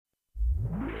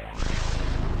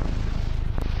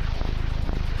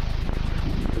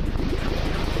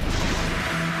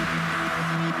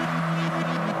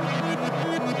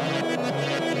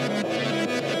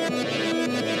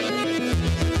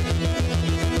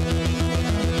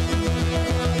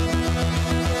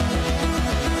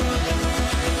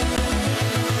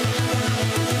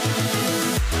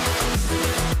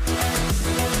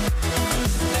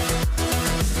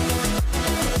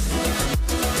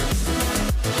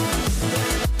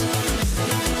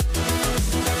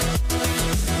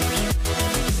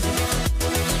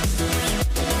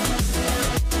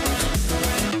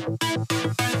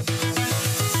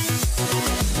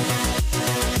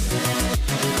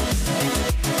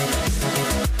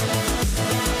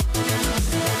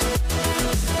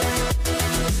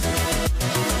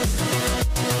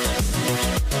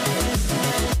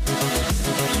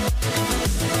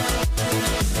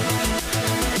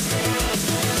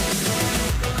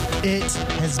It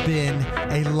has been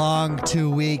a long 2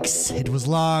 weeks. It was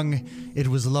long, it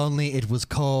was lonely, it was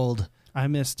cold. I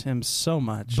missed him so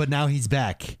much. But now he's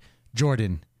back.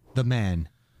 Jordan, the man,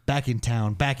 back in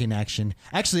town, back in action.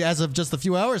 Actually, as of just a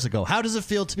few hours ago. How does it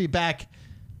feel to be back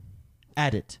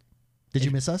at it? Did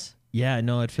you miss us? Yeah,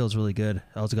 no, it feels really good.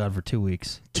 I was gone for 2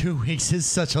 weeks. 2 weeks is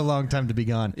such a long time to be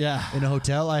gone. Yeah. In a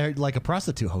hotel? I heard like a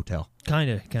prostitute hotel. Kind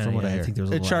of. From what I hear. think there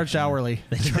was a it lot. charged hourly.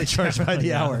 They charge by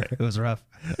the hour. It was rough.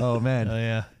 Oh, man. Oh,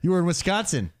 yeah. You were in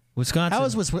Wisconsin.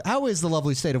 Wisconsin. How is the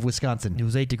lovely state of Wisconsin? It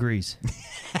was 8 degrees.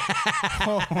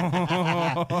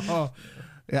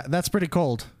 Yeah, that's pretty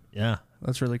cold. Yeah.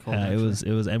 That's really cold. It was,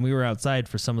 and we were outside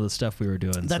for some of the stuff we were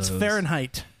doing. That's so it was-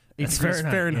 Fahrenheit. That's 8 degrees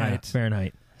Fahrenheit. Yeah,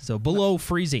 Fahrenheit. So below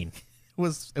freezing.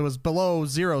 It was below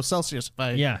 0 Celsius.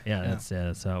 Yeah,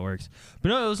 that's how it works. But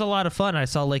no, it was a lot of fun. I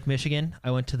saw Lake Michigan. I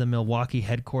went to the Milwaukee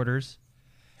headquarters.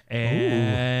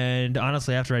 And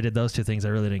honestly, after I did those two things, I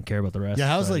really didn't care about the rest. Yeah,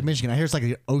 how's So Lake Michigan? I hear it's like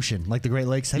an ocean, like the Great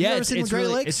Lakes. Have you ever seen the Great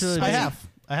Lakes? It's really I big.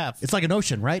 have. It's like an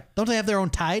ocean, right? Don't they have their own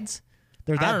tides?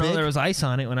 They're that I don't big. know. There was ice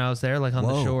on it when I was there, like on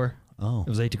Whoa. the shore. Oh. It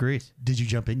was 8 degrees. Did you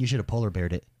jump in? You should have polar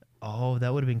beared it. Oh,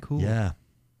 that would have been cool. Yeah,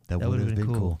 that would have been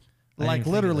cool. I Like didn't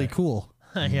think literally of that. cool.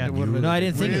 Yeah. It would've been No, I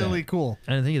didn't think of really that. cool.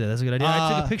 I didn't think of that. That's a good idea.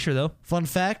 I took a picture though. Fun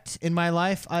fact: in my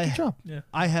life, job.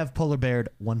 I have polar beared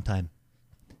one time.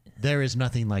 There is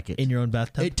nothing like it. In your own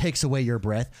bathtub. It takes away your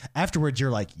breath. Afterwards,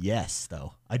 you're like, yes,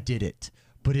 though I did it.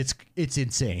 But it's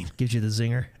insane. Gives you the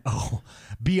zinger. Oh,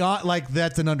 beyond like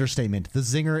that's an understatement. The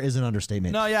zinger is an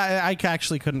understatement. No, yeah, I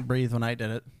actually couldn't breathe when I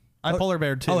did it. I polar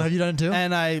beared too. Oh, have you done it too?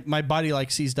 And my body like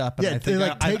seized up. And Yeah, I think it,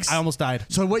 like, takes- I almost died.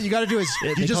 So what you got to do is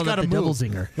you They just call got that to the move. double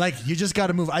zinger. Like you just got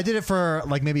to move. I did it for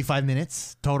like maybe 5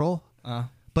 minutes total.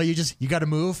 But you got to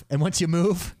move, and once you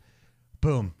move,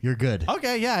 boom, you're good.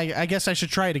 Okay, yeah, I guess I should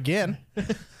try it again.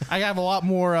 I have a lot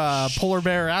more polar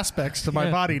bear aspects to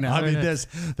my body now. I mean, there's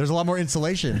a lot more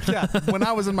insulation. yeah, when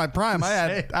I was in my prime,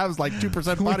 I was like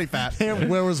 2% body fat.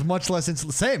 Where was much less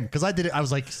same because I did it. I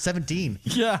was like 17.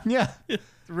 Yeah, Yeah,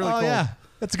 really oh, cool. Yeah,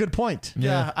 that's a good point.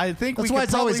 Yeah, I think That's we why could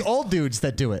it's always probably- old dudes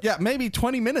that do it. Yeah, maybe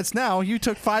 20 minutes now. You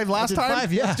took 5 I last did time.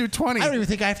 5, yeah. Let's do 20. I don't even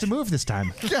think I have to move this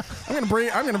time. Yeah, I'm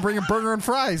gonna bring a burger and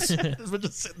fries. We're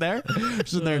just sitting there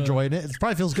enjoying it. It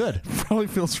probably feels good. Probably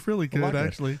feels really good, like it.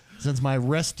 actually. Since my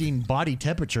resting body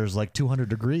temperature is like 200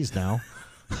 degrees now.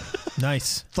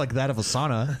 Nice. It's like that of a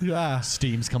sauna. Yeah,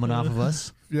 Steam's coming off of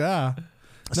us. yeah.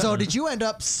 So did you end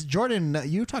up, Jordan,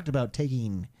 you talked about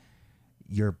taking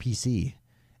your PC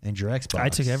and your Xbox. I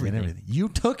took everything. And everything. You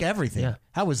took everything. Yeah.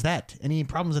 How was that? Any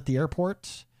problems at the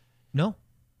airport? No.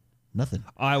 Nothing.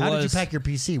 I How did you was- pack your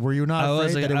PC? Were you not I afraid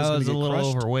was, that it was I going was to a get little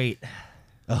crushed? overweight.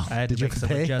 Oh, I had did to you make have to some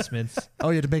pay? adjustments. Oh,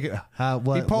 you had to make it.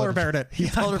 He polar beared it. He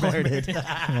polar beared it.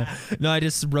 No, I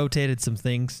just rotated some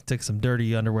things. Took some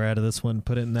dirty underwear out of this one,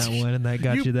 put it in that one, and that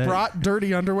got you, that. brought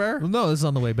dirty underwear? Well, no, this is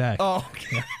on the way back. Oh,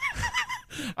 okay.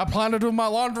 I plan to do my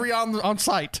laundry on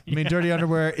site. I mean, dirty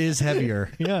underwear is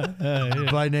heavier Yeah.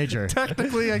 by nature.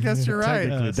 Technically, I guess you're right.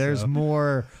 Technically, there's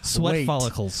more Sweat weight.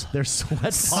 follicles. There's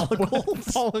sweat follicles.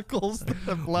 Follicles that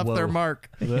have left Whoa. their mark.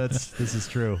 This is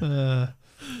true.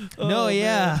 No,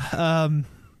 yeah.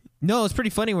 No, it's pretty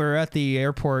funny. We were at the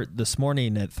airport this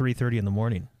morning at 3:30 in the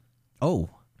morning. Oh,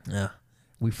 Yeah.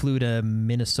 We flew to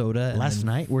Minnesota and last then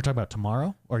night? We're talking about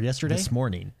tomorrow or yesterday? this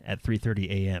morning at 3:30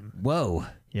 a.m. Whoa.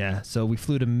 Yeah. So we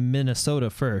flew to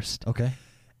Minnesota first, Okay.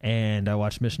 and I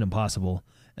watched Mission Impossible,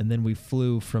 and then we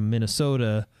flew from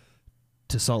Minnesota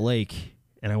to Salt Lake,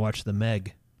 and I watched The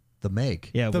Meg. The Meg.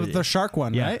 Yeah. The shark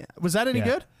one, Yeah. right? Was that any Yeah.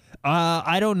 good?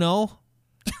 I don't know.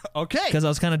 Okay. Because I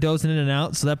was kind of dozing in and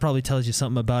out, so that probably tells you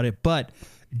something about it. But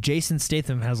Jason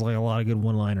Statham has like a lot of good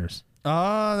one-liners.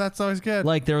 Oh, that's always good.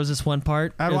 Like there was this one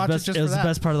part. I'd it was watch it best, just it was for the that.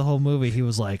 best part of the whole movie. He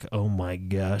was like, "Oh my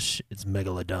gosh, it's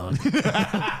Megalodon,"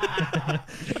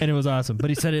 and it was awesome. But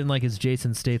he said it in like his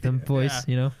Jason Statham voice. Yeah.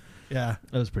 You know, yeah.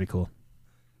 that was pretty cool.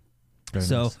 Very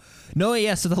So nice. no,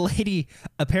 yeah. So the lady,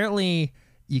 apparently,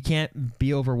 you can't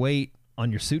be overweight on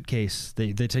your suitcase.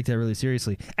 They take that really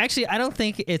seriously. Actually, I don't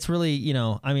think it's really, you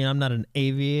know, I mean, I'm not an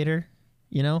aviator,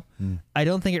 you know. I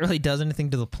don't think it really does anything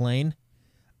to the plane.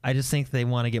 I just think they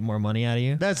want to get more money out of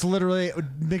you. That's literally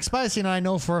Nick Spicy and I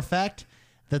know for a fact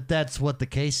that that's what the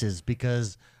case is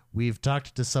because we've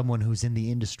talked to someone who's in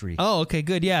the industry. Oh, okay,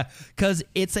 good. Yeah, because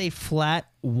it's a flat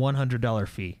 $100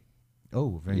 fee.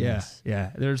 Oh, very nice.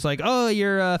 Yeah. There's like, oh,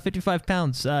 you're 55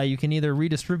 pounds. You can either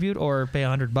redistribute or pay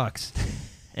 $100.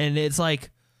 And it's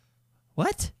like,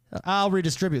 what? I'll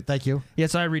redistribute. Thank you. Yeah,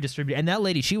 so I redistributed, and that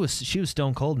lady, she was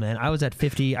stone cold, man. I was at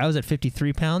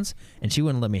 53 pounds, and she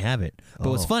wouldn't let me have it. But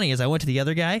what's funny is I went to the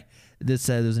other guy. There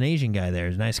was an Asian guy there,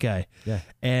 a nice guy. Yeah.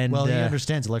 And Well, he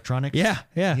understands electronics. Yeah.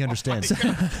 He understands.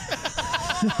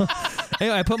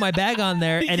 Anyway, I put my bag on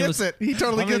there, He and gets it was. He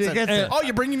totally gets it. gets it. Oh,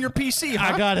 you're bringing your PC,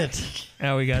 huh? I got it.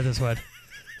 Oh, we got this one.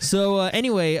 So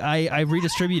anyway, I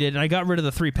redistributed and I got rid of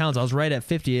the 3 pounds. I was right at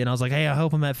 50, and I was like, "Hey, I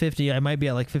hope I'm at 50. I might be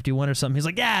at like 51 or something." He's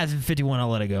like, "Yeah, it's 51. I'll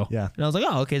let it go." Yeah. And I was like,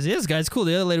 "Oh, okay. So this guy's cool."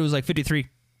 The other lady was like, 53.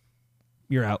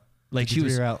 You're out. Like she 53,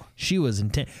 was you're out. She was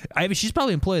intense. I mean, she's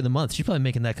probably employee of the month. She's probably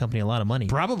making that company a lot of money.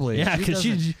 Probably. Yeah, because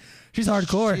she's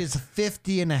hardcore. She's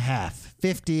 50 and a half.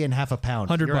 50 and half a pound.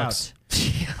 $100 You're bucks.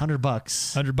 out. $100.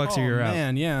 $100 or you're out.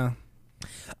 Man, yeah.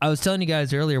 I was telling you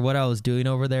guys earlier what I was doing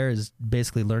over there is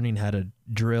basically learning how to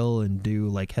drill and do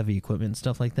like heavy equipment and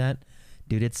stuff like that.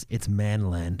 Dude, it's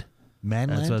manland. Manland?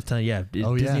 That's what I was telling you. Yeah,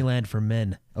 Oh, yeah. Disneyland for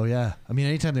men. Oh, yeah. I mean,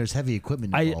 anytime there's heavy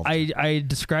equipment involved. I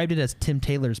described it as Tim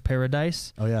Taylor's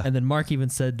paradise. Oh, yeah. And then Mark even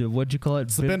said, what'd you call it?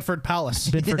 It's the Binford Palace.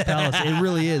 Binford Palace. It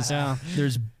really is. Yeah.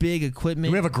 There's big equipment.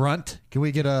 Do we have a grunt? Can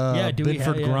we get a Yeah, do we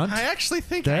Binford have- yeah. grunt? I actually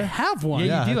think I There? have one.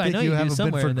 Yeah, you do. I I think know you you have do a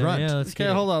somewhere Binford in there. grunt. Yeah, let's Okay, get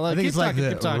it. hold on. I think Keep it's like talking, the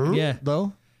keep talking. Yeah.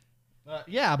 though.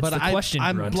 Yeah, but the question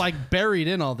I'm grunt. like buried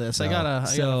in all this. I gotta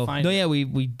So, find no, it. yeah, we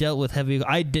dealt with heavy.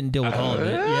 I didn't deal with all of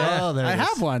it. Yeah. Oh, there I it is.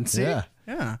 have one. See? Yeah.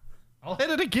 Yeah. I'll hit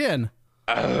it again.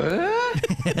 Got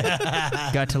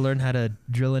to learn how to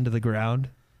drill into the ground.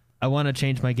 I want to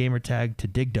change my gamer tag to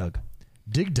Dig Dug.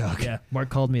 Dig Dug. Yeah, Mark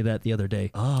called me that the other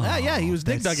day. Oh, Yeah, he was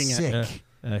dig that's dugging it. sick.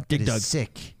 Dig It is Dug.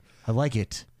 sick. I like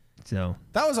it. So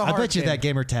That was a I hard bet you game. that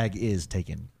gamer tag is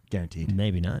taken. Guaranteed.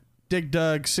 maybe not. Dig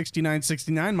Dug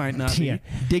 6969 might not be. Yeah,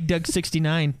 Dig Dug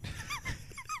 69.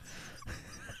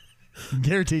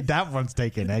 Guaranteed that one's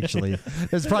taken, actually.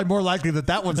 It's probably more likely that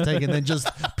that one's taken than just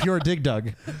pure Dig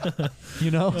Dug.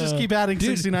 You know? Just keep adding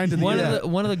 69 to the One end.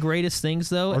 of the greatest things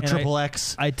though, or and triple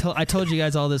X. I told you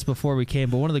guys all this before we came,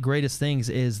 but one of the greatest things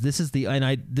is this is the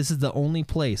only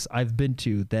place I've been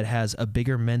to that has a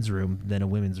bigger men's room than a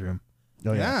women's room.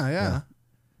 Oh, Yeah.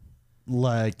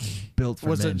 Like, Built for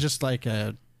Was men. it just like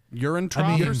a urine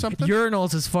trough or something?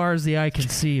 Urinals as far as the eye can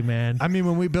see, man. I mean,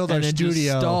 when we build our and then just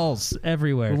studio, stalls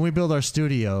everywhere. when we build our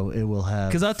studio, it will have.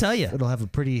 Because I'll tell you, It'll have a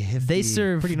pretty hefty, They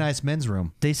serve- pretty nice men's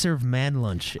room. they serve man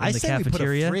lunch in I the say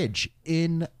cafeteria. we put a fridge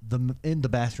in the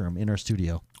bathroom in our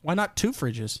studio, Why not 2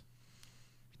 fridges?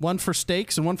 One for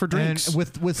steaks and one for drinks. and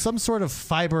with some sort of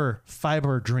fiber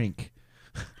drink,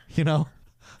 you know,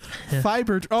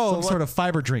 Fiber. Oh, some sort of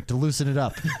fiber drink to loosen it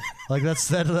up. Like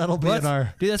that'll be in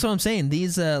our. Dude, that's what I'm saying.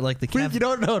 These like the You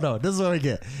don't know. This is what I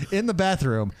get in the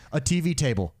bathroom: a TV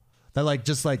table that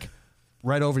just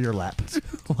right over your lap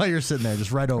while you're sitting there,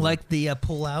 just right over. like the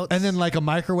pull out. and then like a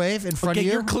microwave in front okay, of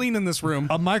you. you're cleaning this room.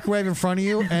 A microwave in front of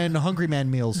you and Hungry Man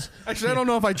meals. Actually, I don't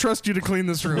know if I trust you to clean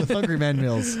this room. Hungry Man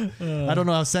meals. I don't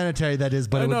know how sanitary that is,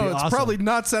 but I it would know be it's awesome. probably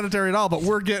not sanitary at all, but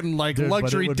we're getting like Dude, but it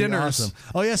luxury would be dinners. awesome.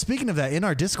 Oh yeah, speaking of that, in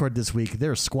our Discord this week,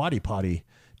 there's squatty potty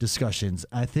discussions.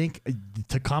 I think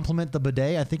to complement the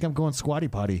bidet, I think I'm going squatty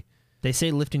potty. They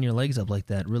say lifting your legs up like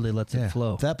that really lets it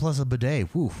flow. That plus a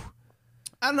bidet. Woo.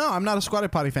 I don't know. I'm not a squatty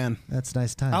potty fan. That's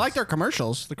nice times. I like their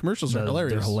commercials. The commercials are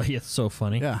hilarious. They're hilarious. So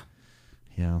funny. Yeah.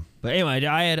 Yeah. But anyway,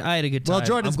 I had a good time. Well,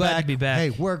 Jordan's I'm glad back. to be back. Hey,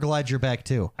 we're glad you're back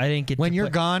too. I didn't get when to you're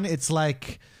play- gone, it's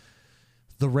like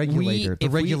the regulator. The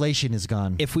if we- regulation is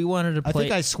gone. If we wanted to I play,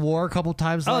 think I swore a couple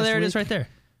times. oh, last there it week. is, right there.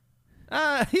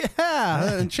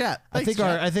 Yeah. In chat. I Thanks, think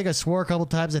chat. I think I swore a couple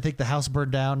times. I think the house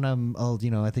burned down.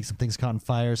 I think some things caught on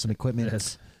fire, some equipment.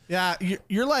 Yes. Yeah,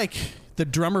 you're like the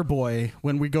drummer boy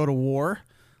when we go to war.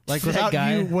 Like That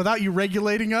guy. without you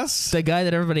regulating us. The guy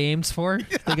that everybody aims for.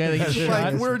 The guy that gets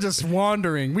shot. Like we're just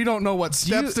wandering. We don't know what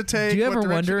steps to take. Do you what ever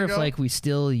direction wonder to if go. like we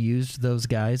still used those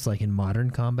guys like in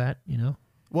modern combat? You know,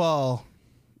 well,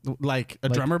 like a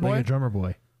drummer boy? like a drummer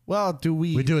boy. Well, do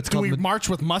we? We do. It's do called we ma- march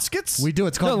with muskets? We do.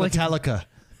 It's called like- Metallica.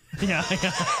 Yeah,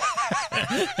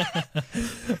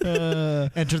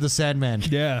 Enter the Sandman.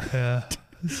 yeah.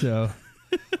 So,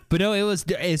 but no, it was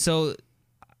so.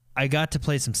 I got to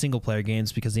play some single player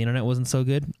games because the internet wasn't so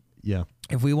good. Yeah.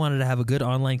 If we wanted to have a good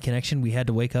online connection, we had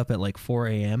to wake up at like 4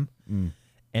 a.m.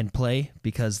 and play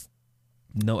because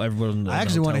everyone. I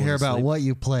actually want to hear about what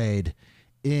you played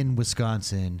in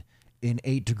Wisconsin in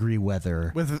 8-degree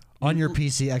weather with on your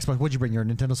PC, Xbox. What'd you bring? Your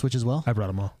Nintendo Switch as well? I brought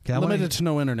them all. Okay, limited to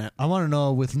no internet. I want to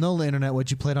know with no internet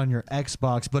what you played on your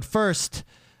Xbox. But first,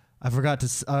 I forgot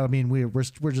to.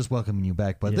 We're just welcoming you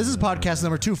back. But this is podcast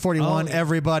number 241. Oh,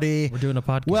 everybody, We're doing a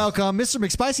podcast. welcome. Mr.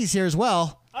 McSpicy's here as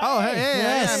well. Oh, hey,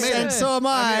 Yes, yeah, and so am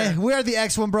I. We are the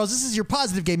X1 Bros. This is your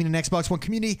positive gaming and Xbox One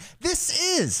community.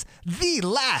 This is the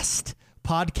last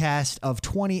podcast of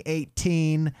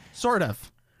 2018. Sort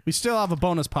of. We still have a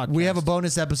bonus podcast. We have a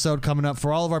bonus episode coming up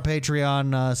for all of our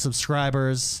Patreon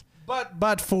subscribers.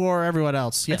 but for everyone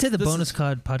else. I'd say the this bonus is-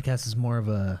 podcast is more of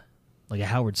a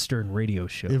Howard Stern radio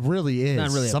show. It really is. Not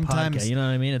really Sometimes, a podcast. You know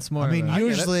what I mean? It's more. I mean, of a,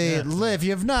 usually, Yeah. if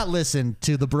you have not listened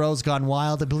to The Bros Gone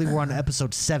Wild, I believe we're on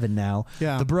episode 7 now.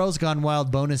 Yeah. The Bros Gone Wild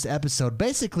bonus episode.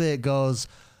 Basically, it goes,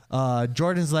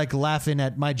 Jordan's like laughing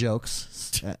at my jokes.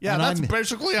 Yeah, and that's I'm,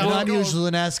 basically how and it I'm goes.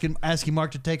 usually asking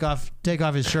Mark to take off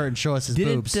his shirt and show us his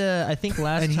boobs. I think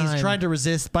last And time. he's trying to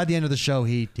resist. By the end of the show,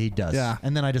 he does. Yeah.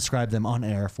 And then I describe them on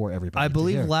air for everybody. I to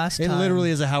believe hear. last it time-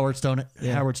 literally is a Howard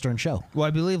Stern show. Well,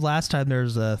 I believe last time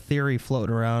there's a theory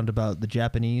floating around about the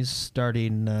Japanese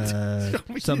starting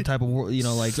some type of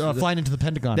Flying into the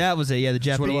Pentagon. that was it. Yeah, the what it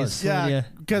Japanese. was. Yeah,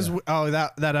 because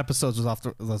that episode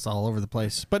was all over the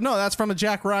place. But no, that's from a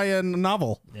Jack Ryan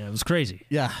novel. Yeah, it was crazy.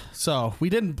 Yeah, so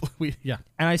we And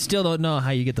I still don't know how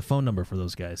you get the phone number for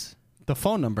those guys. the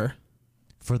phone number.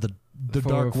 for the For-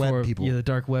 dark web for- people. Yeah, the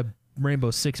dark web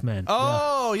Rainbow Six Man.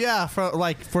 Oh yeah,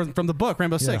 from the book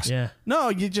Rainbow Six. Yeah. No,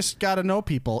 you just got to know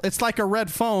people. It's like a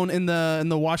red phone in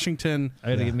the Washington, I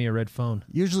gotta give me a red phone.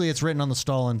 Usually it's written on the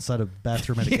stall inside a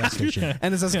bathroom at a gas station.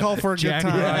 and it says call for a good Jack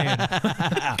time.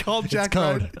 Ryan. Call Jack It's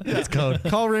code. Ryan. It's code.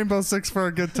 Call Rainbow Six for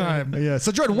a good time. Yeah.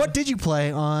 So Jordan, what did you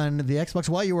play on the Xbox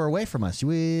while you were away from us?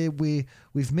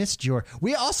 We've missed your.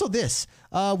 We also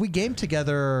we game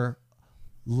together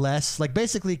less. Like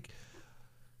basically,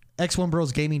 X1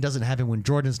 Bros Gaming doesn't happen when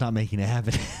Jordan's not making it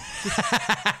happen.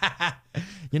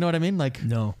 You know what I mean? Like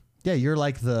No. yeah, you're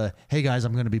like the hey guys,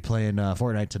 I'm going to be playing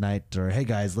Fortnite tonight, or hey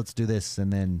guys, let's do this,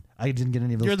 and then I didn't get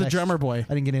any of those. You're the texts. drummer boy.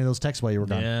 I didn't get any of those texts while you were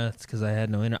gone. Yeah, it's because I had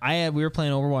no internet. We were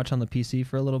playing Overwatch on the PC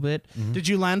for a little bit. Did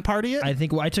you LAN party it? I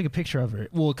think I took a picture of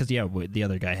it. Well, because the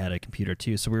other guy had a computer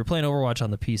too, so we were playing Overwatch on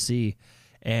the PC,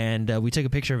 and we took a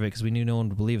picture of it because we knew no one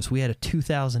would believe us. We had a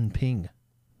 2,000 ping.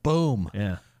 Boom.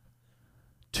 Yeah,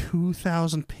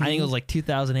 2,000 ping. I think it was like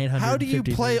 2,800. How do you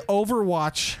play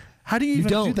Overwatch? How do you You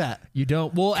even don't do that? You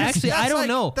don't. Well, actually, I That's don't like-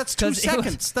 know. That's 2 'cause it was-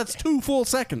 seconds. That's 2 full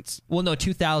seconds. Well, no,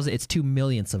 2,000. It's 2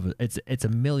 millionths of it's a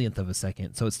millionth of a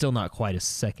second, so it's still not quite a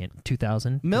second.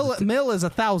 2,000. Mil is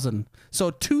 1,000. So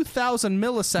 2,000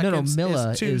 milliseconds. No,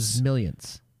 milli is, two, is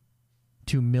millionths.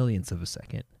 2 millionths of a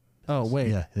second. Oh wait.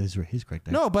 Yeah, he's correct.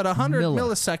 There. No, but 100 Milli.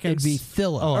 milliseconds. It'd be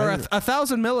thilla. Oh, or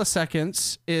 1,000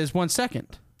 milliseconds is 1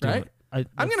 second, right? I'm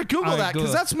gonna Google that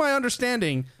because that's my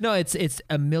understanding. No, it's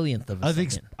a millionth of a I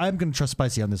think second. I'm going to trust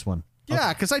Spicy on this one.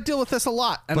 Yeah, because I deal with this a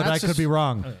lot, and But I that's could just be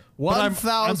wrong. But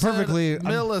 1,000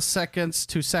 I'm milliseconds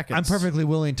to seconds. I'm perfectly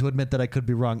willing to admit that I could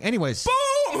be wrong. Anyways,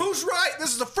 Boom! Who's right?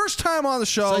 This is the first time on the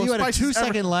show. So you had a Spicy's 2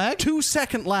 second lag? 2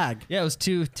 second lag. Yeah, it was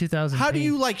 2,000. How do ping.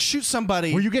 you like shoot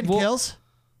somebody? were you getting kills?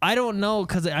 I don't know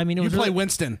because I mean it You was play really,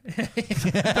 Winston.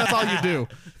 That's all you do.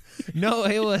 no.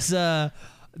 It was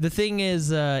the thing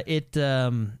is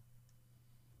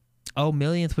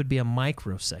millionth would be a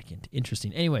microsecond.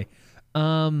 Interesting. Anyway,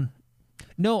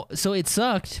 no. So it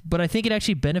sucked, but I think it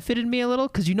actually benefited me a little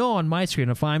because on my screen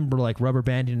if I'm like rubber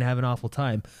banding and having an awful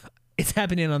time, it's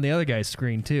happening on the other guy's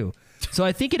screen too. So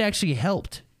I think it actually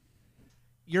helped.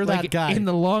 You're Like that guy. in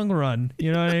the long run,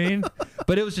 you know what I mean?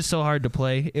 But it was just so hard to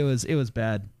play. It was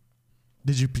bad.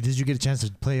 Did you get a chance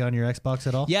to play on your Xbox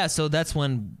at all? Yeah, so that's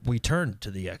when we turned to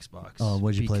the Xbox. Oh,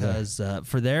 what'd you play there? Because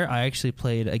for there, I actually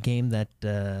played a game that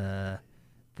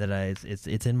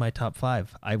it's in my top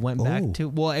 5. I went Oh. back to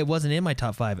it wasn't in my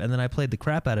top 5, and then I played the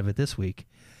crap out of it this week,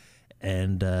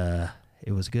 and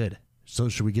it was good. So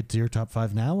should we get to your top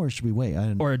 5 now, or should we wait?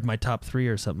 Or my top 3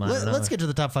 or something. I don't know. Let's get to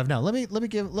the top 5 now. Let me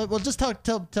just tell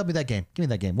me that game. Give me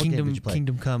that game. What game did you play?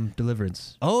 Kingdom Come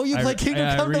Deliverance. Oh, you played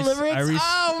Kingdom Come Deliverance?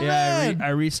 Oh, man. I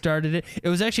restarted it. It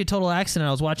was actually a total accident.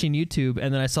 I was watching YouTube,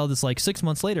 and then I saw this like 6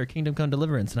 months later, Kingdom Come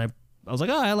Deliverance, and I was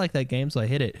like, oh, I like that game, so I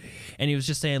hit it. And he was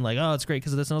just saying like, oh, it's great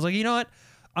because of this, and I was like, you know what,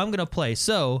 I'm gonna play.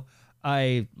 So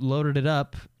I loaded it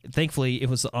up. Thankfully, it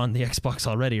was on the Xbox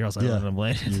already, or else I wouldn't have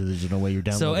played it. There's no way you're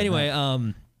downloading. So anyway,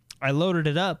 that. I loaded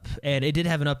it up, and it did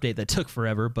have an update that took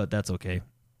forever, but that's okay.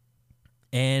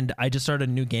 And I just started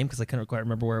a new game because I couldn't quite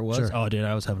remember where it was. Sure. Oh, dude,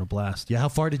 I was having a blast. Yeah, how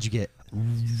far did you get?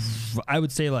 I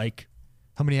would say like,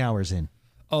 How many hours in?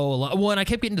 a lot. Well, and I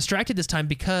kept getting distracted this time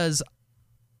because,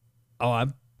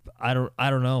 I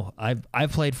don't know.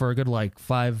 I've played for a good like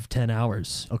 5-10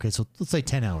 hours. Okay, so let's say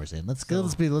 10 hours in. Let's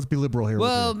be liberal here.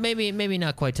 Well, with maybe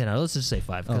not quite 10 hours. Let's just say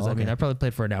 5 because Oh, I mean okay. I probably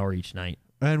played for an hour each night.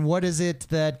 you. And what is it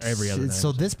that Every other night.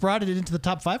 So this brought it into the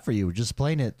top 5 for you? Just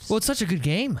playing it? Well, it's such a good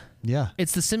game. Yeah,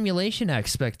 It's the simulation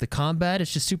aspect, the combat.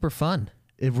 It's just super fun.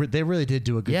 they really did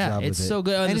do a good Yeah, job. it's with it. so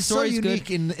good. And the it's so story's good.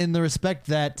 unique in the respect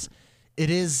that it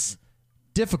is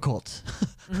difficult.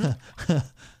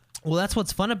 Well, that's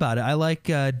what's fun about it. I like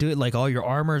do it like all your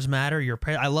armors matter.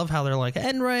 I love how they're like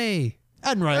Enray.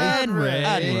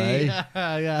 Enray.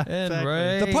 Yeah.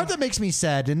 Enray. The part that makes me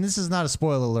sad, and this is not a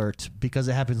spoiler alert because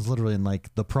it happens literally in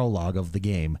like the prologue of the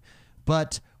game,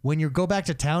 but when you go back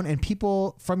to town and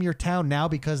people from your town now,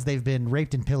 because they've been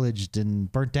raped and pillaged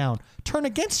and burnt down, turn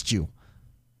against you.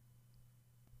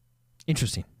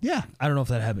 Interesting. Yeah. I don't know if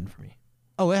that happened for me.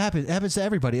 Oh, it happens. It happens to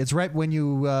everybody. It's right when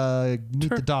you meet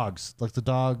the dogs, like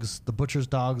the butcher's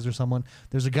dogs or someone.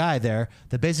 There's a guy there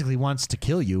that basically wants to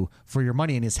kill you for your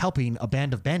money and is helping a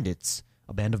band of bandits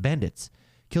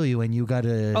kill you, and you got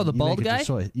to. Oh, the bald guy?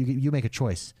 You make a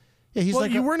choice. Yeah, he's Well,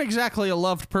 like you weren't exactly a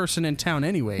loved person in town,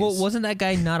 anyways. Well, wasn't that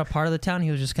guy not a part of the town?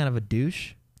 He was just kind of a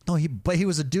douche. No, but he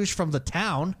was a douche from the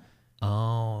town.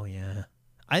 Oh yeah,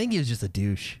 I think he was just a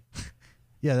douche.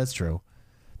 Yeah, that's true.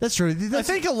 That's true. I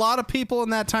think a lot of people in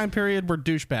that time period were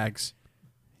douchebags.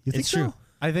 You think it's so? true.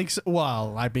 I think so.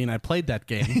 Well, I mean, I played that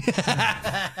game.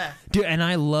 Dude, and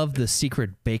I love the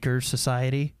Secret Baker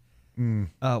Society.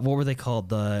 What were they called?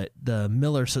 The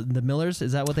Millers. The Millers?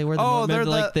 Is that what they were? Oh, they're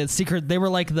like the secret. They were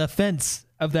like the fence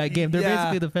of that game. They're Yeah.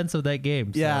 basically the fence of that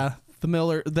game. So. Yeah, the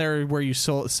Miller. They're where you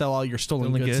sell all your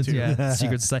stolen goods to. Yeah.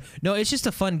 Secret Society. No, it's just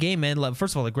a fun game, man. Like,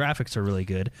 first of all, the graphics are really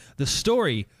good. The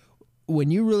story, when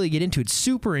you really get into it,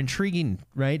 super intriguing,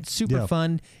 right? Super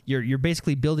fun. You're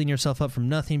basically building yourself up from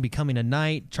nothing, becoming a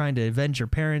knight, trying to avenge your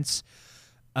parents.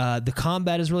 The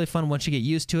combat is really fun once you get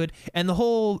used to it, and the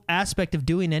whole aspect of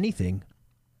doing anything.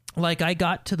 Like I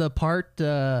got to the part.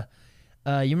 You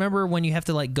remember when you have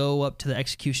to like go up to the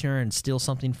executioner and steal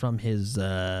something from his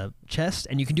chest,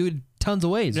 and you can do it tons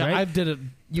of ways, Yeah, right? I did it.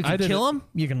 You can kill him.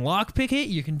 You can lockpick it.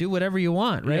 You can do whatever you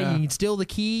want, right? Yeah. You can steal the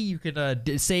key. You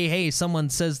could say, "Hey, someone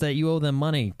says that you owe them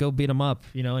money. Go beat him up,"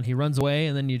 and he runs away,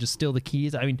 and then you just steal the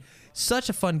keys. I mean, such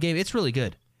a fun game. It's really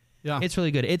good. Yeah, It's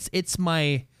really good.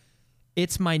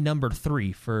 It's my number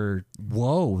 3 for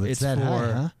Whoa, that's It's that high,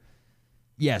 for- huh?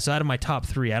 yeah. So out of my top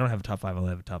 3, I don't have a top 5. I only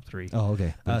have a top 3. Oh,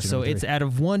 okay. So it's out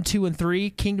of 1, 2, and 3.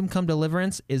 Kingdom Come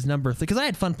Deliverance is number 3 because I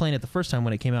had fun playing it the first time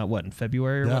when it came out. What, in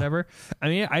February or Yeah. whatever? I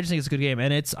mean, I just think it's a good game,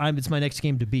 and it's my next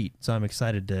game to beat. So I'm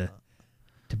excited to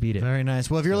beat it. Very nice.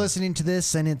 Well, if you're listening to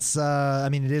this and it's,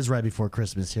 it is right before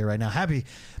Christmas here right now.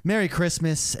 Merry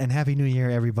Christmas and Happy New Year,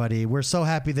 everybody. We're so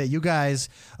happy that you guys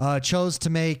chose to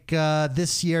make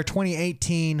this year,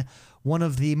 2018, one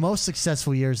of the most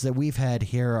successful years that we've had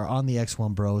here on the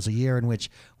X1 Bros, a year in which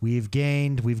we've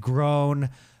gained, we've grown,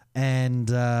 and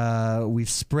we've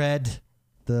spread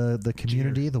the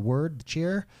community, the word, the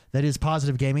cheer that is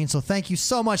positive gaming. So thank you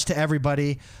so much to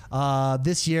everybody.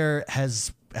 This year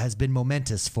has been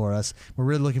momentous for us. We're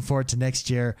really looking forward to next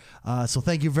year. So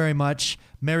thank you very much.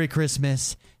 Merry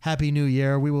Christmas. Happy New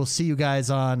Year. We will see you guys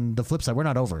on the flip side. We're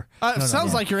not over.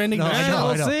 Sounds like you're ending the I show. know,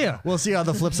 I know. see ya. We'll see you on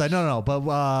the flip side. No. But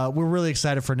we're really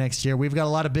excited for next year. We've got a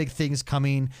lot of big things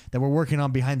coming that we're working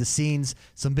on behind the scenes.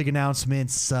 Some big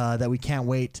announcements that we can't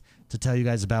wait to tell you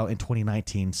guys about in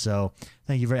 2019. So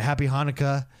thank you very happy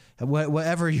Hanukkah.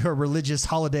 Whatever your religious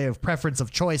holiday of preference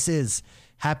of choice is,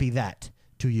 happy that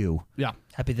to you. Yeah.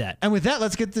 Happy that. And with that,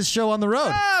 let's get this show on the road.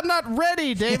 I'm not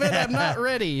ready, David. I'm not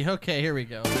ready. Okay, here we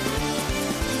go.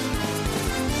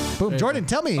 Boom. Jordan,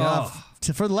 tell me Oh.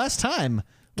 for the last time,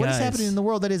 what is Guys. happening in the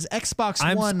world that is Xbox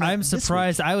One? I'm this week?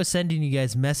 surprised. I was sending you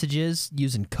guys messages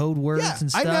using code words Yeah, and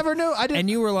I stuff. never knew. I didn't. And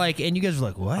you were like, and you guys were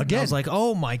like, what? And Again. I was like,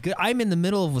 oh my god, I'm in the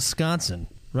middle of Wisconsin,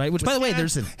 right? Which, by the way,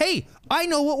 hey, I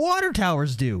know what water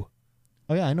towers do.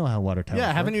 Oh yeah, I know how water towers. Yeah,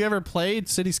 work. haven't you ever played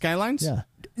City Skylines? Yeah.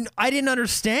 I didn't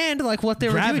understand like what they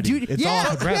Gravity. were doing. Dude, It's all yeah,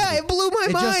 about gravity. yeah, it blew my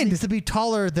It just mind. needs to be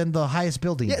taller than the highest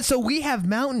building. Yeah, so we have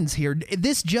mountains here.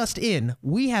 This just in,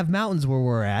 we have mountains where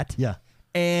we're at. Yeah.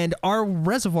 And our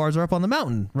reservoirs are up on the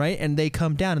mountain, right? And they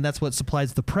come down, and that's what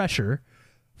supplies the pressure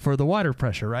for the water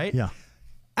pressure, right? Yeah.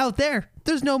 Out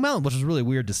there's no mountain, which is really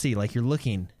weird to see. Like you're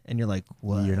looking, and you're like,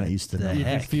 "What? You're not used to the that. You're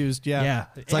heck?" confused. Yeah. Yeah.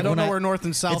 It's like I don't when know I- where north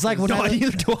and south It's like is. when No, I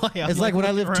neither do I. I'm It's like when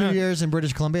I lived 2 around. years in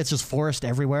British Columbia. It's just forest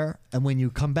everywhere, and when you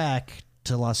come back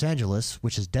to Los Angeles,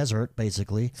 which is desert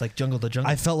basically, It's like jungle to jungle.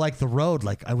 I felt like the road.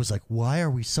 Like I was like, why are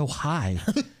we so high?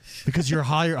 Because you're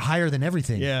higher than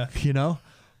everything. Yeah. You know.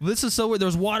 This is so weird.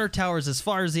 There's water towers as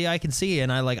far as the eye can see,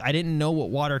 and I didn't know what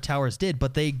water towers did,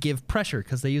 but they give pressure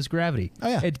because they use gravity. Oh,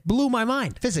 yeah. It blew my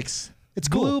mind. Physics. It's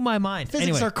cool. Blew my mind. Physics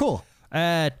Anyway, are cool.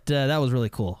 that was really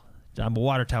cool. I'm a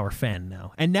water tower fan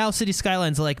now, and now City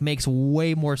Skylines like makes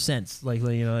way more sense. Like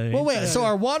you know. What I mean? Well, wait. So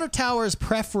are water towers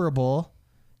preferable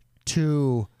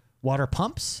to water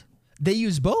pumps? They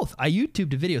use both. I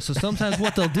YouTubed a video. So sometimes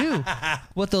what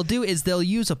they'll do is they'll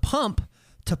use a pump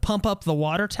to pump up the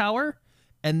water tower,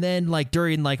 And then like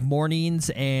during like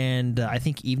mornings and I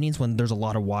think evenings when there's a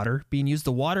lot of water being used,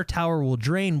 the water tower will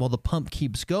drain while the pump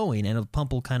keeps going, and the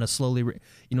pump will kind of slowly,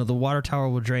 the water tower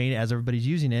will drain as everybody's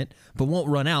using it, but won't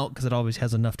run out because it always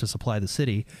has enough to supply the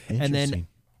city. And then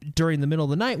during the middle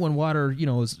of the night when water,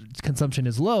 consumption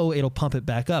is low, it'll pump it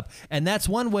back up. And that's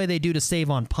one way they do to save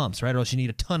on pumps, right? Or else you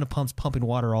need a ton of pumps pumping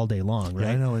water all day long, right?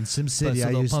 Yeah, I know. In SimCity, So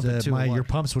I they'll used pump it to, to your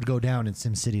pumps would go down in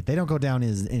SimCity. They don't go down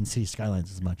in City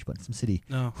Skylines as much, but SimCity,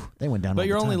 No. they went down all But the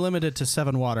you're only time. limited to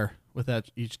 7 water with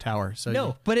each tower. So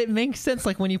No, but it makes sense.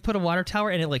 Like when you put a water tower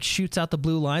and it like shoots out the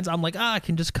blue lines, I'm like, I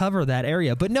can just cover that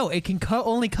area. But no, it can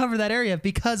only cover that area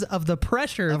because of the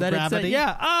pressure Of that gravity?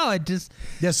 it just.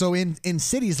 Yeah, so in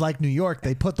cities like New York,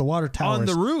 they put the water towers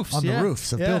the roofs, on yeah. the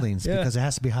roofs of Yeah, buildings yeah. because it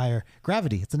has to be higher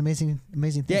gravity. It's an amazing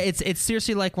thing. Yeah, it's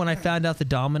seriously like when I found out the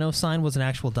domino sign was an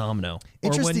actual domino, or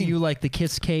when Interesting. you like the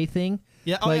Kiss K thing.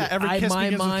 Yeah, like, every kiss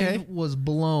my begins with mind K? was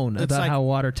blown It's about like, how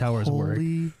water towers work.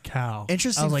 Holy cow. I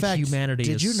Interesting was like, fact. humanity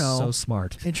did is you know? so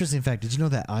smart. Interesting fact. Did you know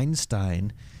that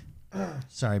Einstein?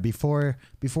 Sorry, before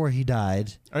he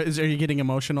died. Are you getting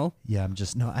emotional? Yeah, I'm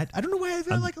just no. I don't know why I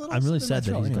feel like a little. I'm really something sad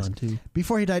that natural. he's Anyways, gone too.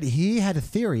 Before he died, he had a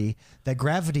theory that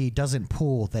gravity doesn't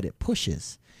pull, that it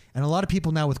pushes. And a lot of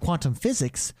people now with quantum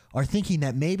physics are thinking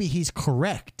that maybe he's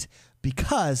correct,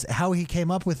 because how he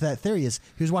came up with that theory is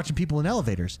he was watching people in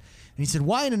elevators. And he said,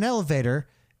 why in an elevator,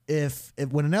 if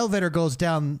when an elevator goes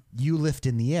down, you lift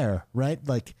in the air, right?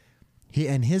 Like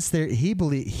his theory,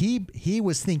 he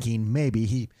was thinking maybe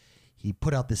he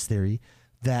put out this theory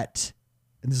that,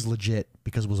 and this is legit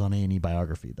because it was on A&E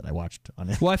Biography that I watched on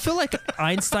it. Well, I feel like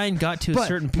Einstein got to a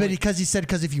certain But point. because he said,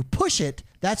 because if you push it,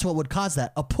 that's what would cause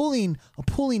that. A pulling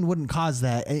wouldn't cause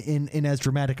that in as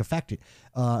dramatic effect.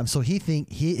 So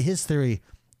his theory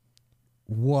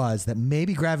was that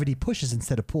maybe gravity pushes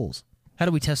instead of pulls. How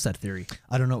do we test that theory?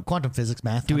 I don't know, quantum physics,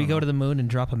 math. Do we go to the moon and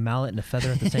drop a mallet and a feather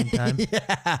at the same time?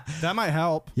 That might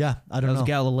help. Yeah, I That don't was know.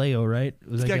 Galileo, right?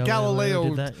 Was that Galileo who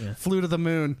did that? Yeah. flew to the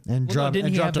moon. And Well, no,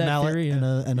 didn't he dropped have a that mallet theory?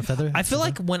 Yeah. and a feather. I feel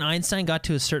like when Einstein got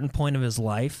to a certain point of his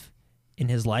life, he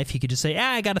could just say,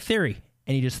 I got a theory.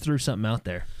 And he just threw something out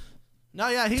there. No,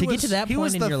 yeah, To get to that he point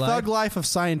was in the your thug life- life of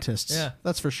scientists. Yeah.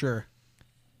 That's for sure.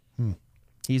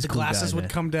 He's The a cool glasses guy, would man.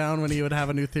 come down when he would have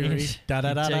a new theory. da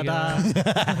da da da Take it da.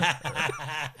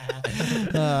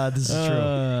 this is true.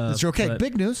 That's true. Okay, but-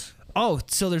 big news. Oh,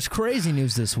 so there's crazy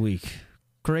news this week.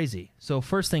 Crazy. So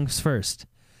first things first,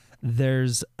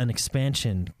 there's an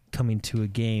expansion coming to a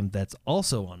game that's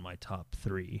also on my top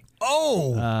 3.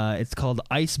 Oh, It's called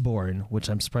Iceborne, which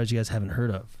I'm surprised you guys haven't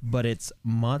heard of, but it's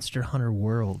Monster Hunter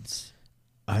Worlds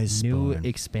new Iceborne.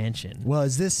 expansion. Well,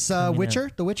 is this Witcher?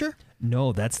 The Witcher?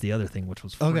 No, that's the other thing, which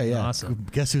was Okay, yeah. awesome.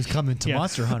 Guess who's coming to Yeah.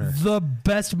 Monster Hunter? The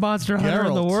best monster hunter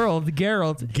in the Geralt. world,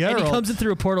 Geralt. And he Geralt. comes in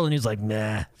through a portal and he's like,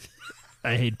 nah,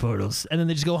 I hate portals. And then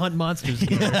they just go hunt monsters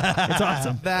together. It's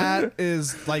awesome. That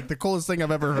is like the coolest thing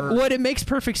I've ever heard. What, it makes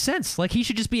perfect sense. Like he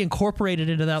should just be incorporated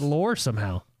into that lore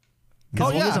somehow.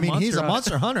 'Cause Oh, yeah. I mean, he's a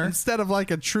monster hunter. Instead of like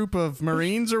a troop of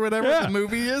Marines or whatever Yeah. the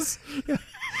movie is.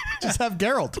 Just have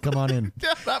Geralt come on in.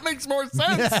 Yeah, that makes more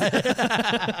sense.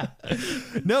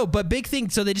 No, but big thing.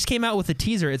 So they just came out with a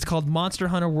teaser. It's called Monster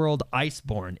Hunter World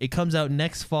Iceborne. It comes out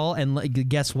next fall, and like,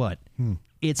 guess what?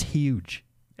 It's huge.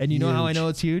 And you know how I Huge. know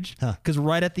it's huge? Huh. Because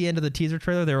right at the end of the teaser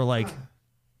trailer, they were like,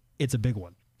 "It's a big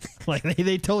one." Like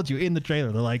they told you in the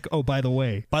trailer. They're like, "Oh, by the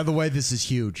way." By the way, this is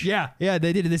huge. Yeah,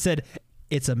 they did. They said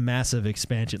it's a massive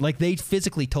expansion. Like they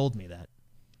physically told me that.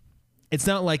 It's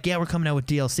not like, yeah, we're coming out with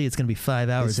DLC. It's going to be 5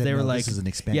 hours. said, They were no, like, this is an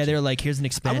expansion. Yeah, they were like, here's an I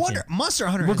expansion. wonder, Monster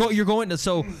Hunter. You're going to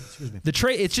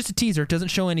it's just a teaser. It doesn't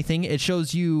show anything. It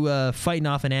shows you fighting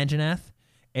off an Anjanath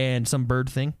and some bird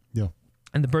thing, Yeah.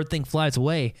 and the bird thing flies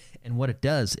away. And what it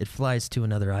does, it flies to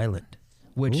another island,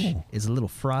 which Ooh. is a little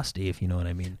frosty, if you know what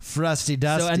I mean. Frosty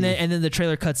Dusty. So and then the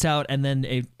trailer cuts out, and then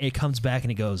it comes back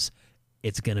and it goes,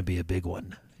 it's gonna be a big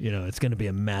one. You know, it's gonna be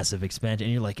a massive expansion.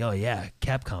 And you're like, oh yeah,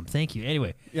 Capcom, thank you.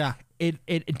 Anyway, Yeah. it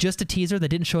just a teaser that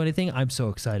didn't show anything. I'm so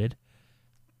excited.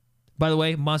 By the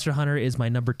way, Monster Hunter is my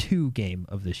number 2 game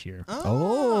of this year.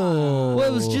 Oh. Well,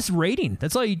 it was just rating.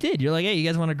 That's all you did. You're like, hey, you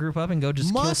guys want to group up and go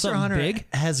just kill Monster something Hunter big?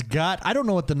 has got, I don't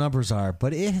know what the numbers are,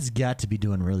 but it has got to be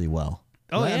doing really well.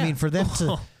 Oh, Right? yeah. I mean, for them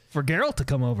to, for Geralt to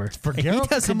come over. for Geralt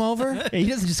to come over, He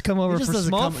doesn't just come over he just for doesn't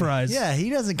small come, fries. Yeah,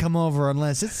 he doesn't come over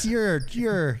unless it's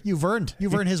you've earned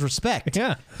his respect.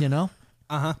 Yeah. You know?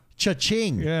 Uh-huh.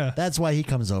 Cha-ching. Yeah. That's why he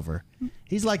comes over.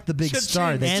 He's like the big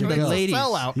star that And you the go. ladies.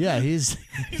 Sellout. Yeah, he's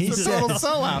He's a total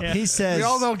sellout. He says We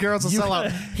all know Geralt's a you-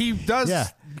 sellout. He does, Yeah.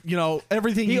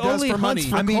 everything he, He does only for money.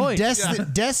 hunts for I mean, coin.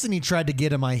 Destiny tried to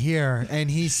get him, I hear, and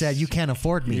he said, "You can't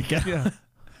afford me." Yeah.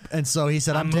 And so he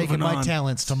said, I'm taking moving my on.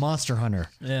 talents to Monster Hunter.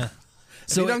 Yeah.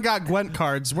 So you don't got Gwent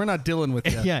cards. We're not dealing with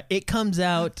you. Yeah, it comes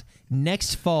out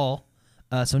next fall,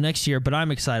 so next year. But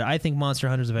I'm excited. I think Monster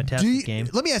Hunter is a fantastic game.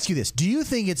 Let me ask you this. Do you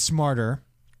think it's smarter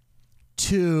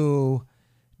to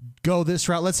go this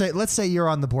route? Let's say you're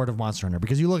on the board of Monster Hunter,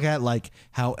 because you look at like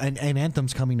how and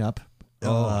Anthem's coming up.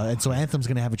 And so Anthem's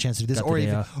going to have a chance to do this, Got the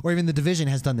day or even the Division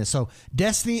has done this. So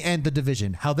Destiny and the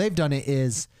Division, how they've done it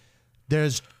is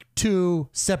there's 2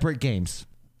 separate games.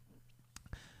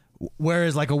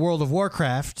 Whereas like a World of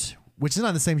Warcraft, which is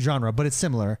not the same genre, but it's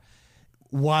similar,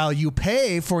 while you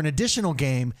pay for an additional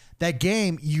game, that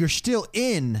game, you're still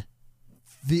in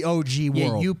the OG world.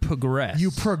 Yeah, you progress.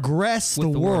 You progress the the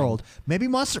world. world. Maybe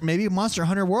Monster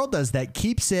Hunter World does that.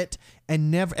 Keeps it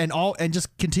and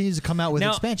just continues to come out with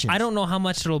Now, expansions. I don't know how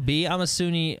much it'll be. I'm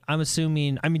assuming.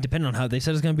 I mean, depending on how they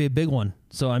said it's going to be a big one.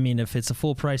 So I mean, if it's a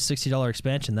full price $60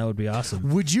 expansion, that would be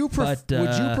awesome. Would you But,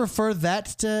 would you prefer that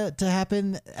to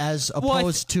happen as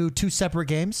opposed to 2 separate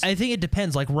games? I think it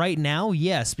depends. Like right now,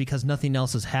 yes, because nothing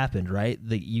else has happened, right?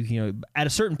 You know, at a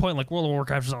certain point, like World of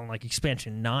Warcraft is on like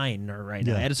expansion 9 or right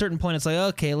now. Yeah. At a certain point, it's like,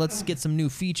 okay, let's get some new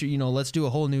feature. You know, let's do a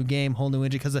whole new game, whole new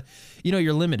engine, because you know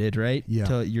you're limited, right? Yeah.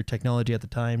 To your technology at the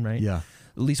time, right? Yeah.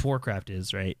 At least Warcraft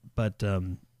is, right? But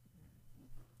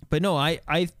no,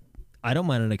 I don't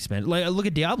mind an expansion. Like look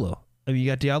at Diablo. I mean, you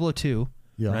got Diablo 2,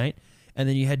 Yeah. right? And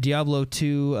then you had Diablo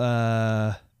 2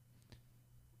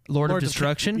 Lord of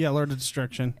Destruction. Yeah, Lord of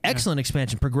Destruction. Excellent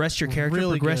expansion. Progress your character,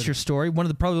 Really progress good. your story.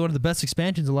 Probably one of the best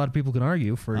expansions a lot of people can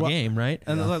argue for a game, right?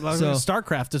 And like So-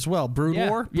 StarCraft as well. Brood Yeah,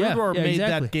 War. yeah, Brood War yeah, made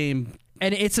exactly. that game.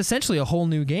 And it's essentially a whole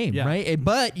new game, Yeah. right?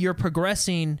 But you're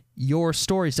progressing your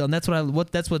story still, and that's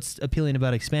that's what's appealing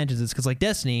about expansions. Is because like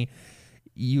Destiny,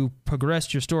 you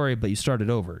progressed your story, but you started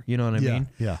over. You know what I Yeah, mean?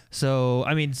 yeah. So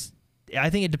I mean,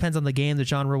 I think it depends on the game, the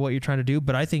genre, what you're trying to do.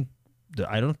 But I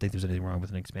don't think there's anything wrong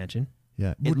with an expansion.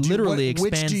 Yeah. It literally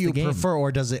Which expands do you the game. prefer,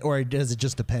 or does it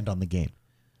just depend on the game?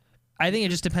 I think it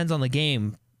just depends on the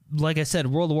game. Like I said,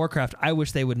 World of Warcraft. I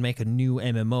wish they would make a new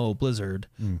MMO, Blizzard,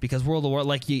 because World of War,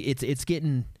 like it's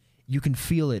getting, you can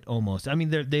feel it almost. I mean,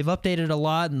 they've updated a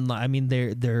lot, and I mean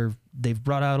they've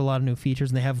brought out a lot of new features,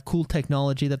 and they have cool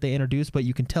technology that they introduced, but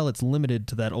you can tell it's limited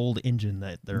to that old engine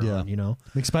that they're on. You know,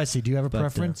 McSpicy, do you have a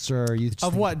preference, or are you just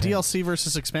Of think what? it depends? DLC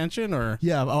versus expansion? Or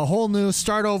Yeah, a whole new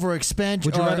start over expansion.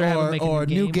 Would you rather have them make a or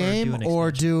new game or do an or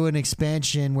expansion? do an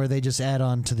expansion where they just add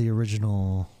on to the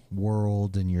original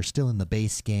world and you're still in the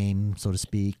base game, so to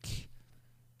speak?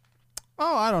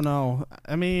 Oh, I don't know.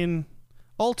 I mean,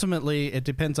 ultimately, it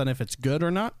depends on if it's good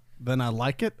or not. Then I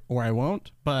like it or I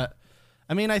won't. But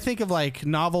I mean, I think of like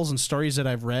novels and stories that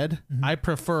I've read. I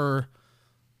prefer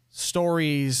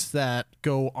stories that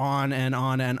go on and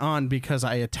on and on because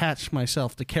I attach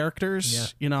myself to characters. Yeah.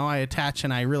 You know, I attach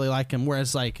and I really like them.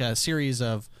 Whereas like a series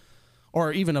of,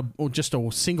 or even just a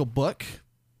single book,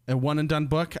 a one and done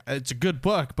book, it's a good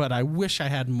book, but I wish I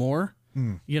had more.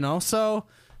 You know, so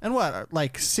and what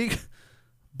like see.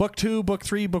 Book 2, Book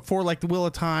 3, Book 4, like The Wheel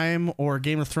of Time or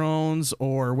Game of Thrones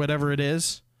or whatever it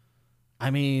is. I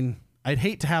mean, I'd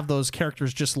hate to have those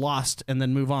characters just lost and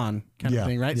then move on kind of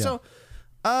thing, right? yeah. So,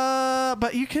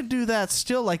 but you could do that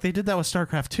still, like they did that with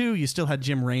StarCraft 2. You still had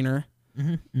Jim Raynor.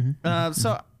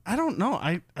 So, I don't know.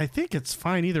 I think it's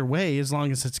fine either way as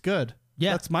long as it's good.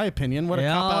 Yeah. That's my opinion. What a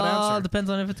cop-out answer. depends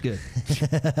on if it's good.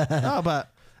 No,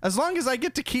 but as long as I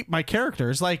get to keep my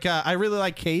characters, like I really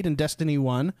like Cade in Destiny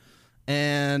 1.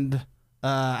 And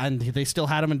they still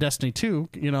had him in Destiny 2,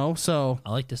 you know. So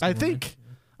I like Destiny 1,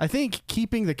 I think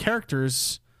keeping the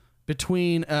characters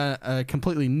between a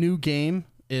completely new game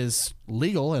is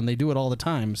legal, and they do it all the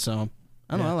time. So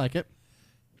I don't know. I like it.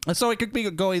 So it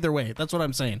could go either way. That's what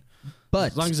I'm saying.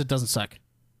 But As long as it doesn't suck.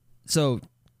 so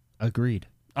agreed.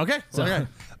 Okay. So, Okay.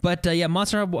 But yeah,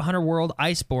 Monster Hunter World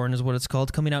Iceborne is what it's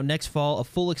called, coming out next fall. A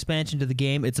full expansion to the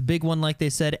game. It's a big one, like they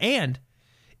said, and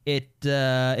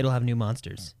it'll have new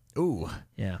monsters. Ooh.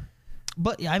 Yeah.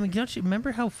 But yeah, I mean, don't you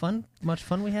remember how much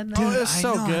fun we had in that? Dude, it was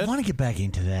so I good. want to get back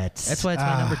into that. That's why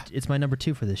it's my number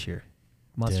 2 for this year.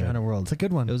 Monster Dude, Hunter World. it's a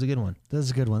good one. It was a good one.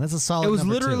 That's a good one. That's a solid. It was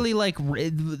number two. literally like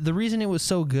the reason it was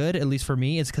so good, at least for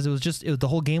me, is because the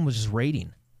whole game was just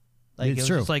raiding. Like It's it was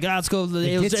true. just like let's go.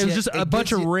 It was gets just you- a it bunch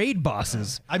gets of you- raid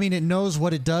bosses. I mean, it knows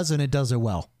what it does and it does it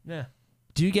well. Yeah.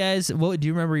 Do you guys? What do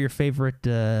you remember your favorite?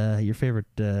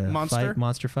 Monster?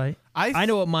 Monster fight. I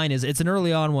know what mine is. It's an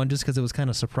early on one, just because it was kind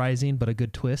of surprising, but a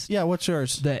good twist. Yeah, what's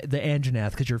yours? The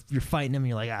Anjanath, because you're fighting him, and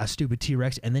you're like, stupid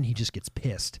T-Rex, and then he just gets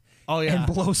pissed. Oh, yeah.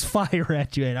 And blows fire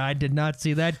at you, and I did not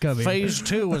see that coming. Phase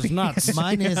 2 was nuts.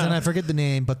 Mine is, and I forget the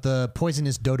name, but the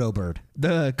poisonous dodo bird.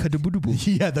 The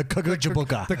Kadubudubu. Yeah, the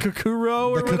Kukujabuka. The Kokoro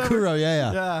or The whatever. Kokoro,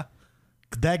 yeah. Yeah.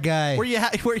 That guy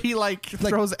Where he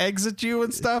throws eggs at you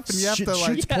and stuff, and you have to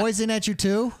shoots poison at you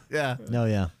too. yeah. No,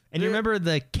 yeah. And you remember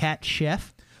the cat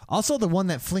chef? Also, the one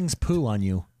that flings poo on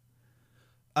you.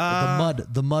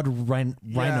 The mud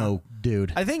rhino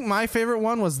dude. I think my favorite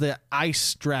one was the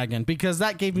ice dragon because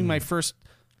that gave me my first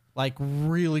like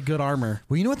really good armor.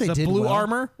 Well, you know what they the did blue well?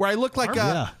 armor where I look like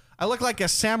Yeah. I look like a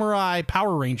samurai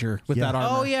Power Ranger with Yeah. that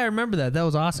armor. Oh yeah, I remember that. That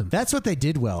was awesome. That's what they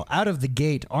did well. Out of the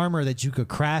gate, armor that you could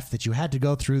craft, that you had to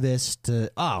go through this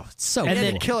to. Oh, it's so And cool.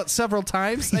 then kill it several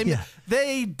times. I mean, Yeah.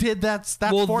 they did that.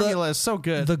 That Well, formula is so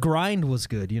good. The grind was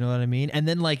good, you know what I mean? And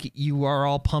then like you are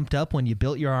all pumped up when you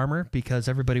built your armor because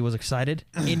everybody was excited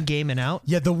in game and out.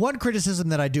 Yeah, the one criticism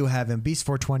that I do have in Beast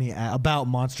 420 about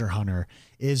Monster Hunter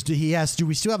is do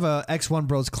we still have a X1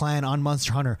 Bros clan on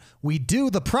Monster Hunter? We do.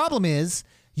 The problem is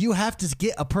you have to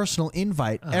get a personal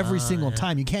invite every single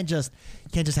time. You can't just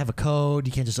have a code.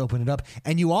 You can't just open it up.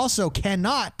 And you also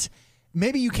cannot.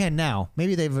 Maybe you can now.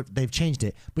 Maybe they've changed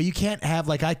it. But you can't have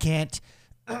like I can't.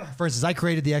 For instance, I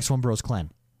created the X1 Bros clan.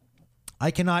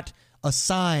 I cannot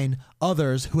assign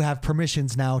others who have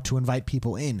permissions now to invite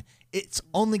people in. It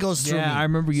only goes through me. Yeah, I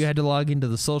remember you had to log into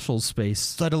the social space.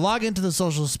 So I had to log into the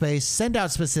social space, send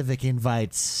out specific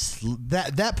invites.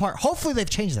 That part, hopefully they've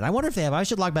changed that. I wonder if they have. I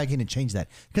should log back in and change that.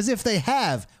 Because if they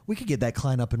have, we could get that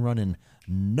client up and running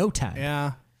no time.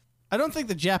 yeah. I don't think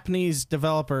the Japanese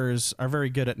developers are very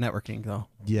good at networking though.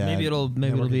 Yeah. Maybe it'll be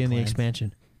networking in the clients.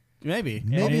 expansion. Maybe.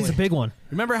 Maybe It's a big one.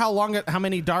 Remember how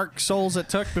many Dark Souls it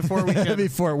took before we could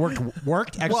Before it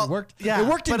worked. Actually Well, worked. yeah, it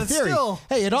worked in but it's theory. still-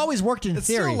 Hey, it always worked in It's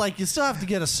theory. still like you still have to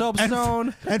get a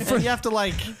soapstone and, for- you have to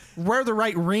like wear the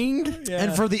right ring.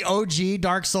 And for the OG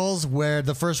Dark Souls, where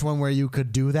the first one where you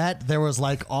could do that, there was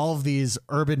like all of these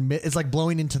urban. It's like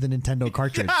blowing into the Nintendo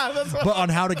cartridge, Yeah, that's what- but on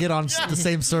how to get on the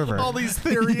same server. All these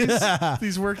theories,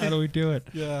 these working. How do we do it?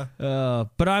 Yeah.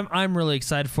 But I'm really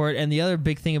excited for it. And the other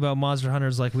big thing about Monster Hunter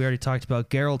is like we already talked about.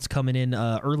 Geralt's coming in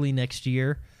early next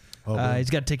year. He's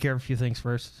got to take care of a few things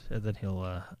first, and then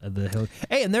he'll.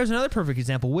 Hey, and there's another perfect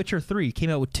example. Witcher 3 came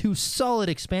out with 2 solid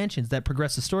expansions that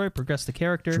progress the story, progress the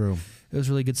character. True. It was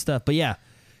really good stuff. But yeah,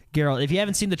 Geralt. If you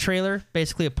haven't seen the trailer,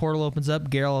 basically a portal opens up.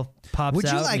 Geralt pops Would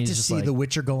out. you and like he's to just see like- The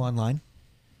Witcher go online?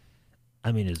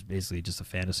 I mean, it's basically just a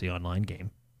fantasy online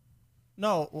game.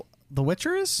 No, The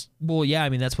Witcher is. Well, yeah. I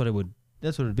mean, that's what it would.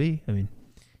 That's what it'd be. I mean,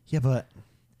 Yeah, but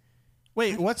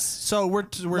Wait, what's so we're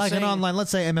like saying an online,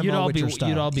 let's say MMO You'd all Witcher be- style.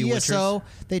 you'd all be ESO.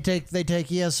 They take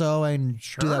ESO and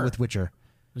do that Sure. with Witcher.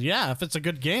 Yeah, if it's a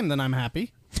good game, then I'm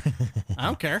happy. I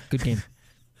don't care. good game.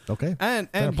 Okay, And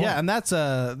point. yeah, and that's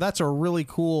a really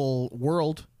cool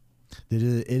world. it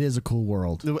is a cool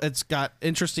world. It's got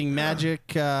interesting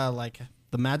magic, like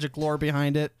the magic lore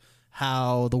behind it,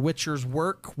 how the Witchers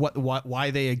work, why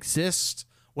they exist,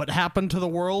 what happened to the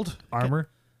world. Armor.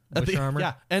 Witcher armor.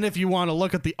 Yeah, and if you want to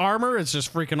look at the armor, it's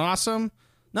just freaking awesome.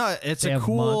 No, it's They a have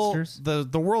cool. monsters?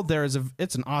 The world there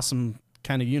it's an awesome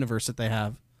kind of universe that they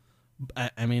have.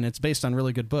 I mean, it's based on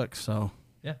really good books, so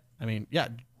Yeah. I mean, yeah.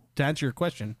 To answer your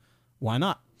question, why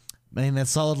not? I mean,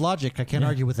 that's solid logic. I can't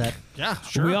argue with that. Yeah,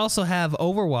 sure. We also have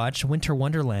Overwatch Winter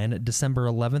Wonderland December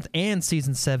 11th, and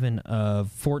season 7 of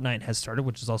Fortnite has started,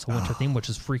 which is also winter themed, which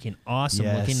is freaking awesome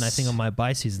Yes. looking. I think I might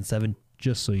buy season 7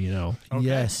 just so you know.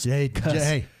 Yes. Hey,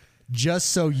 just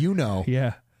so you know,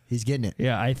 Yeah. he's getting it.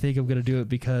 Yeah, I think I'm gonna do it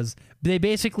because they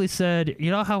basically said, you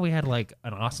know how we had like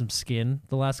an awesome skin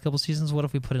the last couple seasons? What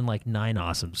if we put in like 9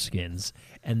 awesome skins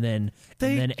and then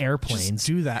airplanes, Just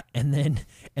do that. and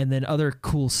then other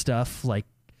cool stuff like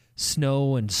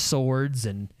snow and swords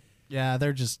and Yeah,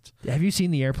 they're just. have you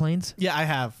seen the airplanes? Yeah, I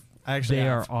have. I actually They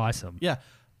have. are awesome. Yeah,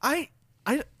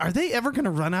 are they ever going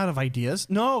to run out of ideas?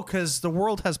 No, because the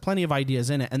world has plenty of ideas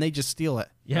in it, and they just steal it.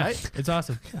 Yeah, right? it's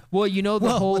awesome. Well, you know the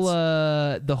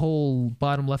whole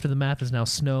bottom left of the map is now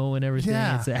snow and everything.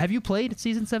 Yeah. Have you played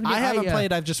season 7? I haven't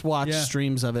played. I've just watched Yeah.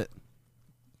 streams of it.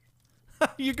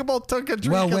 You can both took a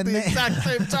drink Well, at when the they- exact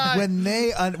same time. When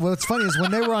they, what's funny is when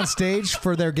they were on stage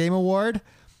for their game award,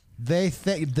 they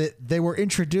were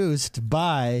introduced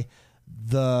by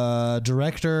the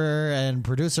director and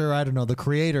producer. I don't know, the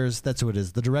creators. That's who it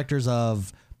is. The directors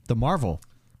of the Marvel.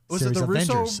 Was it series, the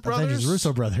Russo Avengers, brothers?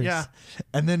 Russo brothers. Yeah.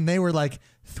 And then they were like,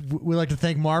 "We'd like to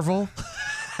thank Marvel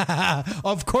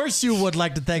Of course you would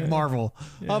like to thank Marvel.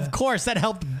 Of course, that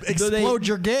helped explode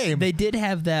your game. They did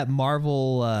have that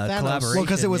Marvel collaboration. Well,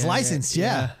 because it was licensed,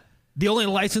 yeah. The only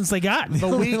license they got. The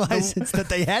only license that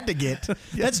they had to get.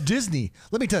 That's Disney.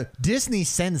 Let me tell you, Disney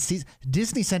sent a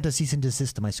cease and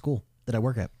desist to my school that I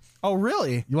work at. Oh,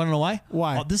 really? You want to know why?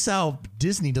 Why? Oh, this is how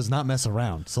Disney does not mess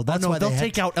around. So that's why they'll they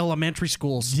take out elementary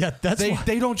schools. Yeah, that's they why.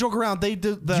 they don't joke around. They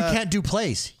do the You can't do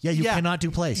plays. Yeah, you cannot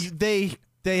do plays.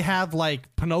 They have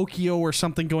like Pinocchio or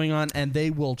something going on, and they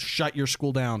will shut your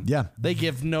school down. Yeah. They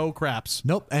give no craps.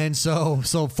 Nope. And so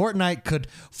Fortnite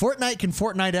can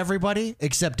Fortnite everybody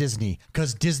except Disney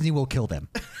because Disney will kill them.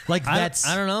 Like that's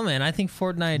I don't know, man. I think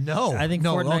Fortnite. no. I think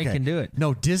no, Fortnite okay. can do it.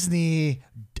 No, Disney,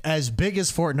 as big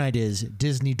as Fortnite is,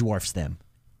 Disney dwarfs them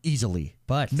easily.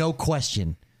 But- no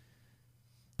question.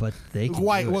 But they can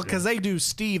Why? do it. Well, because they do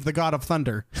Steve, the God of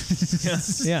Thunder.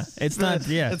 yeah, it's not.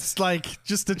 Yeah, It's like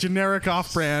just a generic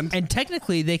off-brand. and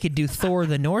technically they could do Thor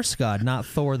the Norse god, not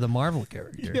Thor the Marvel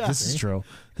character. This is true.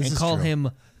 This and is call true.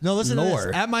 him No, listen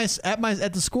Lore. to this.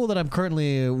 At the school that I'm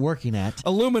currently working at,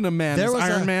 Aluminum Man is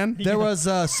Iron Man. There was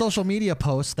a social media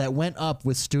post that went up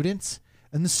with students,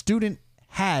 and the student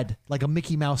had like a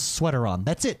Mickey Mouse sweater on.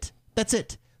 That's it.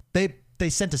 They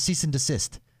sent a cease and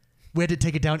desist. We had to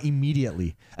take it down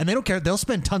immediately, and they don't care. They'll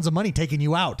spend tons of money taking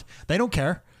you out. They don't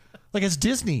care. Like it's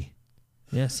Disney,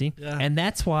 Yeah, see, and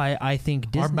that's why I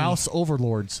think Disney. our mouse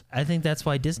overlords. I think that's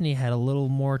why Disney had a little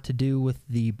more to do with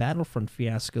the Battlefront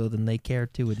fiasco than they care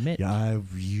to admit. Yeah,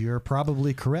 you're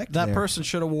probably correct. That there. person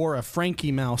should have wore a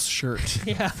Frankie Mouse shirt.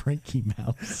 Yeah. Frankie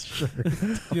Mouse shirt.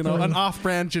 You know, an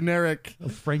off-brand generic. A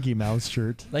Frankie Mouse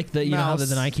shirt. Like the how Mouse.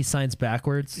 the Nike signs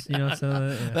backwards. You know,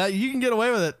 so That you can get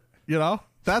away with it. You know,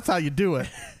 that's how you do it.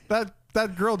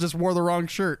 That girl just wore the wrong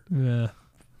shirt. yeah.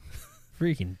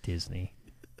 Freaking Disney.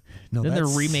 No, Then they're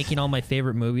that's- remaking all my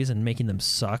favorite movies and making them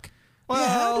suck. Yeah,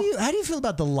 how do you feel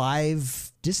about the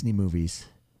live Disney movies?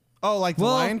 Oh, like the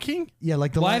Well- Lion King? Yeah,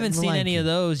 like the. Well, I Li- haven't the seen Lion any King. of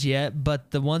those yet,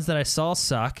 but the ones that I saw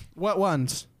suck. What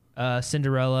ones?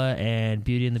 Cinderella and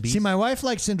Beauty and the Beast. See, my wife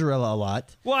likes Cinderella a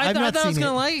lot. well, I I've thought not I was seen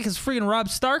gonna it. like it because freaking Rob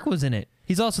Stark was in it.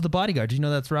 He's also the bodyguard. Did you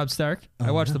know that's Rob Stark?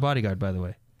 I watched The Bodyguard, by the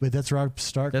way. Wait, that's Rob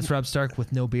Stark. That's Rob Stark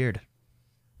with no beard.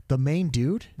 the main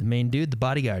dude. The main dude, the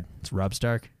bodyguard. It's Rob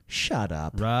Stark. Shut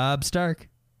up. Rob Stark.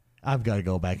 I've got to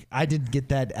go back. I didn't get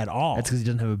that at all. That's because he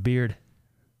doesn't have a beard.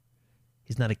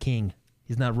 He's not a king.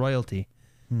 He's not royalty.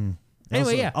 Anyway,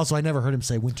 also, yeah. Also, I never heard him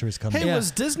say winter is coming. Hey, Yeah.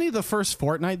 was Disney the first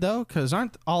Fortnite though? Because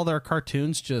aren't all their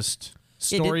cartoons just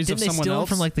Yeah, stories didn't of they someone steal else? it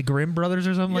from like the Grimm brothers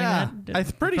or something yeah, like that? I'm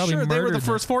pretty Probably sure they were the murdered them.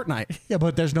 first Fortnite. Yeah,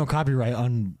 but there's no copyright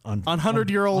on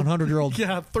 100-year-old, 100-year-old.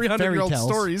 yeah, fairy 300-year-old tales.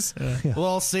 stories.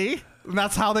 Well, see,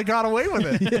 that's how they got away with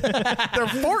it. They're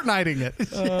Fortniting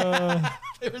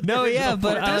it. No, yeah,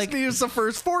 but I like. Disney is the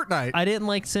first Fortnite. I didn't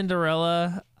like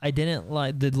Cinderella. I didn't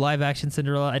like the live action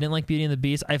Cinderella. I didn't like Beauty and the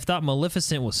Beast. I thought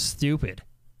Maleficent was stupid.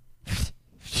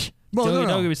 Well, Don't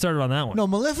no. get me started on that one. No,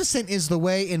 Maleficent is the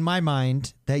way, in my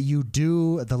mind, that you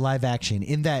do the live action.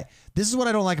 In that, this is what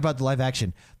I don't like about the live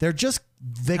action. They How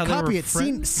they copy were it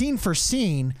friends? scene for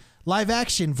scene, live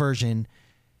action version.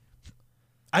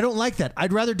 I don't like that.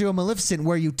 I'd rather do a Maleficent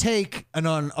where you take an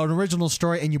original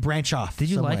story and you branch off. Did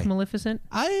you some like way. Maleficent?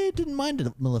 I didn't mind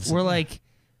it, Maleficent. Where like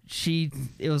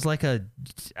it was like a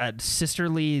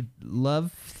sisterly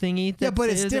love thingy. yeah, but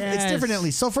it's different. It's different at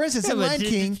least. So, for instance, Yeah, in but Lion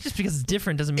King, just because it's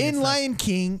different doesn't mean in it's not- Lion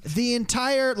King, the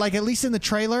entire, like at least in the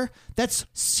trailer, that's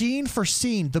scene for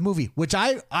scene the movie, which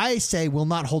I say will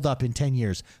not hold up in 10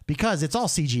 years because it's all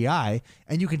CGI,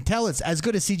 and you can tell it's as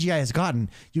good as CGI has gotten.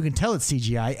 You can tell it's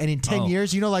CGI, and in 10 Oh.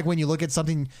 years, you know, like when you look at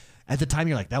something at the time,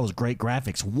 you're like, that was great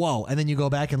graphics, whoa, and then you go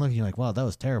back and look, and you're like, wow, that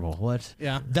was terrible. What?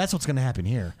 Yeah. That's what's going to happen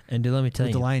here. And dude, let me tell With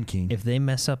you, the Lion King. if they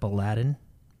mess up Aladdin,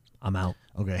 I'm out.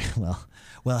 Okay,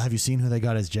 well, have you seen who they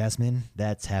got as Jasmine?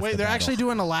 That's half. Wait, the they're battle. actually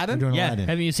doing Aladdin? They're doing Yeah, Aladdin.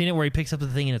 haven't you seen it where he picks up the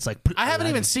thing and it's like? I haven't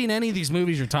even seen any of these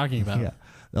movies you're talking about. Yeah,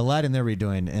 Aladdin they're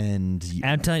redoing, and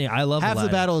I'm telling you, I love half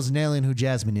Aladdin. the battle is nailing who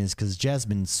Jasmine is because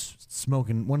Jasmine's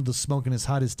smoking one of the smokingest,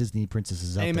 hottest Disney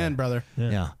princesses out Amen, there. brother.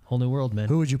 Yeah. Whole new world, man.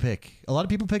 Who would you pick? A lot of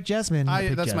people pick Jasmine.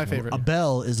 That's my favorite.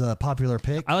 Belle is a popular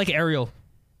pick. I like Ariel.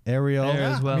 Ariel,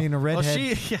 Ariel as well. I mean, a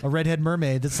redhead, she- yeah. a redhead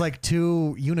mermaid. That's like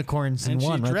two unicorns in And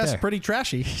one she right dressed there. pretty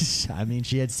trashy. I mean,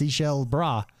 she had seashell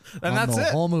bra, And on that's the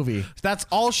it. whole movie. That's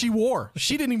all she wore.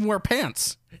 She didn't even wear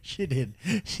pants. She did.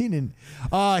 She didn't.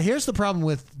 Here's the problem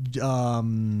with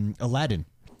Aladdin.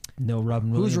 No, Robin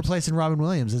Williams. Who's replacing Robin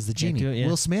Williams as the genie? do it, yeah.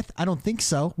 Will Smith? I don't think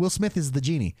so. Will Smith is the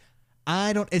genie.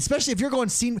 I don't, especially if you're going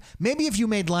scene, maybe if you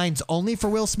made lines only for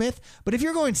Will Smith, but if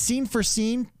you're going scene for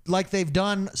scene like they've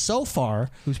done so far,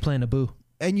 Who's playing Abu?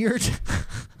 and you're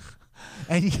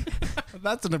And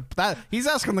he's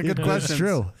asking the good questions. That's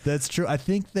true. That's true. I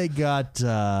think they got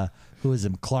who is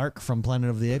him? Clark from Planet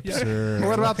of the Apes. Or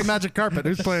What about the magic carpet?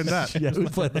 Who's playing that? yeah, who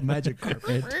played the magic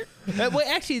carpet? Wait,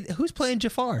 actually, who's playing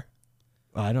Jafar?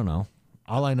 I don't know.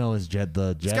 All I know is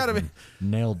the Jasmine gotta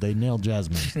be- They nailed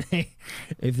Jasmine.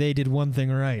 If they did one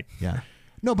thing right. Yeah.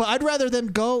 No, but I'd rather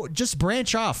them go just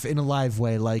branch off in a live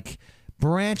way, like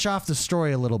branch off the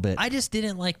story a little bit. I just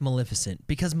didn't like Maleficent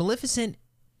because Maleficent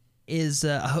is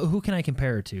who can I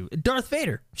compare her to? Darth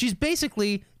Vader. She's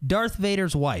basically Darth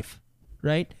Vader's wife,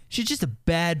 right? She's just a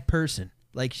bad person.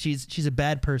 Like she's a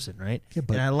bad person, right? Yeah,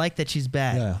 but- and I like that she's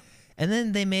bad. Yeah. And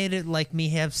then they made it like me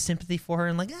have sympathy for her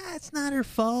and like, it's not her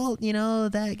fault,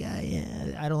 that guy.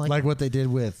 Yeah, I don't like what they did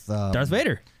with Darth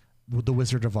Vader. with the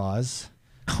Wizard of Oz.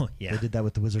 Oh yeah. They did that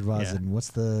with the Wizard of Oz. Yeah. And what's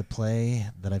the play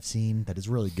that I've seen that is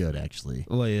really good, actually?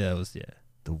 Well, yeah, that was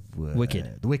The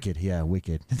Wicked. The Wicked, yeah,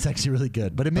 Wicked. It's actually really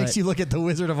good, but it makes But- you look at the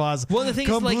Wizard of Oz Well, the thing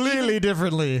is, like, completely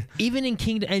differently. Even in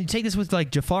Kingdom, and take this with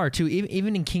like Jafar too.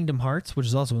 Even in Kingdom Hearts, which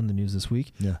is also in the news this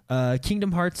week. Yeah.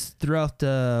 Kingdom Hearts throughout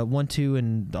 1, 2,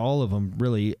 and all of them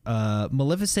really.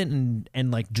 Maleficent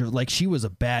and like she was a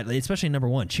bad, especially in number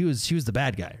 1. She was the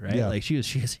bad guy, right? Yeah. Like she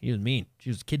was mean. She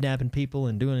was kidnapping people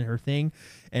and doing her thing.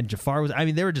 And Jafar was. I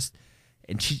mean, they were just.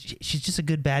 And she's just a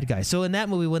good bad guy. So in that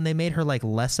movie, when they made her like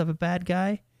less of a bad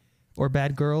guy or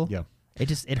bad girl, Yeah.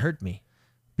 it hurt me.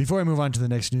 Before I move on to the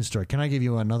next news story, can I give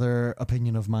you another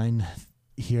opinion of mine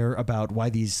here about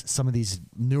why some of these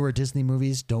newer Disney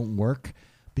movies don't work?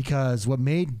 Because what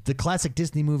made the classic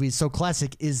Disney movies so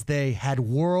classic is they had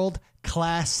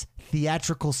world-class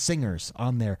theatrical singers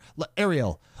on there.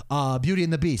 Ariel, Beauty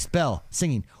and the Beast, Belle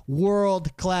singing.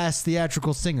 World-class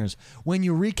theatrical singers. When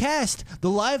you recast the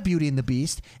live Beauty and the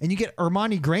Beast and you get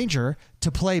Hermione Granger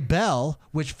to play Belle,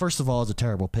 which first of all is a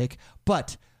terrible pick,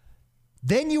 but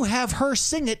then you have her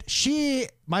sing it. She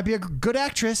might be a good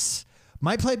actress,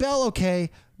 might play Belle okay,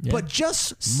 but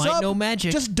just Might know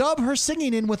magic. Just dub her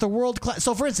singing in with a world class.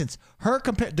 So, for instance,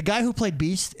 the guy who played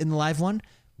Beast in the live one,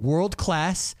 world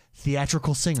class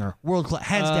theatrical singer, world class,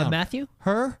 hands down. Matthew?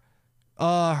 Her,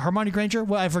 Hermione Granger.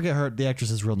 Well, I forget the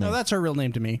actress's real name. No, that's her real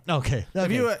name to me. Okay.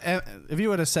 If you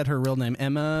would have said her real name,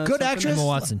 Emma. Good something? actress. Emma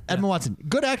Watson. Emma Watson.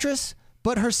 Good actress.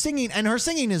 But her singing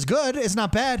is good. It's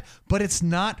not bad, but it's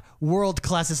not world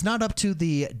class. It's not up to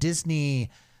the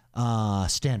Disney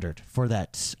standard for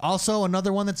that. Also,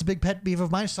 another one that's a big pet peeve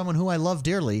of mine, someone who I love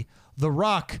dearly, The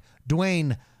Rock,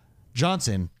 Dwayne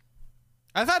Johnson.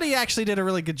 I thought he actually did a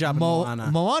really good job in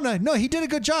Moana. Moana. No, he did a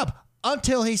good job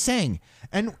until he sang.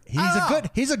 And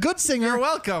he's a good singer. You're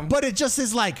welcome. But it just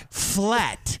is like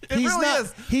flat. It really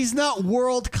is. He's not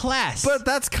world class. But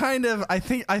that's kind of I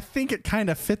think it kind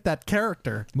of fit that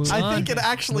character. I think it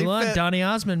actually Mulan, fit. Donny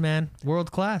Osmond, man, world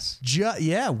class.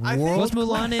 I world think,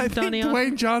 Mulan in I Donnie think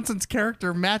Osmond? Dwayne Johnson's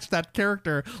character matched that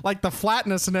character, like the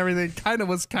flatness and everything.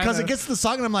 Because it gets to the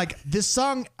song and I'm like, this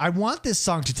song, I want this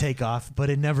song to take off, but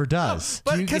it never does.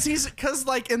 But because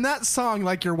like in that song,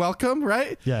 like You're Welcome,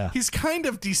 right? Yeah. He's kind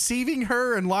of deceiving her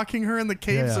and locking her in the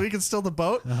cave Yeah. so he can steal the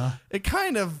boat. It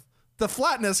kind of, the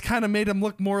flatness kind of made him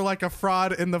look more like a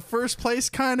fraud in the first place,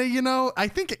 kind of, I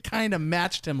think it kind of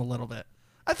matched him a little bit.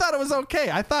 I thought it was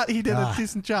okay. I thought he did a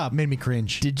decent job. Made me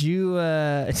cringe. Did you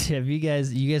have you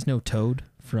guys know Toad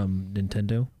from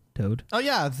Nintendo? Toad? Oh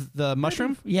yeah, the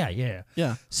mushroom? Yeah.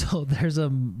 Yeah. So there's a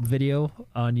video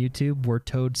on YouTube where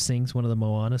Toad sings one of the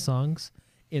Moana songs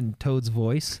in Toad's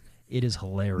voice. It is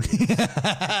hilarious.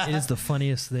 It is the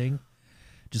funniest thing.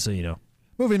 Just so you know.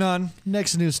 Moving on.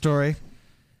 Next news story.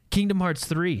 Kingdom Hearts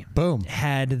 3 Boom.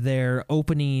 had their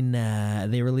opening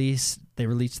they released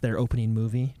their opening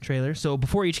movie trailer. So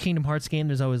before each Kingdom Hearts game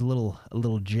there's always a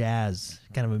little jazz,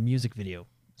 kind of a music video.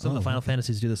 Some of the Final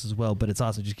Fantasies do this as well, but it's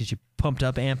awesome. Just gets you pumped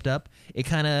up, amped up. It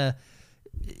kind of,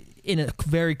 in a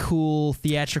very cool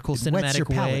theatrical It whets your cinematic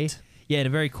way. palate. Yeah, in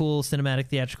a very cool cinematic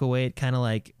theatrical way. It kind of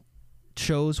like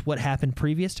shows what happened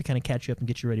previous to kind of catch you up and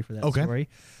get you ready for that Okay. story.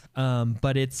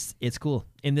 But it's cool.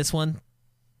 In this one,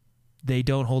 they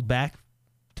don't hold back.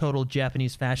 Total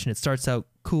Japanese fashion. It starts out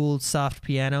cool, soft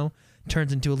piano,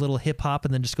 turns into a little hip hop,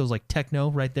 and then just goes like techno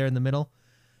right there in the middle.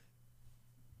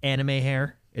 Anime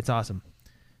hair. It's awesome.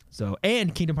 So,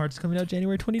 and Kingdom Hearts is coming out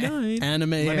January 29th.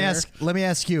 Anime. Let me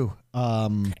ask you.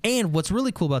 And what's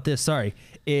really cool about this,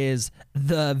 is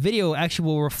the video actually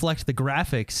will reflect the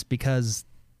graphics because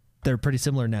they're pretty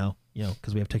similar now,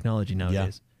 because we have technology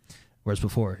nowadays. Whereas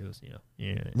before it was,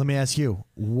 Let me ask you.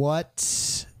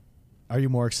 What are you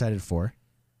more excited for?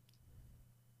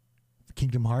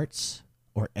 Kingdom Hearts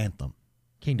or Anthem?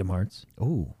 Kingdom Hearts.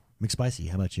 Oh, McSpicy.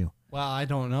 How about you? Well, I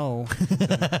don't know.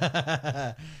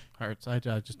 Hearts. I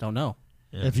just don't know.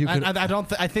 If you could, I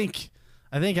don't. I think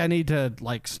I need to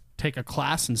like take a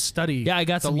class and study. Yeah, I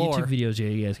got the some lore. YouTube videos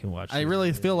you guys can watch. I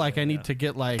really feel like I need to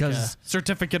get like a 'Cause-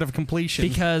 certificate of completion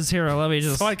because here, let me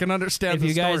just so I can understand if the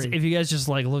you guys story. if you guys just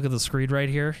like look at the screen right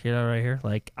here, right here,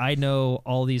 like I know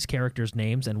all these characters'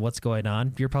 names and what's going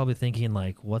on. You're probably thinking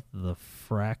like, what the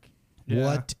frack?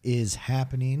 what is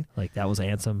happening? Like that was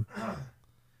Ansem.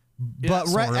 But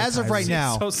as of right It's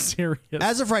now, so serious.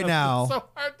 as of right now, so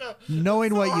hard to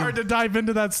knowing what hard you to dive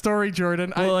into that story,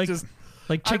 Jordan. Well, I like, just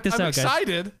check this I'm out, guys.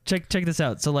 excited. Check this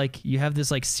out. So like you have this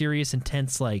like serious,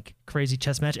 intense, like crazy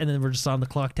chess match, and then we're just on the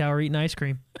clock tower eating ice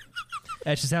cream.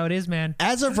 That's just how it is, man.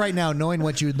 as of right now, knowing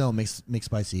what you know makes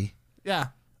spicy. Yeah.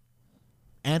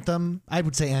 Anthem, I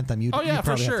would say Anthem. You Oh yeah, you for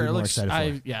probably have to sure. be It more looks.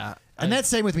 excited for. Yeah. And that's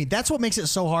same with me. That's what makes it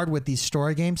so hard with these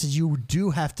story games is you do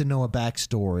have to know a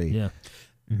backstory. Yeah.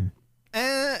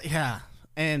 Yeah.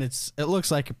 And it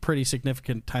looks like a pretty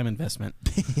significant time investment.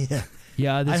 Yeah.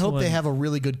 Yeah. This I hope one, they have a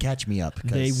really good catch me up.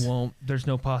 They won't. There's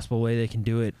no possible way they can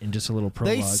do it in just a little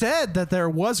prologue. They said that there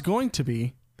was going to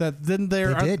be that. Then They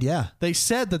did, yeah. They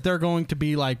said that they're going to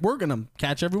be like, we're going to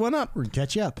catch everyone up We're gonna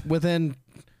catch you up. within.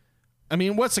 I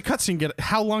mean, what's the cutscene get?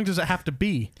 How long does it have to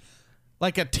be?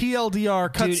 Like a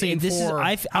TLDR Dude, cutscene this is- for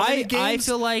I how many I games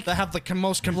feel like- that have the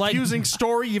most confusing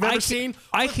story you've I ever can- seen.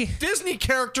 I With can- Disney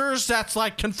characters that's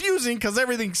like confusing because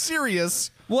everything's serious.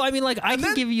 Well, I mean, like I can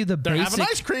then give you the They're basic. having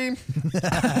ice cream.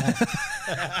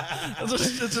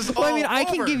 it's just Well, I mean, all I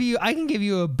can over. give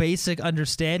you a basic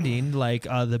understanding. Like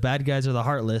the bad guys are the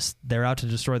Heartless. They're out to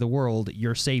destroy the world.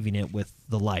 You're saving it with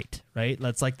the light, right?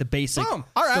 That's like the basic. Boom.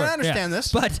 All right, story. I understand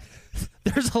this. But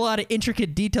there's a lot of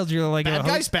intricate details. You're like, Bad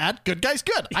guy's bad, good guy's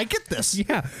good. I get this.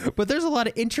 yeah, but there's a lot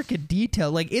of intricate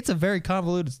detail. Like it's a very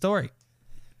convoluted story.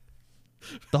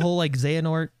 The whole like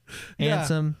Xehanort, Yeah.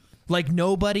 Ansem, like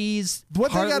nobody's What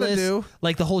they gotta Heartless, do-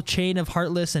 like the whole chain of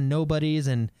Heartless and nobodies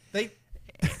and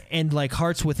like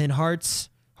hearts within hearts,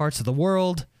 hearts of the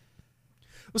world,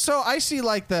 So I see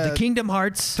like the Kingdom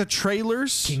Hearts, the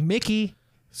trailers. King Mickey.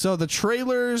 So the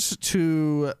trailers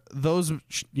to those,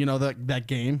 that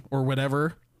game or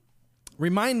whatever,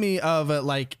 remind me of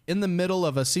like in the middle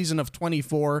of a season of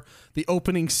 24, the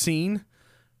opening scene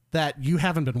that you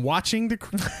haven't been watching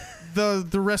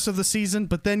the rest of the season,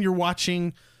 but then you're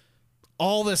watching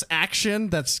all this action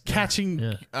that's catching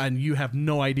Yeah. and you have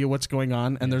no idea what's going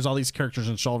on, and there's all these characters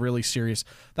and it's all really serious.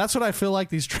 That's what I feel like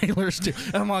these trailers do.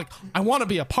 And I'm like, I want to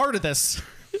be a part of this.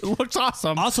 It looks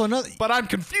awesome. Also another But I'm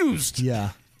confused.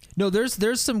 yeah. No,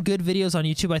 there's some good videos on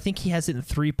YouTube. I think he has it in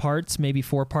 3 parts, maybe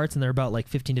 4 parts, and they're about like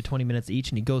 15 to 20 minutes each,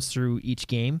 and he goes through each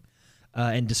game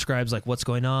and describes like what's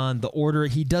going on, the order.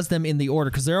 He does them in the order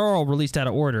because they're all released out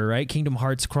of order, right? Kingdom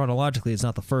Hearts chronologically is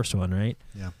not the first one, right?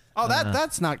 Yeah. Oh,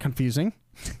 that's not confusing.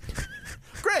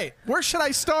 Great. Where should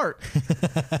I start?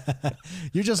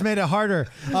 You just made it harder.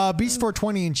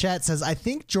 Beast420 in chat says, I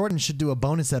think Jordan should do a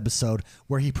bonus episode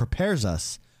where he prepares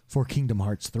us for Kingdom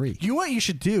Hearts 3. You know what you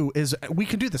should do is we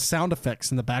can do the sound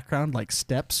effects in the background, like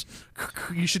steps.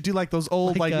 You should do like those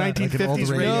old Like, like, like 1950s an old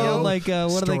radio. radio. No, like what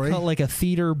do they story. call it? Like a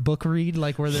theater book read,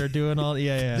 like where they're doing all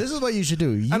yeah. This is what you should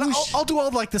do. You And sh- I'll do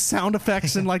all like the sound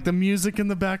effects and like the music in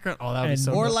the background. Oh, that would be And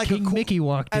so Or good. like a King cool- Mickey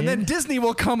walked And in. then Disney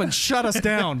will come and shut us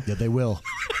down. yeah, they will.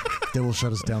 They will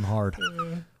shut us down hard.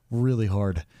 Really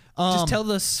hard. just tell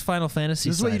this Final Fantasy.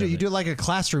 This is what you side do. of You it. do it like a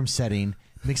classroom setting.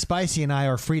 McSpicy and I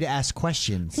are free to ask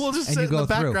questions. We'll just and sit you in go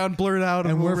the through. background, blurred out,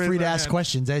 And we'll we're raise free to our ask hand.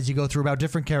 questions as you go through about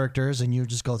different characters, and you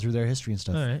just go through their history and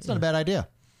stuff. All right, It's not a bad idea.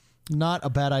 Not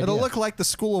a bad idea. It'll look like the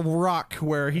School of Rock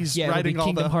where he's Yeah, it'll writing be all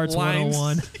Kingdom the Hearts lines.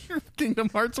 101. Kingdom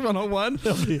Hearts 101.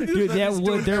 Dude,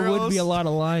 there would be a lot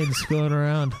of lines going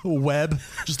around. a web,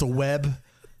 just a web.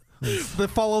 They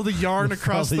follow the yarn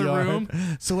across the room.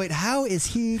 So wait, how is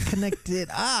he connected?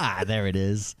 There it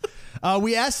is.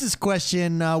 We asked this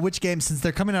question, which game, since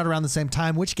they're coming out around the same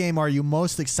time, which game are you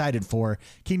most excited for?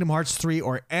 Kingdom Hearts 3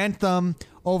 or Anthem?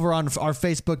 Over on our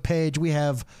Facebook page, we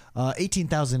have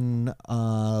 18,000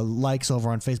 likes over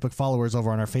on Facebook, followers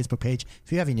over on our Facebook page.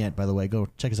 If you haven't yet, by the way, go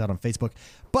check us out on Facebook.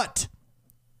 But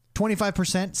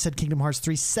 25% said Kingdom Hearts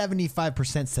 3,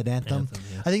 75% said Anthem.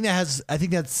 yeah. I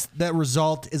think that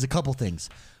result is a couple things.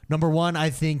 Number one, I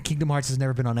think Kingdom Hearts has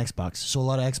never been on Xbox, so a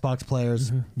lot of Xbox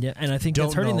players. Yeah, and I think Don't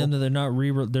that's hurting know. them that they're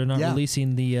not Yeah.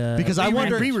 releasing the Because I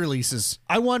wonder, re-releases.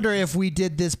 I wonder if we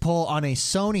did this poll on a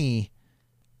Sony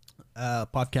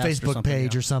Podcast Facebook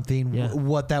page or something, Yeah.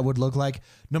 what that would look like.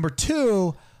 Number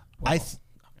two,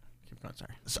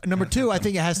 Number two, I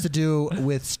think it has to do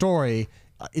with story.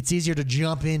 It's easier to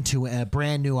jump into a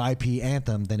brand new IP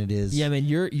Anthem than it is. Yeah, man,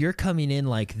 you're coming in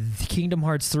like Kingdom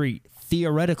Hearts 3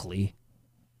 theoretically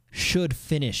should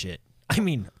finish it. I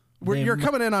mean, You're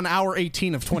coming in on hour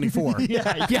 18 of 24.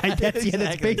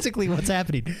 That's basically what's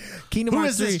happening. Kingdom Who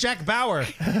Hearts is this 3, Jack Bauer?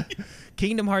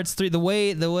 Kingdom Hearts 3. The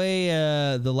way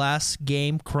the last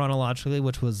game chronologically,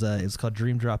 which was it was called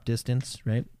Dream Drop Distance,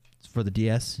 right? It's for the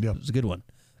DS. Yep. It was a good one.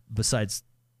 Besides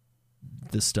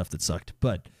this stuff that sucked,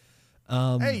 but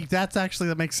Hey,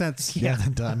 that makes sense. Yeah,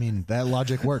 I mean, that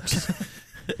logic works.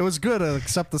 It was good,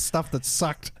 except the stuff that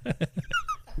sucked.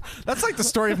 That's like the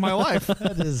story of my life.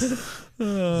 That is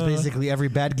it's basically every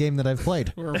bad game that I've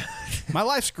played. My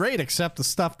life's great, except the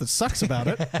stuff that sucks about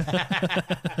it.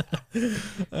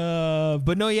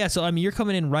 but no, yeah. So I mean, you're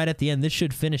coming in right at the end. This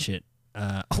should finish it.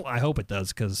 I hope it does,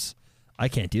 because I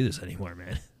can't do this anymore,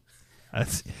 man.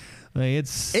 That's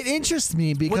it's. It interests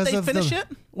me because Would they of finish it?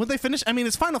 Would they finish? I mean,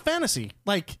 it's Final Fantasy.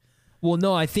 Like, Well,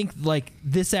 no, I think like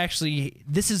this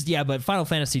is but Final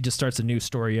Fantasy just starts a new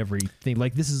story every thing.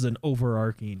 Like this is an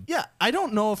overarching. yeah, I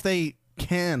don't know if they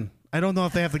can. I don't know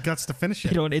if they have the guts to finish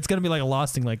it. You know, it's gonna be like a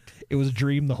Lost thing. Like it was a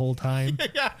dream the whole time.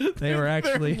 Yeah, They were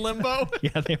actually they're in limbo.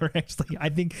 Yeah, they were actually. I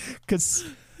think because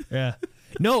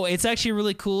no, it's actually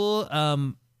really cool.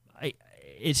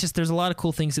 It's just there's a lot of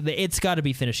cool things. It's got to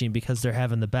be finishing because they're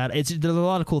having the battle. There's a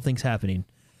lot of cool things happening,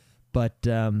 but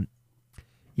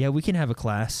yeah, we can have a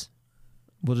class.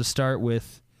 We'll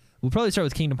probably start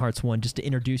with Kingdom Hearts 1 just to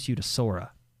introduce you to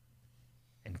Sora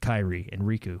and Kairi and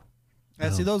Riku.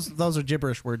 See, those are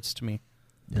gibberish words to me.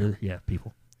 Yeah,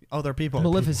 people. Oh, they're people.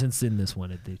 Maleficent's in this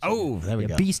one. There we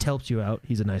go. Beast helps you out.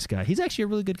 He's a nice guy. He's actually a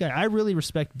really good guy. I really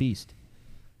respect Beast.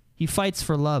 He fights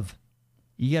for love.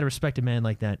 You got to respect a man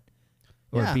like that,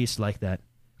 or Yeah. a beast like that.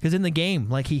 Because in the game,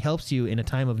 like he helps you in a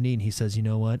time of need. And he says, "You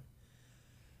know what?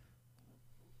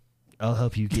 I'll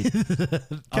help you get."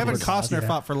 Kevin Costner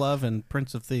fought for love in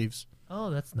Prince of Thieves. Oh,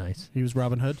 that's nice. He was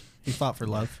Robin Hood. He fought for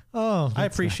love. Oh, I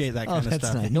appreciate that kind of that's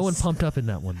stuff. nice. No one pumped up in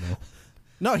that one though.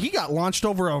 No, he got launched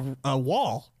over a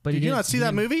wall. But Did he you didn't- not see he that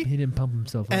didn't- movie? He didn't pump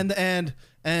himself up.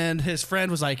 And his friend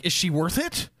was like, "Is she worth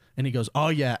it?" And he goes, "Oh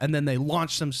yeah." And then they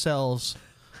launched themselves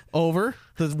over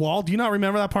the wall. Do you not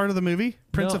remember that part of the movie,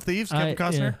 Prince No, of Thieves, Kevin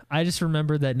Costner? yeah. I just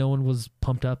remember that no one was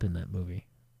pumped up in that movie.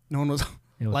 No one was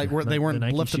You know, like with they weren't the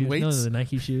Nike lifting shoes. weights. No, the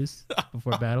Nike shoes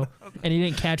before battle, and he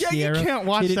didn't catch Yeah, the you arrow. can't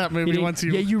watch He didn't- that movie he didn't- once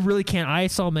you- Yeah, you really can't. I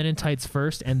saw Men in Tights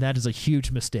first, and that is a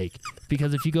huge mistake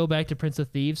because if you go back to Prince of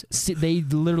Thieves, they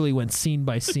literally went scene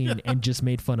by scene and just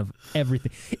made fun of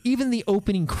everything, even the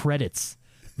opening credits.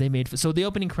 They made so the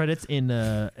opening credits in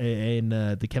the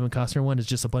Kevin Costner one is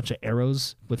just a bunch of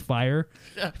arrows with fire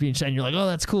being shot, and you're like, oh,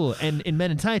 that's cool. And in Men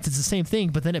in Tights, it's the same thing,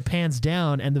 but then it pans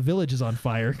down and the village is on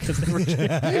fire because they were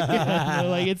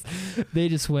they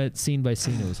just went scene by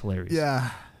scene. It was hilarious. Yeah.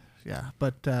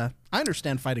 But I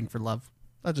understand fighting for love.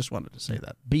 I just wanted to say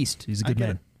that. Beast, he's a I good get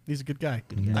man. it. He's a good guy.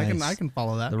 Nice. I can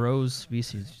follow that. The Rose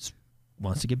Beast, he just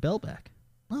wants to get Belle back.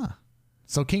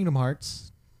 So Kingdom Hearts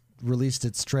released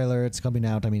its trailer. It's coming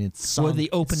out. I mean, it's The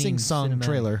opening sing-song cinematic.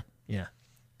 trailer Yeah.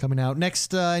 coming out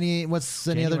next. Any other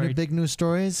January. new big news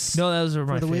stories? No, those are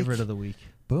my the week? favorite of the week.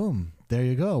 Boom. There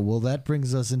you go. Well, that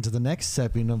brings us into the next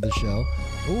segment of the show.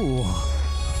 Ooh.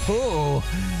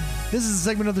 This is a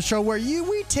segment of the show where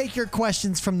we take your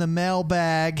questions from the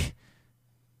mailbag.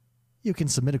 You can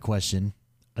submit a question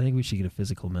I think we should get a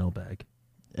physical mailbag.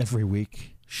 every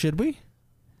week, Should we?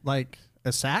 Like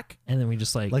a sack? And then we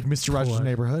just like Mr. pull Rogers' out-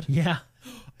 Neighborhood. Yeah.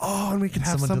 Oh, and we can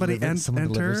have somebody someone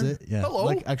enter. delivers it. Yeah. Hello.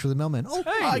 Like actually the mailman. Oh, Oh,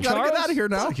 I gotta get Charles? out of here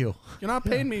now. thank you. You're not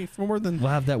paying me for more than.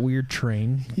 We'll have that weird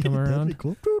train come That'd be around.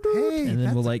 cool. Hey, And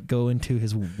then we'll like go into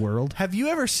his world. Have you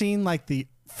ever seen like the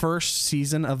first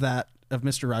season of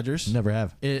Mr. Rogers? never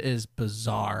have. It is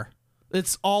bizarre.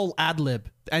 It's all ad lib,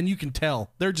 and you can tell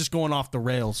they're just going off the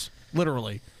rails,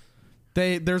 literally.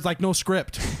 There's like no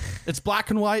script. It's black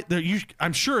and white.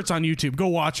 I'm sure it's on YouTube. Go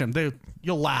watch them.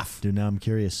 You'll laugh. Dude, now I'm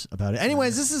curious about it.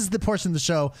 Anyways, this is the portion of the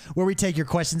show where we take your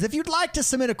questions. If you'd like to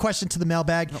submit a question to the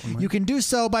mailbag, you can do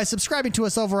so by subscribing to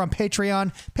us over on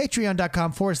Patreon,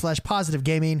 patreon.com/positive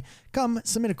gaming. Come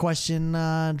submit a question,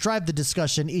 drive the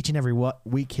discussion each and every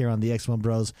week here on the X1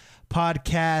 Bros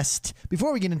podcast.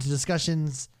 Before we get into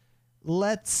discussions,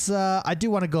 I do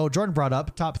want to go, Jordan brought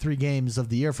up top 3 games of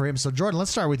the year for him. So Jordan,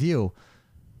 let's start with you.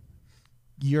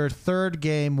 Your third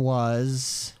game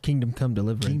was Kingdom Come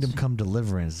Deliverance. Kingdom Come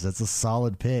Deliverance. That's a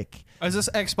solid pick. Is this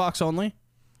Xbox only?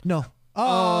 No.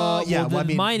 Oh, yeah. well, Well, I then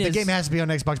mean, mine the is- game has to be on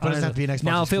Xbox, but it doesn't have to be an Xbox.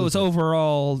 Now, if it was exclusive.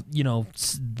 overall,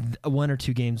 1 or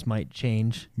 2 games might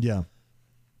change. Yeah.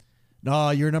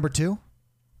 You're number 2?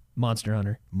 Monster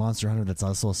Hunter, Monster Hunter. That's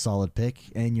also a solid pick.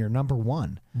 And you're number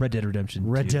 1. Red Dead Redemption.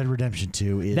 Red 2. Dead Redemption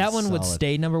 2 is That one would solid.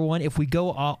 stay number 1. If we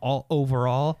go all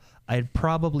overall, I'd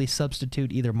probably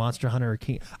substitute either Monster Hunter or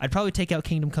King. I'd probably take out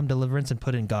Kingdom Come Deliverance and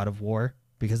put in God of War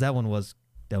because that one was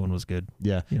good.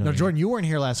 Yeah. You know Now, what I Jordan, you weren't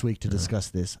here last week to discuss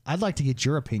this. I'd like to get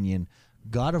your opinion.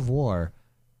 God of War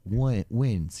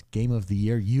wins Game of the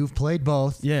Year. You've played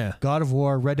both. Yeah. God of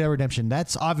War, Red Dead Redemption.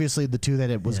 That's obviously the two that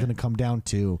it was Yeah. going to come down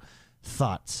to.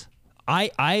 Thoughts?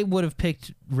 I would have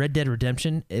picked Red Dead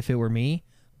Redemption if it were me,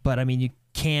 but I mean you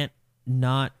can't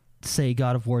not say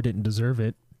God of War didn't deserve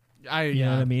it. You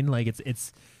know what I mean? Like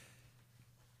it's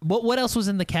what else was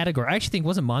in the category? I actually think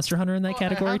wasn't Monster Hunter in that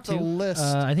category I have too. the list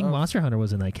I think of- Monster Hunter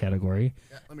was in that category.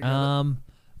 let me grab it.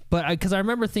 But because I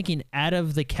remember thinking out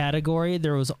of the category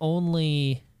there was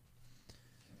only.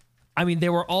 I mean, they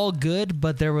were all good,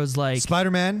 but there was like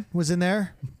Spider-Man was in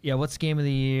there. yeah, what's Game of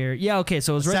the Year? Yeah, okay,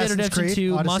 so it was Red Dead Assassin's Redemption Creed,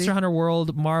 2, Odyssey. Monster Hunter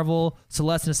World, Marvel,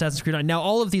 Celeste, and Assassin's Creed. Now,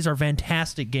 all of these are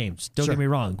fantastic games. Don't Sure. get me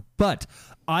wrong. But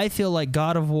I feel like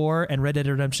God of War and Red Dead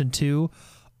Redemption 2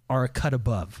 are a cut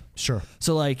above. Sure.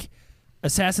 So, like,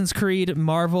 Assassin's Creed,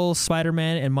 Marvel,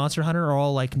 Spider-Man, and Monster Hunter are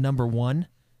all, like, number one,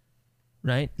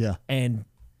 right? Yeah. And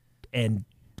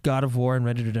God of War and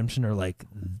Red Dead Redemption are, like,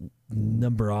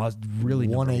 really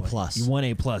number 1A one. plus.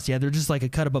 1A plus. Yeah, they're just like a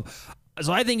cut above.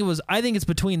 So I think it's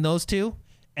between those two,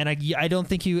 and I don't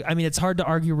think I mean, it's hard to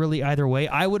argue really either way.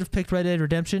 I would have picked Red Dead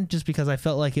Redemption just because I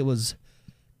felt like it was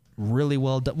really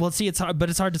well done. Well, see, it's hard, but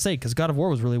it's hard to say because God of War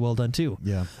was really well done too.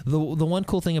 Yeah. The one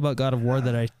cool thing about God of War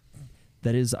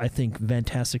that is I think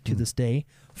fantastic to this day,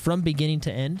 from beginning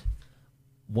to end,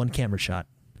 one camera shot.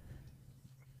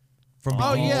 From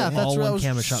Oh, yeah, that's all what I one was-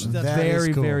 camera shot. that Very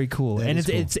is cool. very cool, That and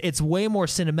is it's way more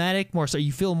cinematic, more so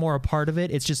you feel more a part of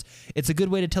it. It's a good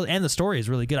way to tell, and the story is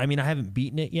really good. I mean, I haven't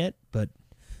beaten it yet, but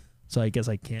so I guess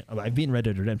I can't. I've beaten Red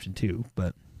Dead Redemption 2,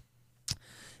 but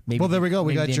maybe. Well, there we go.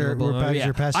 We maybe got the your- honorable- we're past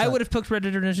your past I shot. would have picked Red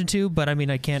Dead Redemption 2, but I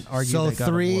mean, I can't argue. So that God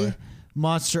of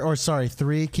War.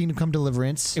 three Kingdom Come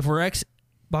Deliverance If we're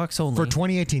Xbox only, for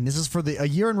 2018. This is for a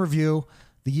year in review,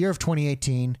 the year of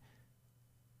 2018.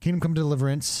 Kingdom Come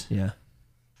Deliverance, yeah.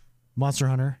 Monster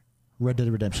Hunter, Red Dead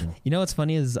Redemption. You know what's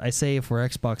funny is I say if we're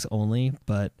Xbox only,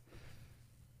 but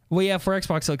well, yeah, for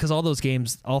Xbox because all those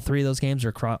games, all three of those games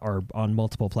are on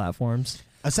multiple platforms.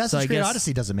 Assassin's So I Creed guess-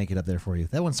 Odyssey doesn't make it up there for you.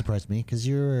 That one surprised me because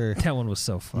you That one was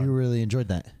so fun. really enjoyed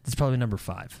that. It's probably number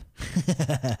 5.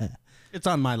 It's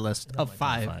on my list of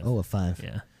 5. Oh, a 5.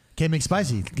 Yeah. Okay,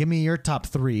 McSpicy, give me your top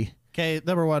 3. Okay,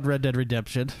 number 1, Red Dead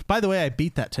Redemption. By the way, I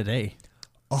beat that today.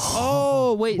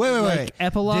 Oh wait, Wait. like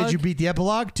epilogue. Did you beat the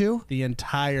epilogue too? The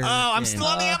entire Oh, I'm game. still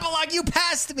on the epilogue. You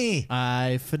passed me.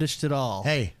 I finished it all.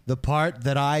 Hey, the part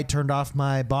that I turned off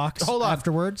my box Hold on.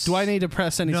 afterwards. Do I need to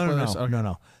press any No, spoilers? no. Okay.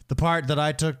 No. The part that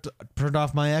I turned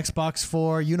off my Xbox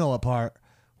for, you know what part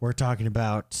we're talking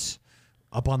about,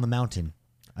 up on the mountain.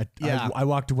 I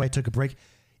walked away, took a break.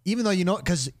 Even though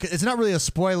because it's not really a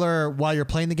spoiler while you're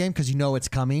playing the game because you know it's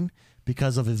coming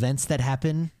because of events that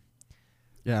happen.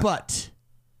 Yeah. But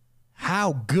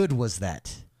how good was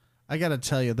that? I got to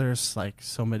tell you, there's like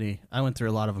so many. I went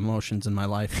through a lot of emotions in my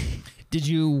life. Did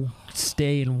you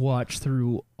stay and watch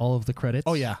through all of the credits?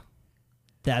 Oh, yeah.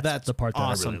 that's the part that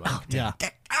awesome. I really liked. Yeah.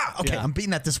 Okay, Yeah. I'm beating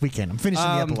that this weekend. I'm finishing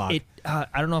the epilogue. I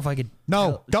don't know if I could.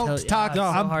 No, don't talk. it's so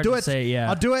I'm hard do to it. say, yeah.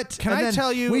 I'll do it. Can and I then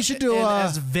tell you? We should do in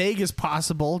as vague as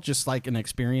possible, just like an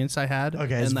experience I had.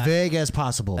 okay, as and that- vague as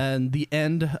possible. And the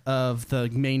end of the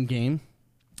main game.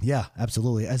 Yeah,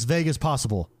 absolutely, as vague as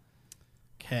possible.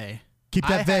 Okay. Keep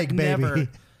that vague, baby.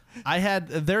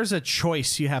 There's a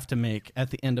choice you have to make at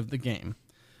the end of the game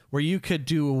where you could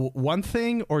do one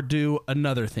thing or do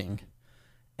another thing.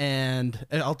 And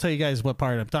I'll tell you guys what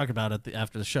part I'm talking about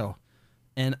after the show.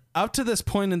 And up to this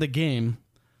point in the game,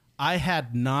 I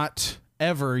had not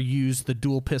ever used the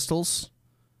dual pistols.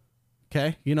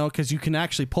 Okay, because you can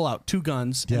actually pull out 2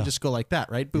 guns Yeah. and just go like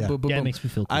that, right? Boom, Yeah. boom, boom, Yeah, it boom. makes me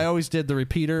feel cool. I always did the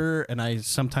repeater, and I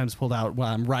sometimes pulled out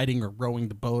while I'm riding or rowing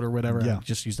the boat or whatever. Yeah. I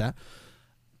just use that.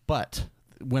 But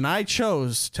when I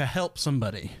chose to help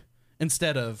somebody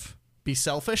instead of be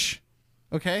selfish,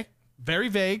 okay, very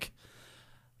vague,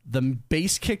 the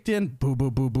bass kicked in, boom,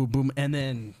 boom, boom, boom, boom, and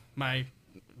then my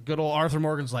good old Arthur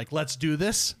Morgan's like, let's do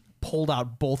this. Pulled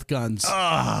out both guns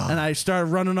and I started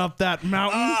running up that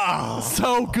mountain.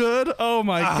 So good. Oh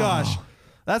my gosh.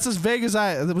 That's as vague as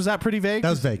was that pretty vague? That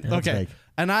was vague. That was Okay. vague.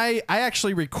 And I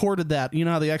actually recorded that. You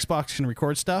know how the Xbox can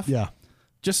record stuff? Yeah,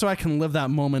 Just so I can live that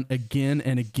moment again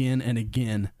and again and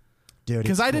again. dude.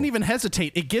 Because it's I didn't cool. even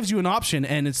hesitate. It gives you an option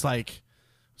and it's like,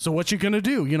 so what you gonna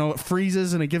do? It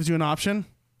freezes and it gives you an option.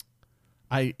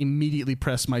 I immediately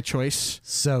press my choice.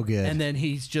 So good. And then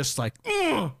he's just like,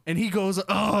 "Ugh," and he goes,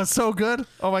 oh, it's so good.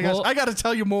 Oh my gosh. Well- I got to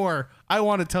tell you more. I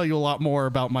want to tell you a lot more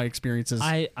about my experiences.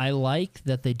 I like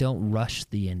that they don't rush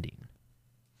the ending.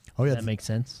 oh yeah, That makes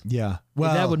sense. yeah.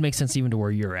 Well, that would make sense even to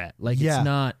where you're at. Like Yeah. it's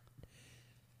not.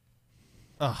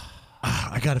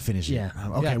 I gotta finish it. Yeah.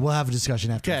 Okay, Yeah. we'll have a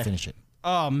discussion after I Okay. finish it.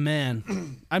 Oh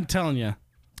man, I'm telling you.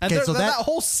 And Okay, so that that-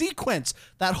 whole sequence,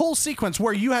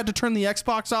 where you had to turn the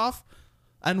Xbox off,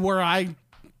 and where I,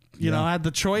 you know, had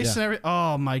the choice Yeah. and everything.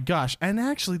 Oh my gosh! And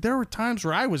actually, there were times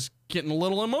where I was getting a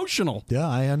little emotional. Yeah,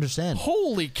 I understand.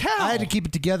 Holy cow! I had to keep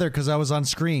it together because I was on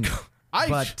screen. I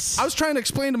but was trying to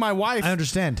explain to my wife I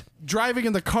understand. driving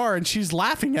in the car, and she's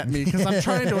laughing at me because I'm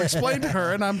trying to explain to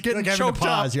her, and I'm getting Like having to choked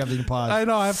pause. up. You have to pause. I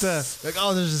know. I have to. Like,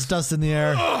 oh, there's just dust in the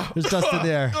air. There's dust in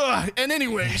the air. And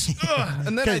anyways,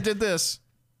 and then I did this.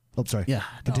 Oh, sorry. Yeah,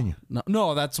 Continue.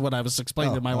 No, that's what I was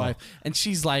explaining to my wife, and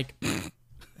she's like,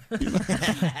 you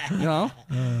know,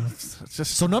 it's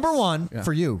just So number one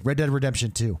for you, Red Dead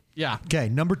Redemption 2. yeah. Okay,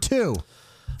 number 2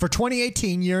 for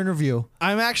 2018 year in review.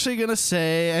 I'm actually gonna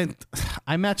say, and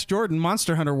I matched Jordan,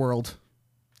 Monster Hunter World.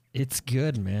 It's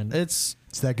good, man. It's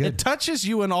that good? It touches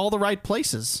you in all the right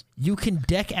places. You can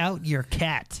deck out your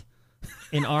cat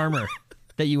in armor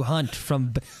that you hunt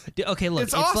from. Okay, look,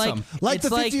 It's awesome. Like it's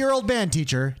the 50-year-old band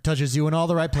teacher touches you in all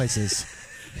the right places.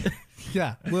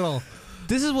 Yeah, little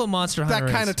This is what Monster Hunter that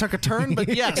is. kind of took a turn, but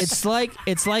yes, It's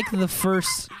like the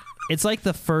first. It's like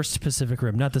the first Pacific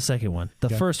Rim, not the second one. The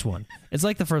first one. It's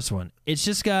like the first one. It's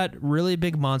just got really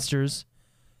big monsters,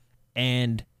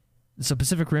 and so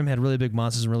Pacific Rim had really big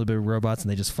monsters and really big robots,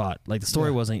 and they just fought. Like the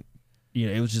story wasn't, you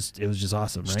know, it was just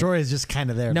awesome, right? Story is just kind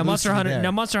of there. Now Monster loosely Hunter. there.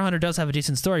 Now Monster Hunter does have a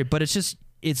decent story, but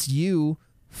it's you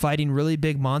fighting really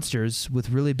big monsters with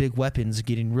really big weapons,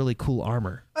 getting really cool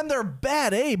armor. and they're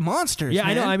bad monsters. Yeah,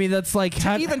 I know. man. I mean, that's like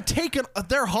to even take it,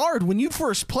 they're hard when you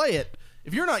first play it.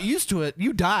 If you're not used to it,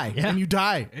 you die, Yeah. and you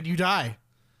die, and you die.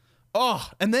 Oh,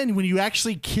 and then when you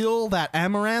actually kill that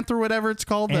Amaranth or whatever it's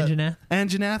called,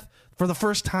 Anjanath, for the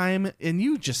first time, and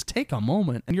you just take a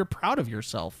moment and you're proud of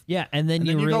yourself. yeah, and then And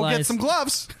you then you realize. go get some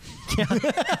gloves,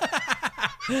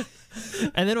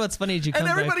 and then what's funny is you come and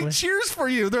back everybody with- cheers for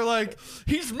you. They're like,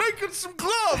 "He's making some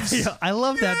gloves." Yeah, I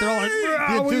love that. They're all like, Yay!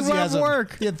 "Ah, the we love enthusiasm.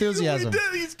 work." The enthusiasm. We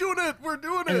did. He's doing it. We're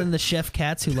doing And then it. the chef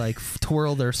cats who like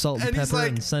twirl their salt and, And he's pepper like,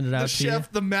 and send it out the to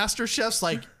chef, the master chef's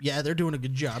like, "Yeah, they're doing a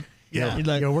good job." Yeah, you.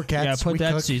 Like, Yo, we're cats, Yeah, put we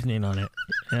that cook. seasoning on it.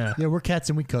 Yeah. Yeah, we're cats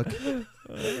and we cook.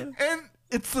 and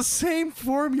it's the same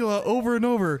formula over and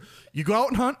over. You go out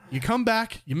and hunt, you come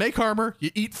back, you make armor,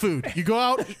 you eat food. You go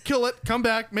out, you kill it, come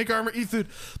back, make armor, eat food.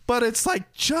 But it's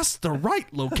like just the right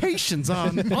locations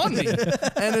on me.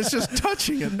 And it's just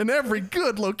touching it in every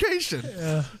good location.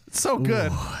 It's so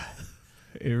good.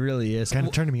 It really is. Kind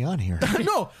of turning me on here. I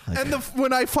know. And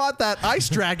when I fought that ice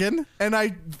dragon, and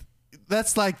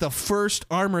that's like the first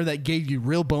armor that gave you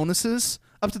real bonuses.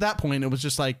 Up to that point, it was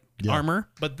just like armor,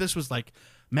 but this was like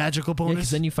magical bonus.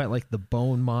 Because then you fight like the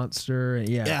bone monster.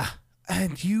 Yeah. Yeah.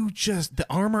 And the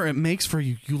armor it makes for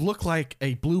you, you look like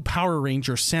a blue Power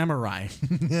Ranger samurai.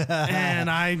 And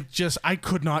I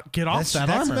could not get off that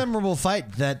That's a armor. memorable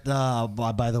fight that,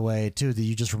 by the way, too, that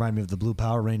you just remind me of the Blue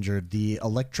Power Ranger, the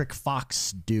Electric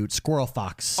Fox dude, Squirrel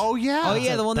Fox. Oh, yeah. Oh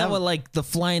yeah, the one that that- was like the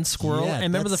flying squirrel. Yeah, and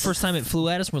remember the that's- first time it flew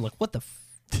at us, we're like, "What the?"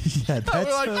 yeah, that's,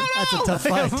 We're like, "Oh, that's a no!" tough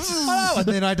fight. Oh, and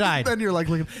then I died. Then you're like,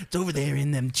 looking, it's over there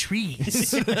in them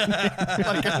trees.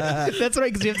 That's right,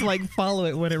 because you have to like follow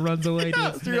it when it runs away.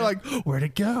 Yeah, so you're like, where'd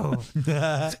it go?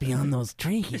 It's beyond those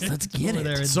trees. Let's get Over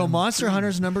there it. in So the- Monster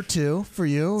Hunter's number 2 for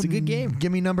you. It's a good game.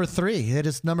 Give me number 3. It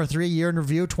is number 3 year in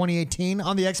review 2018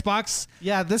 on the Xbox.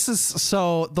 Yeah, this is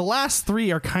so the last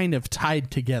three are kind of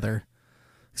tied together.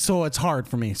 So it's hard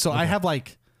for me. So I have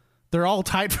like they're all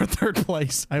tied for third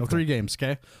place. I have 3 games,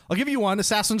 okay? I'll give you one,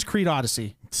 Assassin's Creed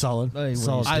Odyssey. Solid. Oh, when you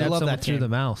Solid. stab I love someone that through game. the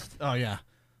mouth. Oh yeah.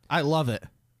 I love it.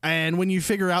 And when you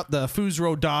figure out the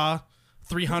Fuzro Da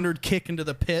 300 kick into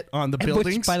the pit on the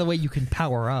buildings. Which, by the way, you can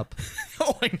power up.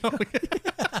 Oh, I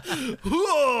know.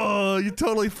 Whoa, you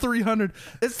totally 300.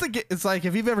 It's like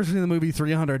if you've ever seen the movie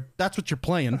 300, that's what you're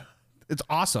playing. It's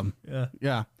awesome. Yeah.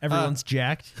 Yeah. Everyone's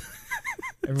jacked.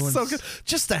 Everyone's so good.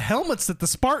 Just the helmets that the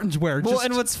Spartans wear. Well, just,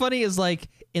 and what's funny is like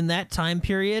in that time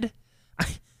period,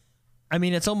 I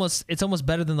mean, it's almost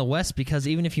better than the West because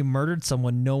even if you murdered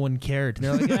someone, no one cared.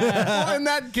 They're like, ah, well, in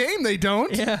that game they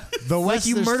don't. yeah. The West,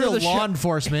 you there's murder still the law ship-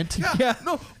 enforcement. Yeah.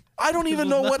 No, I don't even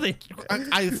know what. nothing.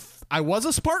 I was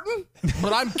a Spartan,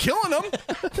 but I'm killing them,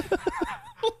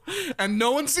 and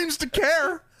no one seems to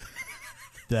care.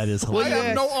 That is I hilarious.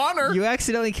 have no honor. You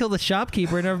accidentally kill the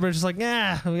shopkeeper, and everybody's just like, we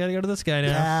gotta go to this guy now.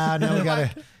 Yeah, now we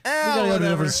gotta go to a whatever.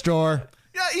 different store.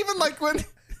 Yeah, even like when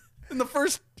in the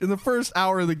first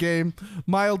hour of the game,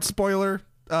 mild spoiler.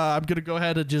 I'm gonna go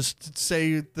ahead and just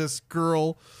say this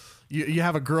girl. You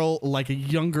have a girl, like a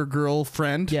younger girl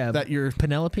friend. Yeah, that you're.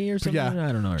 Penelope or something. Yeah,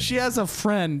 I don't know. She has a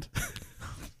friend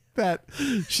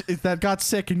that got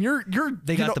sick, and you're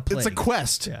They got the it's a plague.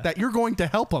 quest Yeah. that you're going to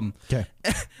help them. Okay.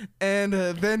 And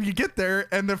then you get there,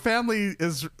 and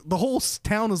the whole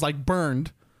town is like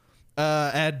burned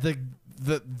at the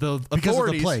Because of the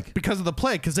authorities plague. because of the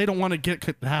plague, because they don't want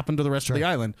to happen to the rest of the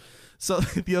island. So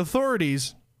the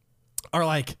authorities are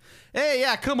like, hey,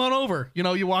 yeah, come on over.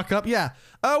 You walk up, yeah,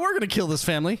 we're gonna kill this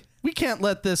family. We can't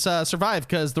let this survive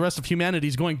because the rest of humanity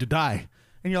is going to die.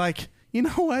 And you're like, you know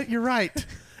what? You're right.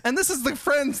 And this is the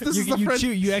friends. This is the friends.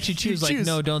 You actually choose like,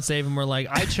 no, don't save him. Or like,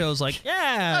 I chose like,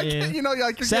 yeah. You're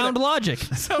like, you're Sound logic.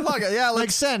 Sound like it. Yeah,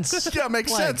 Makes sense. Yeah,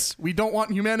 makes sense. We don't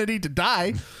want humanity to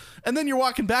die. And then you're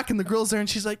walking back, and the girl's there, and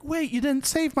she's like, wait, you didn't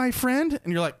save my friend?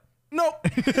 And you're like, nope.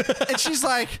 And she's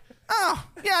like, oh,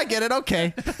 yeah, I get it.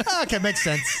 Okay. Okay, makes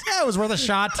sense. That was worth a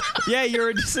shot. Yeah,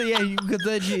 you're just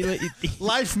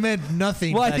Life meant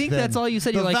nothing. Well, I back think then. that's all you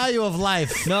said. The You're like, value of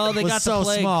life. No, they was got the so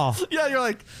plague. small. Yeah, you're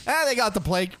like, they got the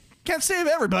plague. Can't save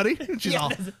everybody. And she's all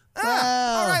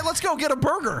Well. right, let's go get a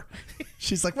burger.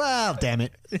 She's like, well, damn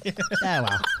it. Yeah,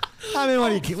 well. I mean,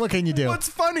 what can you do? What's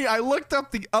funny, I looked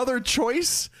up the other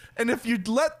choice, and if you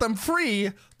let them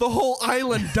free, the whole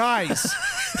island dies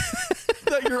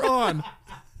that you're on.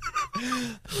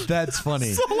 That's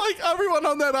funny. So, like, everyone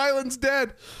on that island's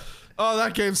dead. Oh,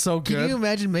 that game's so good. Can you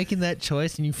imagine making that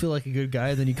choice and you feel like a good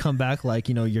guy, then you come back like,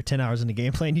 you're 10 hours into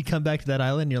gameplay and you come back to that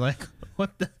island and you're like,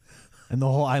 what the? And the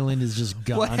whole island is just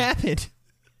gone. What happened?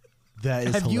 That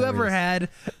is Have you ever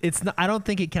hilarious. had, I don't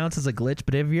think it counts as a glitch,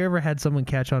 but have you ever had someone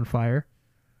catch on fire?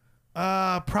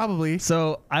 Probably.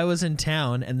 So I was in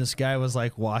town and this guy was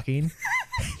like walking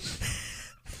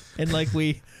and like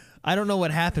I don't know what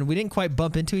happened. We didn't quite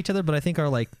bump into each other, but I think our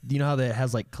like, you know how that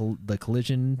has like the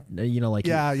collision, like,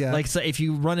 Yeah, yeah. Like, so if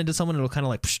you run into someone, it'll kind of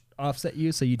like offset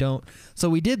you. So you don't, so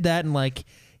we did that. And like,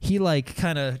 he like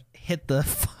kind of hit the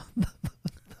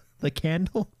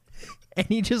candle and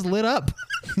he just lit up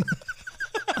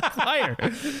on fire.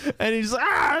 And he's like,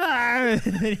 and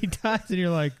then he dies and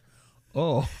you're like,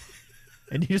 oh.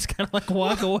 And you just kind of like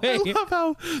walk away. I love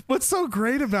how what's so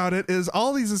great about it is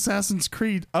all these Assassin's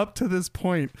Creed up to this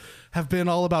point have been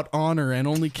all about honor and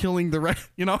only killing the right.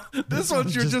 This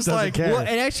one's you're just doesn't like, care. Well,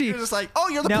 and actually, you're just like, oh,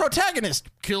 you're the Now- protagonist.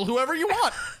 Kill whoever you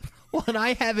want. well, and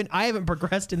I haven't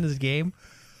progressed in this game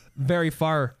very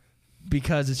far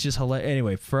because it's just hilarious.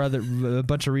 Anyway, for a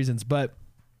bunch of reasons, but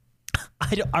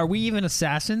are we even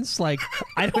assassins? Like,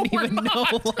 I don't even know.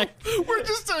 Like, We're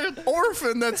just an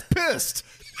orphan that's pissed.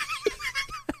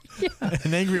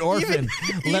 An angry orphan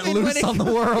let even when loose it- on the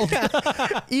world.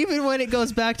 even when it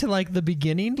goes back to like the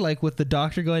beginning, like with the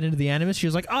doctor going into the Animus, she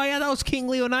was like, "Oh yeah, that was King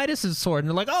Leonidas' sword," and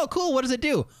they're like, "Oh cool, what does it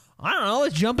do?" I don't know.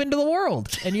 Let's jump into the world,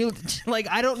 and you like,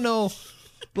 I don't know,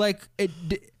 like it.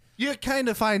 You kind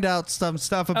of find out some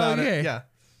stuff about Okay. it. Yeah.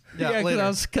 Yeah,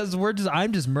 later. because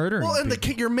I'm just murdering. Well, and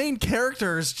people. your main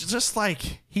character is just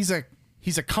like he's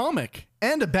a comic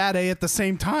and a bad A at the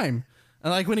same time. And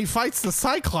like when he fights the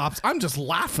Cyclops, I'm just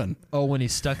laughing Oh, when he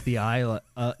stuck the eye,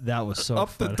 that was so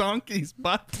up the funny. donkey's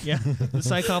butt. Yeah, the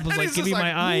Cyclops was And like, he's "Give just me like,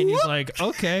 my eye," and he's "Whoop." like,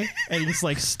 "Okay," and he just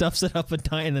like stuffs it up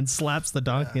and then slaps the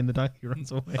donkey, and the donkey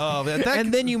runs away. Oh, man, that-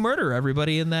 and then you murder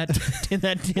everybody in that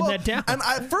that town. And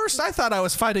at first, I thought I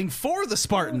was fighting for the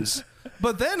Spartans,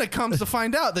 but then it comes to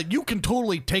find out that you can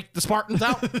totally take the Spartans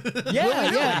out.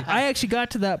 Yeah. I actually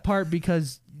got to that part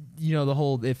because the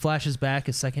whole it flashes back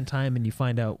a second time, and you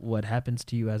find out what happens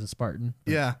to you as a Spartan.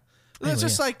 Yeah, Anyway, it's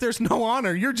just yeah. like there's no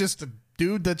honor. You're just a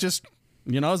dude that just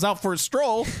is out for a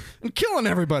stroll and killing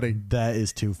everybody. That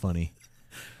is too funny.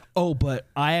 Oh, but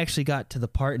I actually got to the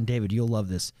part, and David, you'll love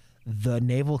this. The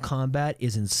naval combat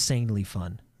is insanely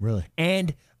fun. Really?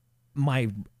 And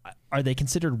are they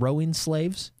considered rowing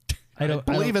slaves? I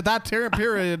believe at that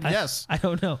period, yes. I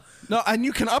don't know. No, and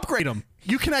you can upgrade them.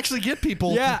 You can actually get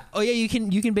people. Yeah. Oh, yeah. You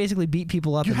can basically beat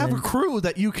people up. You and have then- a crew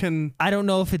that you can. I don't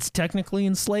know if it's technically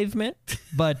enslavement,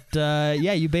 but yeah,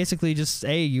 you basically just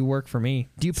you work for me.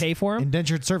 Do you pay for them?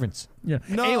 Indentured servants. Yeah.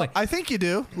 No, Anyway, I think you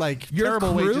do. Like your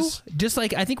terrible crew, wages. just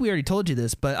like I think we already told you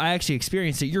this, but I actually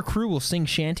experienced it. Your crew will sing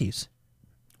shanties.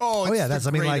 Oh, Oh yeah, it's that's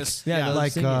the like greatest. Yeah, those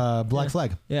like singing. Black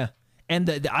Flag. Yeah. And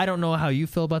I don't know how you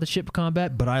feel about the ship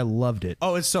combat, but I loved it.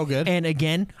 Oh, it's so good. And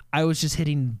again, I was just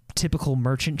hitting typical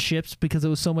merchant ships because it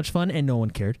was so much fun, and no one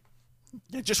cared.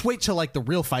 Yeah, just wait till like the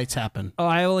real fights happen. Oh,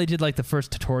 I only did like the first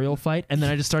tutorial fight, and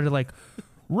then I just started like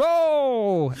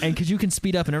row, and because you can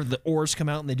speed up and the oars come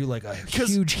out and they do like a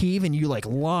huge heave and you like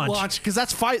launch. Because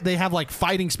that's fight. They have like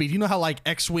fighting speed. You know how like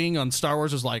X-wing on Star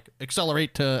Wars is like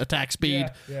accelerate to attack speed.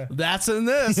 Yeah. That's in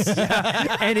this.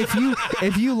 And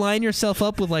if you line yourself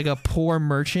up with like a poor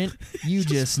merchant, you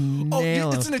just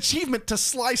nail it's them. an achievement to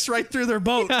slice right through their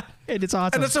boat. And it's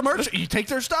awesome. And it's a merchant. You take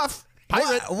their stuff.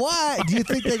 Pirate. Why do you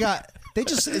think they got? They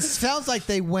just. It sounds like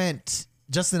they went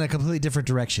just in a completely different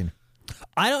direction.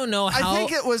 I don't know how. I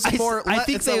think it was more.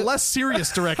 It's a less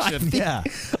serious direction. Yeah.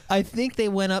 I think they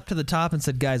went up to the top and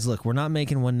said, "Guys, look, we're not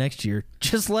making one next year.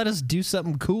 Just let us do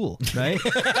something cool, right?"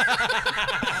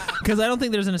 Because I don't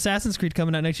think there's an Assassin's Creed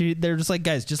coming out next year. They're just like,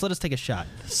 guys, just let us take a shot.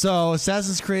 So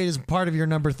Assassin's Creed is part of your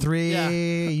number 3. Yeah.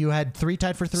 You had 3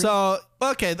 tied for 3. So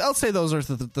okay, I'll say those are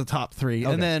the top 3,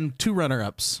 Okay. and then 2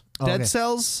 runner-ups. Oh, Dead okay.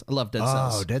 Cells. I love Dead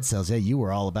Cells. Oh, Dead Cells. Yeah, you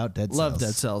were all about Dead Cells. Love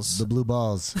Dead Cells. The blue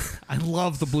balls. I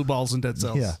love the blue balls in Dead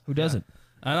Cells. Yeah. Who doesn't?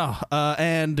 I know.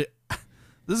 And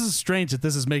this is strange that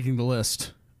this is making the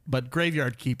list, but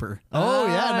Graveyard Keeper. Oh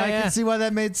yeah, and I yeah. can see why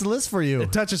that made the list for you.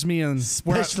 It touches me in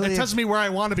Especially it touches me where I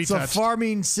want to be It's a touched.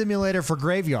 farming simulator for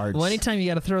graveyards. Well, anytime you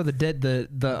got to throw the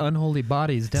unholy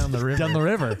bodies down the river. down the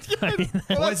river.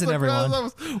 Poison everyone.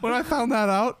 When I found that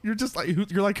out, you're just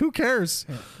like, who cares?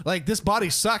 Like, this body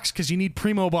sucks because you need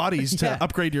primo bodies to Yeah.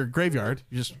 upgrade your graveyard.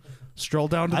 You just stroll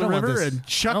down to I the don't want river this- and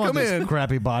chuck I don't want them this in.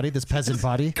 crappy body, this peasant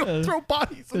body. Go throw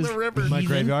bodies in the river. My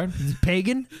graveyard.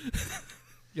 Pagan.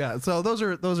 Yeah, so those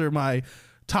are my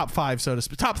top 5, so to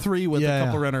speak. Top 3 with a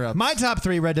couple runner-ups. My top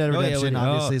 3, Red Dead yeah, Redemption,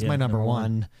 obviously, is yeah, my number number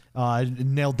 1. I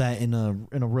nailed that in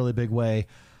a really big way.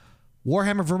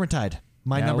 Warhammer Vermintide,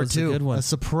 my Yeah, it number was a 2. good one. A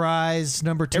surprise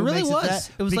number 2. It really makes was.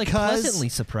 that It was like because- pleasantly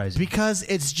surprising. Because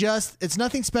it's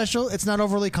nothing special. It's not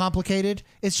overly complicated.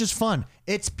 It's just fun.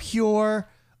 It's pure,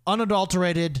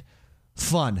 unadulterated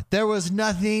fun. There was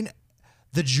nothing.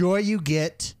 The joy you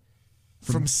get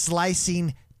from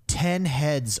slicing 10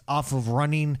 heads off of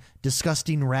running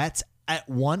disgusting rats at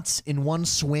once in one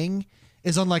swing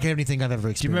is unlike anything I've ever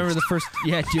experienced. Do you remember the first?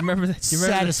 Yeah. Do you remember? Do you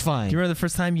remember Satisfying. Do you remember the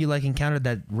first time you like encountered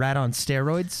that rat on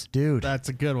steroids? dude? That's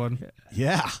a good one.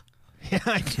 Yeah. Yeah,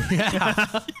 I do.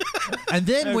 And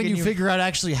then when can you you- figure out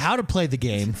actually how to play the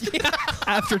game,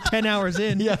 After 10 hours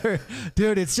in. yeah,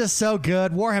 dude, it's just so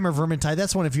good. Warhammer Vermintide.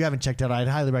 That's one. If you haven't checked it out, I'd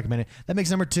highly recommend it. That makes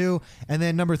number 2, and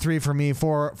then number 3 for me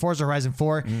for Forza Horizon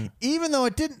 4. Even though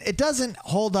it doesn't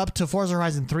hold up to Forza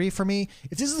Horizon 3 for me.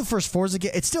 If this is the first Forza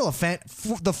game, it's still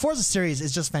the Forza series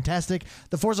is just fantastic.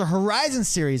 The Forza Horizon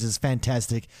series is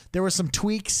fantastic. There were some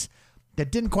tweaks that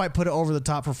didn't quite put it over the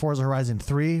top for Forza Horizon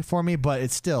 3 for me, but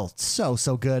it's still so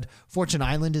good. Fortune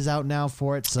Island is out now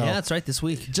for it, so Yeah, that's right. This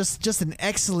week. just an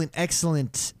excellent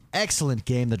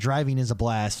game. The driving is a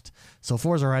blast. So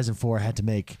Forza Horizon 4 had to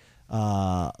make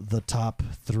the top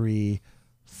 3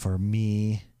 for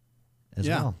me as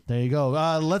Yeah. well. There you go.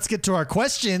 Let's get to our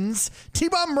questions.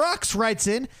 T-Bomb Rocks writes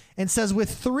in and says,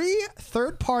 with 3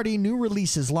 third-party new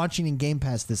releases launching in Game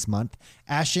Pass this month,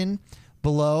 Ashen,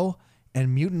 Below,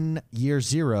 and Mutant Year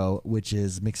Zero, which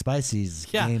is McSpicy's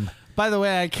Yeah. game. By the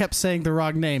way, I kept saying the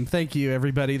wrong name. Thank you,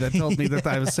 everybody that told me that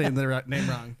I was saying the name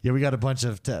wrong. Yeah, we got a bunch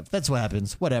of... that's what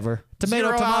happens. Whatever. Tomato,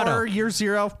 0 tomato. hour, year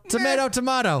 0. Tomato, Meh.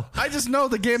 tomato. I just know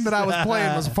the game that I was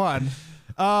playing was fun.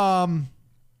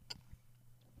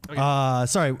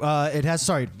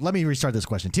 Let me restart this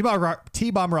question.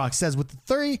 T-Bomb Rock says, with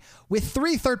three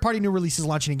third-party new releases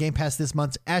launching in Game Pass this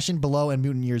month, Ashen, Below, and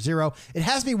Mutant Year Zero, it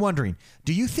has me wondering,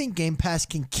 do you think Game Pass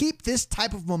can keep this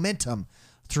type of momentum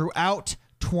throughout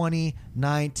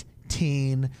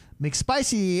 2019?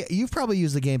 McSpicy, you've probably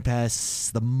used the Game Pass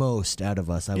the most out of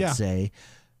us, I would Yeah. say.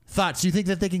 Thoughts? Do you think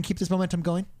that they can keep this momentum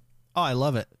going? Oh, I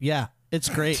love it. Yeah, it's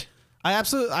great. I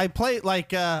play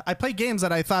games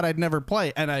that I thought I'd never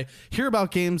play, and I hear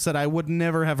about games that I would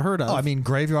never have heard of. Oh, I mean,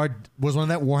 Graveyard was one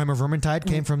of that. Warhammer Vermintide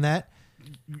came from that.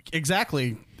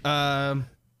 Exactly. Yeah,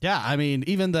 I mean,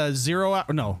 even the Year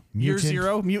Mutant.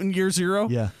 Zero, Mutant Year Zero.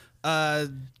 Yeah.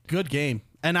 Good game,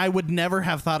 and I would never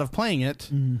have thought of playing it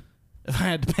if I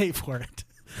had to pay for it.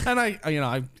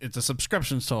 And it's a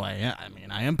subscription, so I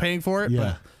am paying for it. Yeah.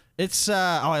 But it's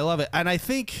I love it, and I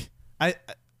think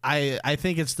I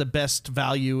think it's the best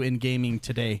value in gaming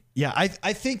today. Yeah, I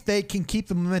think they can keep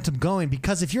the momentum going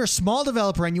because if you're a small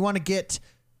developer and you want to get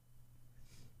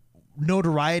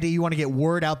notoriety, you want to get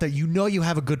word out there, you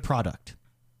have a good product.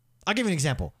 I'll give you an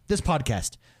example. This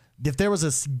podcast. If there was a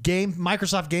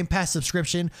Microsoft Game Pass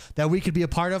subscription that we could be a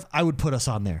part of, I would put us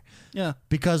on there. Yeah.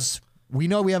 Because we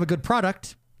know we have a good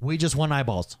product. We just want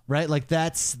eyeballs, right? Like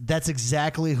that's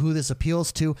exactly who this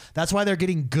appeals to. That's why they're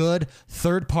getting good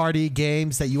third-party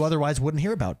games that you otherwise wouldn't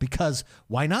hear about. Because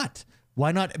why not?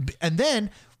 Why not? And then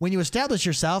when you establish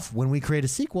yourself, when we create a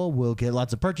sequel, we'll get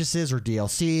lots of purchases or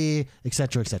DLC, et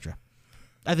cetera, et cetera.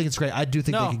 I think it's great. I do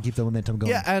think No. they can keep the momentum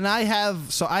going. Yeah, and I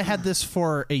had this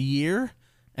for a year,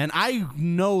 and I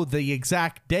know the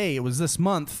exact day. It was this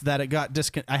month that it got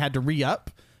I had to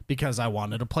re-up because I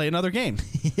wanted to play another game.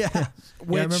 Yeah. Yeah,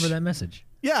 I remember that message.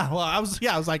 Yeah, well, I was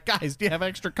like, guys, do you have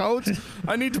extra codes?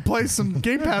 I need to play some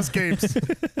Game Pass games.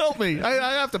 Help me!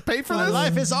 I have to pay for My this.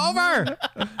 life is over.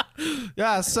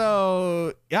 Yeah,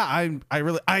 so yeah,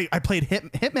 I played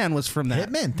Hitman was from that.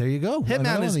 Hitman. There you go. Hitman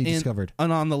Another is one you in, discovered.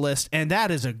 on the list, and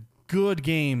that is a good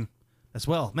game as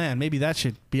well. Man, maybe that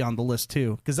should be on the list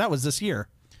too, because that was this year.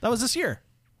 It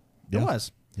Yeah.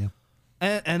 was. Yeah.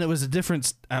 And it was a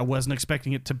difference. I wasn't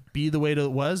expecting it to be the way that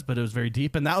it was, but it was very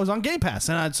deep, and that was on Game Pass.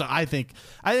 And so I think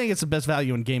it's the best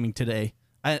value in gaming today.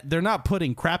 They're not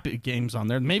putting crappy games on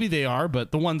there. Maybe they are,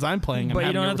 but the ones I'm playing, But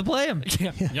you don't have to play them.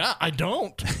 Yeah, I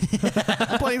don't.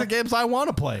 I'm playing the games I want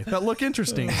to play that look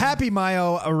interesting. Happy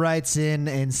Mayo writes in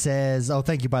and says, oh,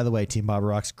 thank you, by the way, Team Bob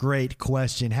Rocks. Great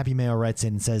question. Happy Mayo writes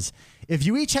in and says, if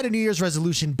you each had a New Year's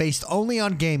resolution based only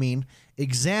on gaming,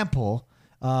 example,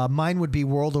 mine would be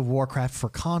World of Warcraft for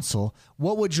console,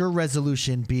 what would your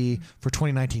resolution be for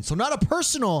 2019? So not a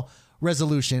personal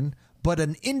resolution, but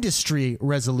an industry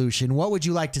resolution. What would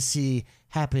you like to see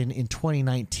happen in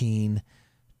 2019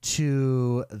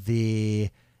 to the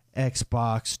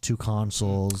Xbox, to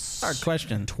consoles? Hard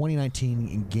question. 2019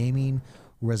 in gaming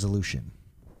resolution.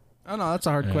 Oh no, that's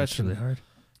a hard question. Really hard.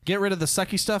 Get rid of the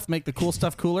sucky stuff, make the cool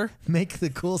stuff cooler. Make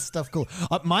the cool stuff cool.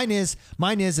 Mine is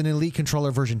an Elite Controller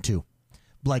version 2.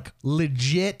 Like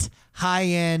legit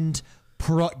high-end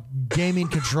gaming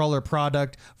controller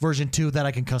product version 2 that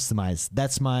I can customize.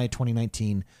 That's my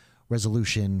 2019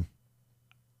 resolution.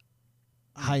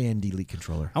 High-end Elite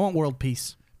Controller I want world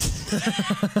peace.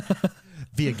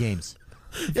 via games.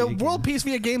 Yeah, world peace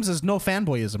via games is no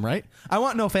fanboyism, right? I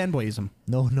want no fanboyism.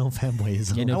 No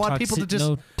fanboyism. Yeah, no I want people to just-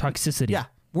 no toxicity. Yeah,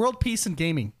 world peace in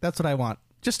gaming. That's what I want.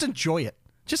 Just enjoy it.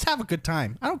 Just have a good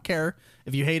time. I don't care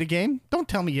if you hate a game. Don't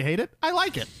tell me you hate it. I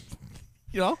like it.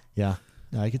 You know? Yeah.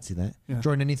 No, I could see that. Yeah.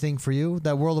 Jordan, anything for you?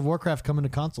 That World of Warcraft coming to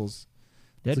consoles.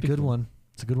 That'd It's a be good cool. one.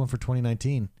 It's a good one for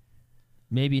 2019.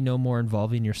 Maybe no more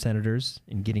involving your senators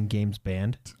in getting games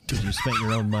banned because you spent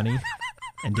your own money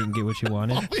and didn't get what you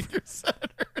wanted.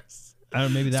 I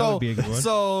don't know. Maybe that would be a good one.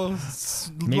 So,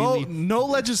 Maybe- no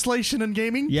legislation in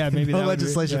gaming? Yeah, maybe No that would be-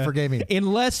 legislation yeah. for gaming.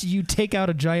 Unless you take out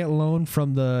a giant loan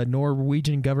from the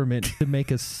Norwegian government to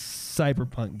make a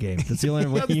cyberpunk game. That's the only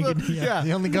way you can. Yeah.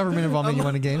 The only government involvement you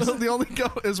want in games. The only go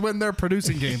is when they're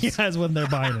producing games. Yeah, that's when they're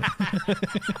buying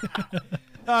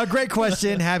it. Great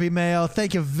question, Happy Mayo.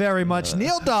 Thank you very much.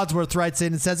 Neil Dodsworth writes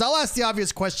in and says, I'll ask the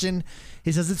obvious question.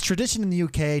 He says, it's tradition in the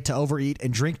UK to overeat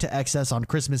and drink to excess on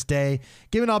Christmas Day.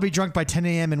 Given I'll be drunk by 10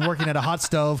 a.m. and working at a hot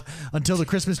stove until the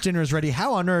Christmas dinner is ready,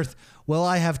 how on earth will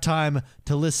I have time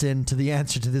to listen to the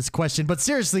answer to this question? But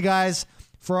seriously, guys,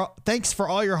 thanks for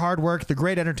all your hard work, the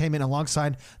great entertainment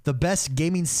alongside the best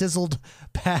gaming sizzled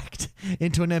packed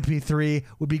into an MP3.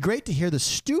 Would be great to hear the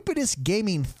stupidest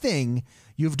gaming thing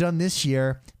you've done this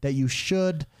year that you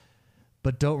should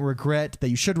but don't regret, that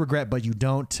you should regret but you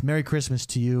don't. Merry Christmas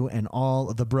to you and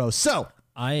all the bros. So,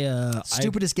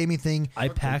 stupidest gaming thing. I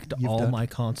packed you've all done. my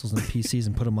consoles and PCs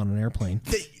and put them on an airplane,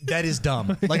 That is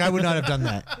dumb. Like, I would not have done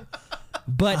that.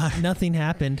 but nothing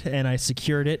happened, and I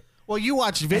secured it. Well, you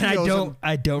watch videos. And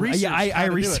I don't. researched Yeah, I how to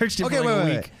do it. researched it, Okay, for like wait, a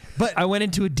wait, week. wait. But I went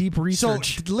into a deep so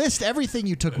research. list everything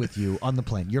you took with you on the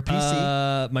plane. Your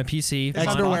PC, My PC, Xbox.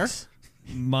 underwear.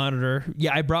 monitor.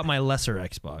 Yeah, I brought my lesser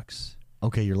Xbox,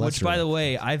 Okay, your lesser. which, by the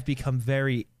way, I've become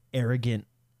very arrogant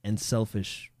and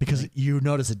selfish. because you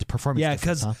notice a performance Yeah,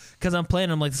 difference, because huh? I'm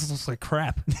playing. I'm like, this looks like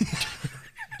crap.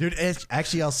 Dude,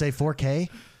 actually, I'll say 4K.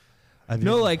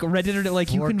 No, like Red Dead Redemption,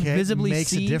 like you can 4K visibly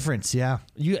makes see a difference. Yeah,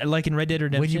 You like in Red Dead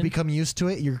Redemption. when you become used to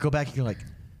it, you go back and you're like,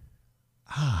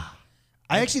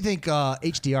 I actually think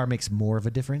HDR makes more of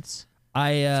a difference.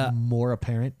 More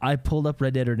apparent. I pulled up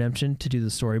Red Dead Redemption to do the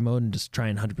story mode and just try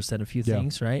and 100% a few Yeah.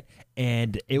 things, right?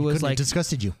 And it was Couldn't- like it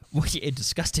disgusted you. well, it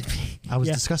disgusted me. I was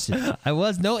Yeah. disgusted. I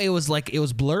was it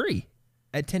was blurry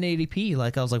at 1080p.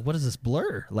 Like I was like, what is this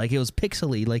blur? Like it was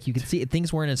pixely. Like you could see it,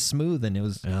 things weren't as smooth, and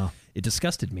it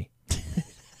disgusted me.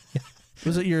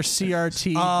 Was it your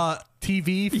CRT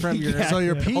TV from your Yeah. So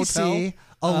your hotel? PC,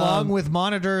 along with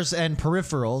monitors and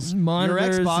peripherals,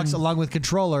 monitors your Xbox, and- along with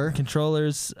controller.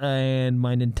 Controllers and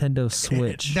my Nintendo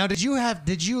Switch. Now, did you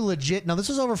legit? Now, this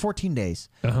was over 14 days.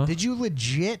 Uh-huh. Did you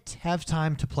legit have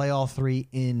time to play all three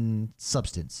in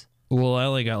substance? Well, I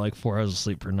only got like 4 hours of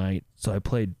sleep per night, so I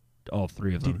played all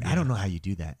 3 of them. Dude, I don't know how you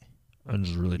do that. I'm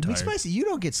just really It makes tired. me you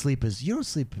don't get sleep you don't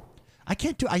sleep. I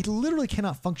can't do. I literally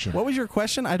cannot function. What was your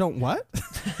question? I don't what?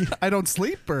 I don't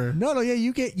sleep or? No, yeah.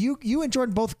 You and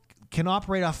Jordan both can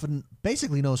operate off of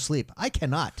basically no sleep. I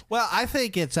cannot. Well, I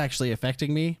think it's actually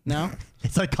affecting me now.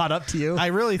 It's like caught up to you. I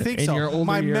really think In so. your older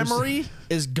My years. memory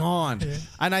is gone.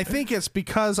 And I think it's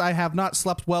because I have not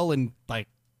slept well in like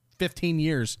 15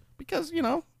 years. Because, you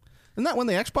know, isn't that when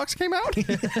the Xbox came out?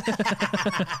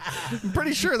 I'm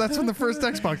pretty sure that's when the first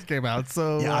Xbox came out.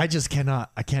 So yeah, I just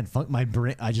cannot. I can't my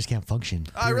brain. I just can't function.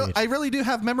 I period. really do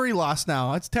have memory loss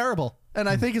now. It's terrible. And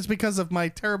I think it's because of my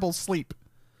terrible sleep.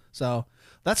 So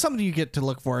that's something you get to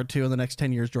look forward to in the next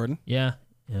 10 years, Jordan. Yeah.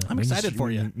 I'm excited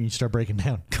for you. You start breaking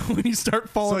down. When you start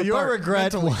falling So your apart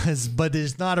regret mentally. was, but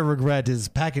it's not a regret. Is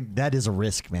packing. That is a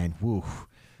risk, man. Woo.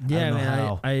 I Yeah, don't know man.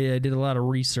 how. I did a lot of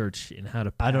research in how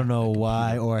to. I don't pack know a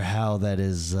why computer. or how that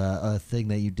is a thing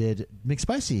that you did.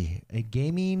 McSpicy,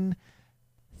 a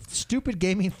stupid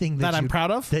gaming thing That I'm you-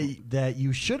 proud of? that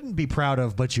you shouldn't be proud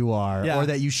of, but you are, Yeah. or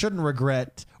that you shouldn't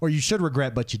regret, or you should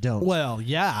regret, but you don't. Well,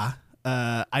 yeah.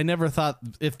 I never thought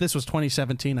if this was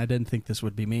 2017, I didn't think this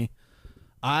would be me.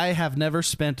 I have never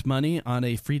spent money on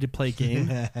a free-to-play game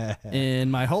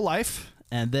in my whole life,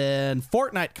 and then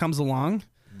Fortnite comes along,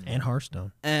 And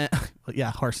Hearthstone. and yeah,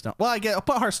 Hearthstone. Well,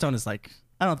 but Hearthstone is like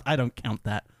I don't count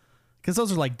that because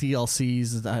those are like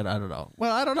DLCs. I don't know.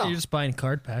 Well, I don't know. You're just buying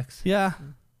card packs. Yeah.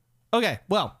 Okay.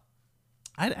 Well,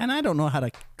 I don't know how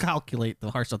to calculate the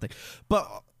Hearthstone thing, but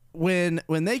when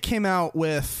they came out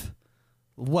with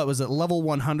what was it, level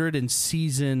 100 in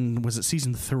season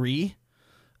 3?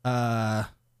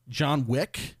 John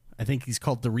Wick, I think he's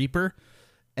called the Reaper,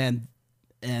 and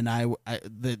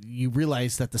you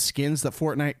realize that the skins that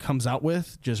Fortnite comes out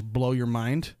with just blow your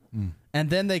mind. And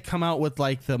then they come out with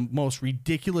like the most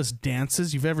ridiculous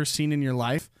dances you've ever seen in your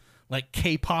life, like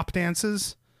K-pop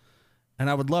dances. And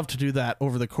I would love to do that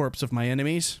over the corpse of my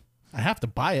enemies. I have to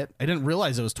buy it. I didn't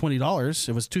realize it was $20.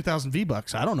 It was 2,000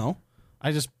 V-Bucks. I don't know.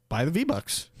 I just buy the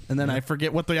V-Bucks. And then I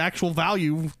forget what the actual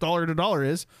value dollar to dollar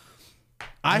is.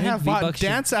 I think have bought V-Bucks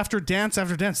dance after dance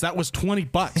after dance. That was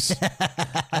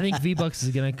 $20. I think V-Bucks is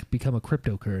going to become a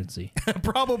cryptocurrency.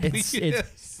 Probably.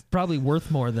 It's probably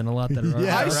worth more than a lot that are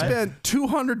Yeah, I right? spent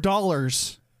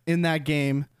 $200 in that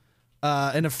game,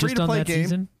 in a free to on play that game.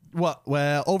 season?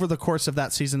 Well, over the course of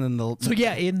that season and the So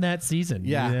yeah, in that season.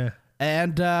 yeah.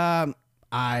 And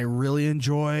I really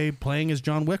enjoy playing as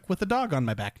John Wick with a dog on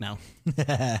my back now.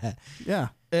 Yeah,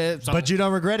 but you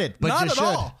don't regret it. But not you at should.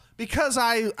 all because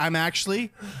I'm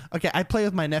actually okay. I play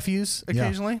with my nephews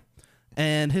occasionally,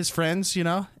 and his friends, you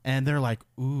know, and they're like,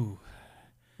 "Ooh,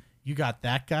 you got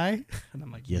that guy?" And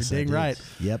I'm like, Yes, "You're I dang did. right."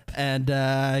 Yep. And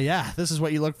yeah, this is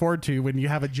what you look forward to when you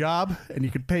have a job and you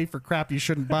can pay for crap you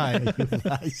shouldn't buy.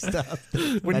 Buy stuff.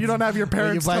 When you don't have your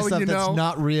parents when you buy telling stuff you that's no.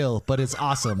 not real, but it's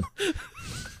awesome.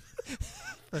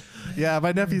 Yeah,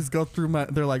 my nephews go through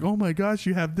they're like, "Oh my gosh,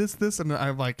 you have this," and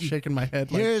I'm like shaking my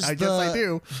head like, Here's I guess I the-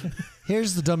 do.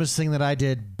 Here's the dumbest thing that I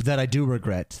did that I do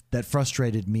regret, that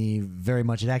frustrated me very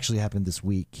much. It actually happened this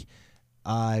week.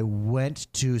 I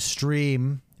went to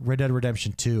stream Red Dead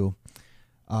Redemption 2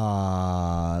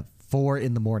 4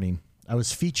 in the morning. I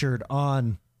was featured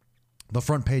on the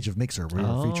front page of Mixer. We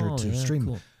were featured to stream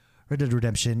cool. Red Dead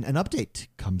Redemption. An update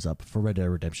comes up for Red Dead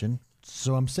Redemption.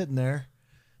 So I'm sitting there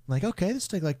like, okay, this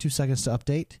will take like 2 seconds to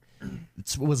update.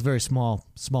 It was a very small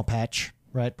patch,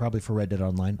 right? Probably for Red Dead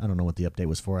Online. I don't know what the update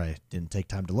was for. I didn't take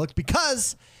time to look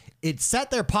because it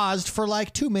sat there paused for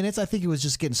like 2 minutes. I think it was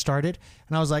just getting started.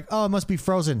 And I was like, oh, it must be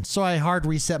frozen. So I hard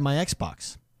reset my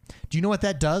Xbox. Do you know what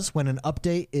that does when an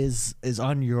update is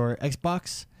on your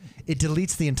Xbox? It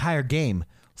deletes the entire game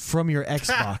from your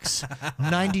Xbox.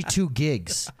 92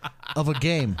 gigs of a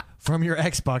game from your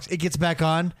Xbox. It gets back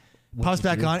on, pops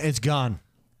back on, it's gone.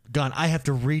 Gone. I have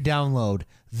to re-download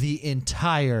the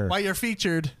entire While you're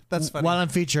featured, that's funny. while I'm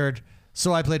featured.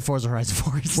 So I played Forza Horizon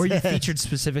 4 instead. Were you featured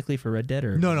specifically for Red Dead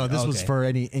or No, this Oh, was okay. for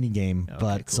any game,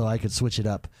 but so I could switch it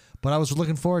up. But I was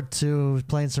looking forward to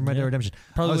playing some Red Dead Redemption.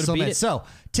 Probably I was would've beat mad. it. So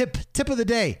tip of the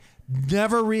day: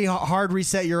 never hard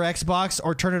reset your Xbox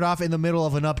or turn it off in the middle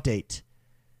of an update.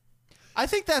 I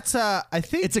think that's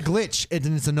It's a glitch,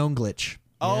 and it's a known glitch.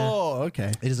 Oh,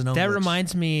 okay. It is a known. That glitch.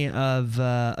 reminds me of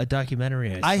a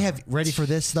documentary. I have ready for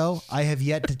this though. I have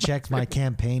yet to check my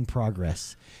campaign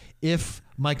progress. If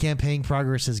my campaign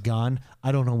progress is gone,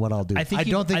 I don't know what I'll do. I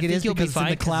don't think it is you'll because be fine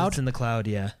it's in the cloud. It's in the cloud,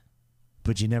 yeah.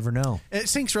 But you never know. It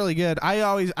syncs really good. I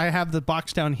have the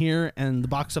box down here and the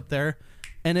box up there,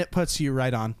 and it puts you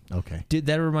right on. Okay. Dude,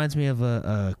 that reminds me of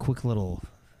a quick little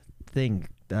thing.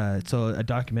 So a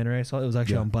documentary I saw, it was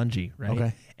actually Yeah. on Bungie, right?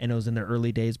 Okay. And it was in their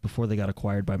early days before they got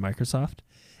acquired by Microsoft.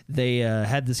 they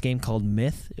had this game called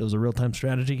Myth. It was a real-time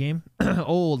strategy game.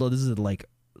 Old. Oh, this is like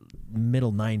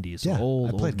middle 90s. Yeah,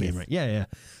 old I played game. Myth. Right? Yeah.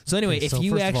 So anyway, Okay, if so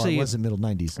you first of all, actually it wasn't middle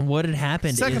 90s. what had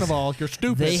happened Second is of all, you're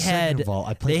stupid. they Second had of all,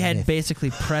 I played Myth. basically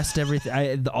pressed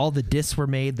everything. All the discs were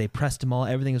made. They pressed them all.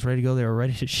 Everything was ready to go. They were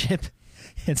ready to ship.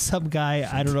 And some guy,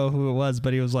 I don't know who it was,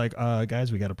 but he was like,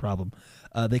 guys, we got a problem.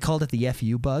 They called it the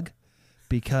FU bug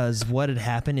because what had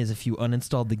happened is if you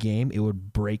uninstalled the game, it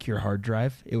would break your hard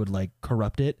drive. It would like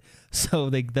corrupt it. So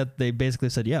they basically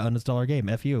said, yeah, uninstall our game,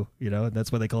 FU. You know, that's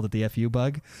why they called it the FU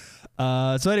bug.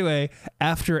 So anyway,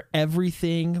 after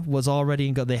everything was all ready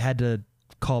and go, they had to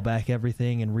call back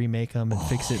everything and remake them and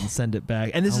fix it and send it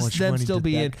back. And this How is much them money still did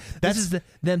being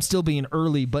them still being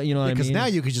early, but you know what I Because mean? now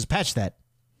you could just patch that.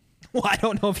 Well, I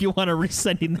don't know if you want to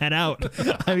resending that out.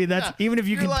 I mean, that's even if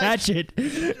you can like- patch it.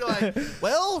 You're like,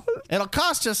 well, it'll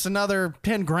cost us another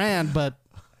 10 grand, but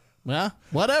well,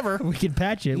 whatever. We can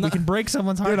patch it. We can break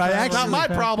someone's hard I drive. actually- Not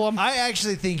my problem. I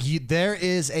actually think there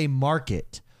is a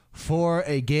market for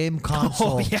a game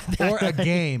console or a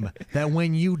game that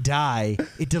when you die,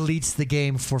 it deletes the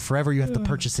game for forever. You have to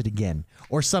purchase it again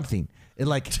or something. It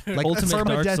like Ultimate Dark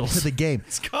permadeath Souls. to the game.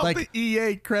 It's called like the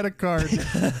EA credit card.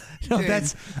 no,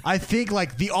 that's I think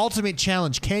like the ultimate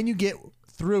challenge. Can you get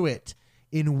through it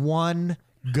in one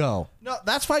go? No,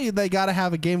 that's why they got to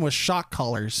have a game with shock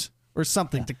collars or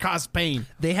something to cause pain.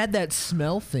 They had that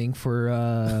smell thing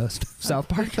for South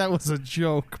Park. That was a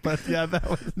joke, but yeah, that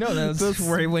was. No, that was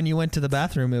where when you went to the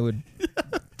bathroom, it would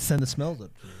send the smells up.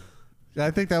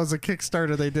 I think that was a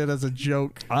Kickstarter they did as a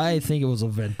joke. I think it was a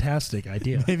fantastic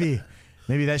idea.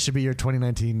 Maybe that should be your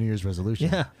 2019 New Year's resolution.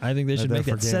 Yeah, I think they should make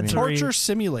for that gaming. sensory. Torture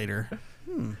simulator.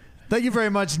 Thank you very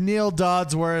much, Neil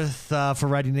Dodsworth, for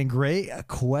writing in. Great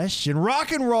question.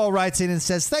 Rock and Roll writes in and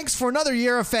says, thanks for another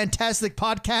year of fantastic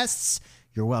podcasts.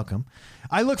 You're welcome.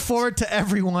 I look forward to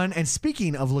everyone. And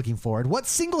speaking of looking forward, what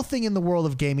single thing in the world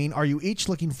of gaming are you each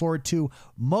looking forward to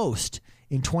most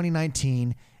in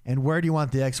 2019? And where do you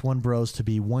want the X1 Bros to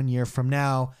be 1 year from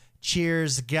now?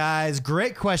 Cheers, guys.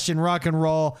 Great question, Rock and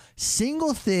Roll.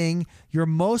 Single thing you're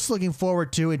most looking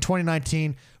forward to in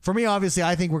 2019? For me, obviously,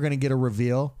 I think we're going to get a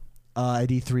reveal at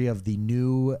E3 of the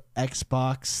new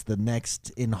Xbox, the next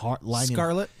in line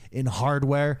Scarlet? in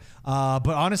hardware. But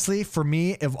honestly, for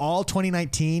me, of all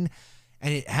 2019,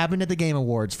 and it happened at the Game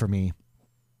Awards for me,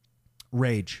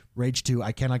 Rage 2.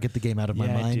 I cannot get the game out of my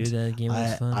Yeah, mind. dude, that game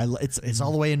was fun. It's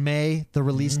all the way in May, the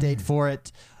release date for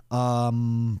it.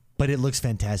 But it looks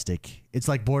fantastic. It's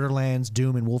like Borderlands,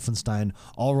 Doom, and Wolfenstein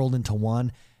all rolled into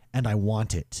one, and I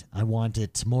want it. I want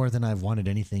it more than I've wanted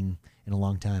anything in a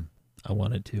long time. I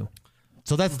wanted to.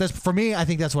 So that's for me. I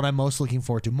think that's what I'm most looking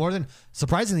forward to.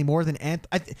 Surprisingly, more than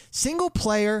single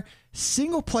player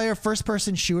first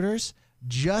person shooters.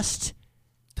 Just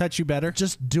Touch you better.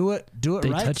 do it They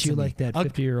right. touch you to me. like that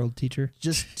 50-year-old teacher.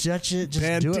 Just touch it. Just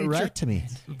Bad do it teacher. right to me.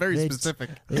 Very They- specific.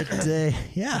 They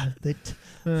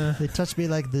touched me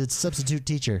like the substitute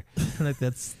teacher, Like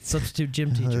that substitute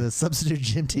gym teacher the substitute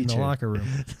gym in the teacher. locker room.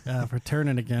 For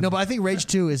turning again. No, but I think Rage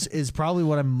 2 is probably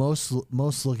what I'm most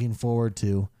looking forward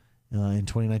to in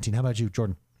 2019. How about you,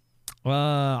 Jordan?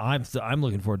 I'm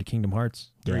looking forward to Kingdom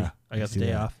Hearts 3. Yeah, I got see the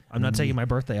day that. off. I'm not taking my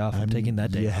birthday off. I'm taking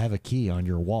that day. You have a key on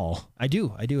your wall. I do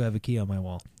have a key on my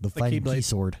wall. The fighting key Keyblade.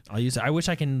 sword. I'll use it. I wish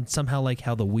I can somehow like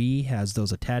how the Wii has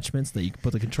those attachments that you can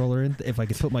put the controller in. If I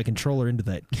could put my controller into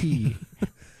that key.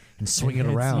 And swing it It's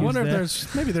I around. wonder if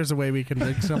that. there's a way we can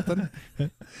make something.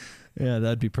 Yeah,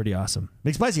 that'd be pretty awesome.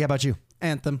 Big Spicy, how about you?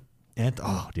 Anthem.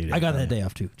 Dude. I got that day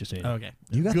off too. Just so you know. Okay.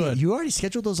 You got Good. you already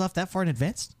scheduled those off that far in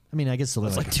advance? I mean, I guess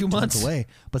it's like 2 months. away,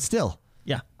 but still.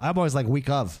 Yeah. I'm always like week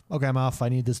of. Okay, I'm off. I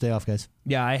need this day off, guys.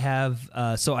 Yeah, I have.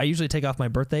 So I usually take off my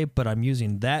birthday, but I'm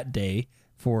using that day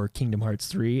for Kingdom Hearts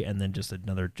 3 and then just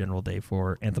another general day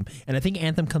for Anthem. And I think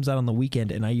Anthem comes out on the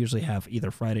weekend, and I usually have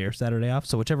either Friday or Saturday off.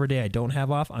 So whichever day I don't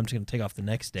have off, I'm just going to take off the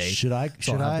next day. Should I?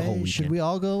 So I'll have the whole weekend. Should we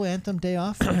all go Anthem day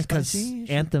off? Because Spicy?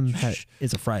 Anthem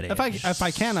is a Friday. If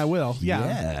I can, I will. Yeah,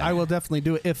 Yeah. I will definitely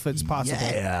do it if it's possible.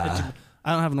 Yeah.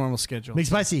 I don't have a normal schedule. Big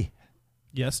Spicy.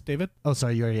 Yes, David. Oh,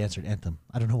 sorry, you already answered Anthem.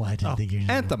 I don't know why I didn't think you did.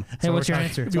 Anthem. Hey, what's your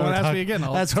answer? If you want to ask me again,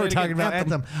 I'll That's what say we're it talking again. about.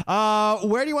 Anthem.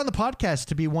 Where do you want the podcast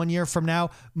to be 1 year from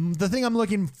now? The thing I'm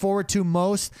looking forward to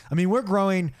most. I mean, we're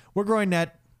growing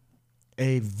at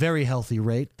a very healthy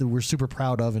rate that we're super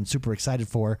proud of and super excited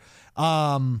for.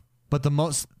 But the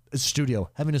most is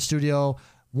having a studio.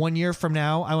 1 year from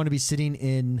now, I want to be sitting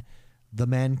in the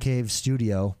Man Cave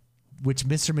studio, which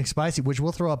Mr. McSpicy, which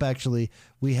we'll throw up. Actually,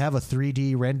 we have a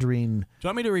 3D rendering. Do you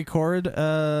want me to record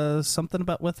something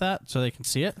about with that so they can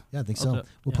see it? Yeah, I think I'll do so. it.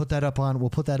 We'll put that up on. We'll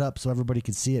put that up so everybody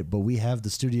can see it. But we have the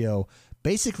studio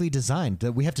basically designed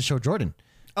that we have to show Jordan.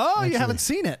 Oh, you Actually. haven't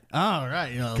seen it? Oh,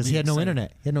 right. because he had no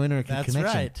internet. He had no internet That's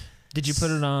connection. right. Did you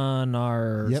put it on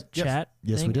our Yep. chat?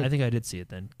 Yes, we thing? did. I think I did see it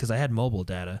then because I had mobile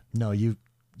data. No, you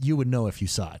would know if you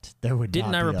saw it. There would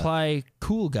Didn't not I be a- reply,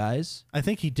 "Cool guys"? I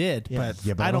think he did, but,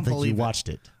 Yeah, but I don't think believe you it. watched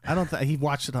it. I don't. He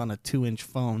watched it on a 2-inch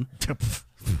phone.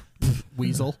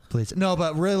 Weasel. Please. No,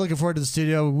 but really looking forward to the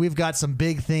studio. We've got some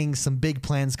big things, some big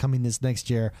plans coming this next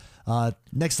year.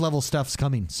 Next level stuff's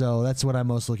coming, so that's what I'm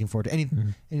most looking forward to.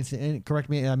 Anything? Correct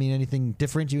me. I mean, anything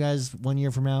different? You guys, 1 year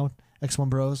from now, X1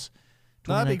 Bros.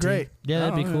 That'd be 2019? great. Yeah,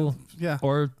 that'd be Oh, cool. Yeah.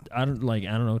 Or I don't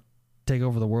know, take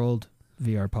over the world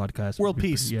VR podcast. World would be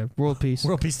peace. pretty- Yeah, world peace.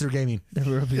 World Peace Through Gaming.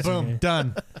 World peace. Boom, Okay.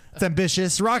 done. It's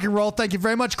ambitious. Rock and roll. Thank you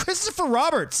very much. Christopher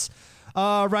Roberts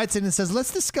writes in and says,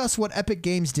 let's discuss what Epic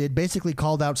Games did. Basically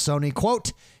called out Sony.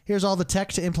 Quote, here's all the tech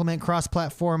to implement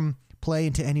cross-platform play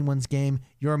into anyone's game.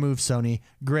 Your move, Sony.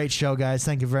 Great show, guys.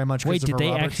 Thank you very much, Wait, did Christopher they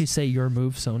Roberts. actually say your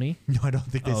move, Sony? No, I don't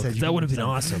think they Oh, said that would have been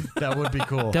awesome. That would be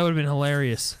cool. That would have been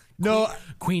hilarious. No,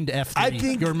 Queen to F3. I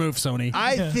think- your move, Sony.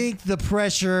 I think the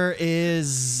pressure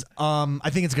is I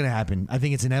think it's going to happen. I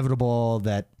think it's inevitable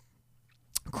that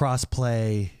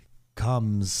crossplay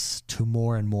comes to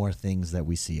more and more things that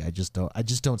we see. I just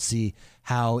don't see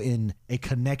how in a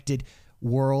connected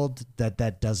world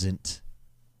that doesn't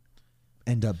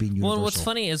end up being universal. Well, what's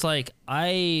funny is like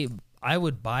I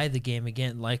would buy the game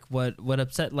again. Like what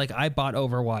upset? Like I bought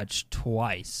Overwatch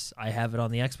twice. I have it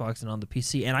on the Xbox and on the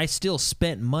PC, and I still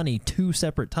spent money 2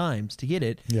 separate times to get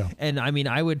it. Yeah. And I mean,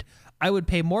 I would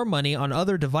pay more money on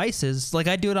other devices. Like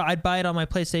I'd do it. I'd buy it on my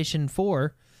PlayStation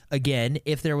 4 again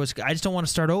if there was. I just don't want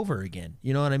to start over again.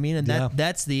 You know what I mean? And Yeah.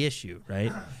 that's the issue,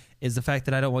 right? Is the fact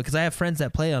that I don't want, because I have friends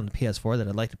that play on the PS4 that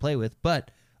I'd like to play with,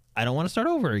 but I don't want to start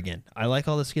over again. I like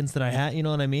all the skins that I had. You know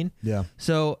what I mean? Yeah.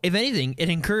 So if anything, it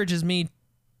encourages me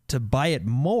to buy it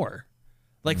more.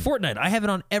 Like Fortnite, I have it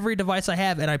on every device I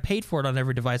have, and I paid for it on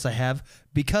every device I have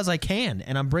because I can,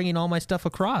 and I'm bringing all my stuff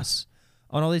across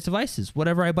on all these devices.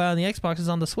 Whatever I buy on the Xbox is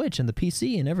on the Switch and the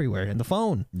PC and everywhere, and the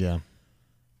phone. Yeah.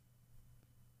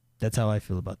 That's how I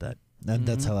feel about that. And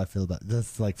that's how I feel about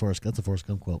that's like that's a Forrest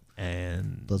Gump quote.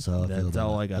 And That's how I feel about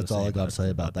all it. I got. That's all I got to say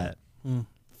about that.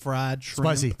 Fried shrimp.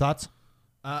 Spicy thoughts?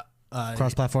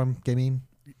 Cross-platform gaming?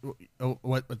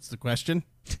 What's the question?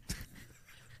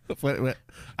 what?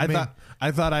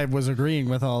 I thought I was agreeing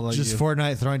with all of Just you.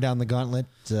 Fortnite throwing down the gauntlet.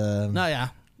 No, yeah.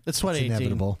 It's 2018.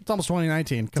 inevitable. It's almost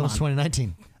 2019. Come It's on.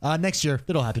 2019. Next year,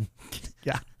 it'll happen.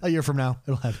 Yeah. A year from now,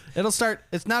 it'll happen. It'll start.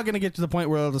 It's now going to get to the point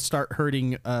where it'll start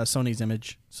hurting Sony's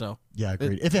image. So Yeah,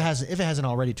 agreed. If it hasn't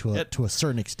already to a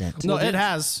certain extent. no, it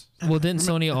has. well, didn't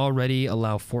Sony already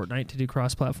allow Fortnite to do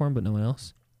cross-platform, but no one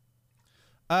else?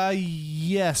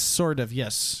 Yes, sort of.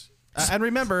 Yes. And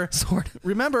remember, Sort of.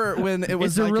 remember when it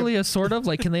was Is there like really a sort of?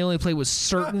 Like, can they only play with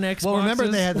certain Xboxes? Well, remember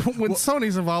they had. when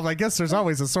Sony's involved? I guess there's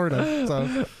always a sort of. So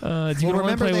Do you Well, wanna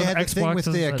remember play they with had the thing with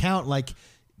Xboxes the that- account, like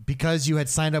because you had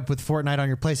signed up with Fortnite on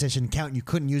your PlayStation account, you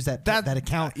couldn't use that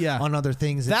account yeah. on other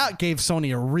things. that gave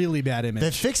Sony a really bad image.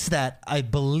 They fixed that, I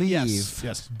believe.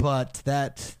 Yes. But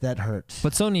that hurt.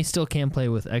 But Sony still can play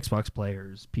with Xbox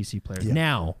players, PC players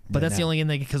now. But Yeah, that's the now. only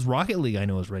thing because Rocket League I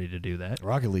know is ready to do that.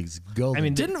 Rocket League's golden. I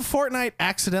mean, Didn't Fortnite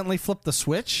accidentally flip the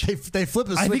switch? they flipped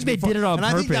the switch. I think they before, did it on and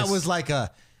I think that purpose. was like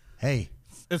a, hey,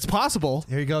 It's possible.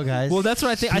 here you go, guys. Well, that's what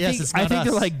I think. Yes, it's I not think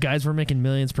they're us. like, guys, we're making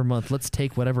millions per month. Let's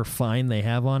take whatever fine they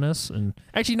have on us, and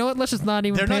actually, you know what? Let's just not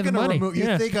even they're pay not the going to money. remove.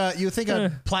 You think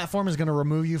a platform is going to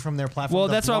remove you from their platform? Well,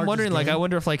 the that's what I'm largest wondering. Like, game? I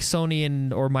wonder if like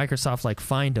Sony or Microsoft like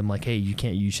fined them, like, hey,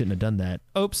 you shouldn't have done that.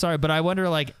 Oops, sorry, but I wonder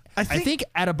like, I think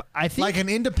like an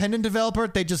independent developer,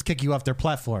 they just kick you off their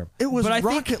platform. It was But I think-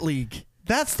 Rocket League.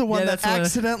 That's the one Yeah, that that's what-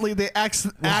 accidentally Rocket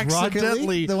accidentally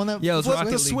League the one that Yeah, it was flipped Rocket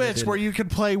the League that switch did where it. you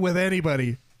could play with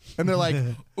anybody, and they're like,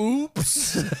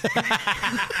 "Oops."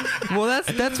 well,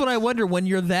 that's what I wonder when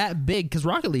you're that big, because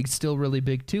Rocket League's still really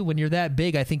big too. When you're that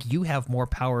big, I think you have more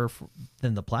power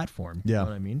than the platform. Yeah. You know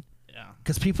what I mean? Yeah.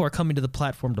 Because people are coming to the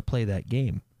platform to play that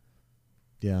game.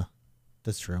 Yeah,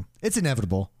 that's true. It's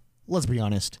inevitable. Let's be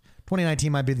honest.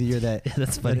 2019 might be the year that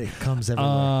That's that funny. it comes everywhere.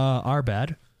 Our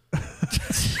bad.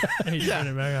 And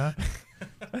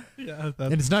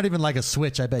it's not even like a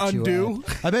switch. I bet you. Undo.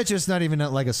 I bet you it's not even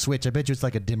like a switch. I bet you it's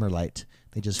like a dimmer light.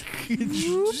 They just.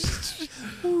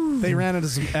 They ran it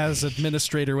as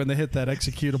administrator when they hit that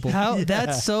executable. How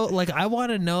that's so like I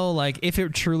want to know like if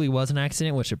it truly was an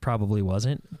accident, which it probably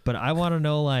wasn't, but I want to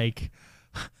know like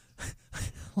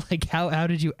how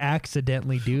did you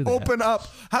accidentally do that? Open up.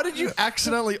 How did you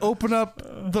accidentally open up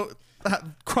the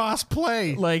cross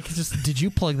play. Like, just did you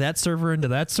plug that server into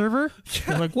that server?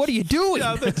 They're like, what are you doing?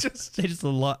 Yeah, they just a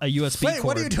USB Wait, cord.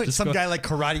 what are you doing? Just Some go- guy like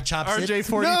karate chops it.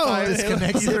 RJ45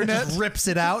 disconnects it, Ethernet. just rips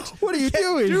it out. What are you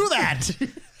doing? Do that.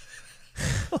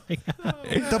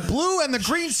 The blue and the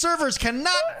green servers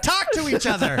cannot talk to each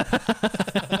other.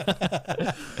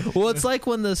 Well, it's like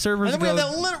when the servers And then we go.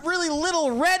 have that really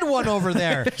little red one over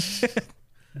there.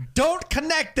 Don't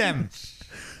connect them.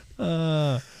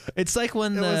 It's like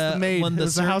when It was the maid. when It the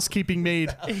was the housekeeping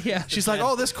maid. Yeah, She's like,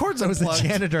 oh, this cord's was the unplugged.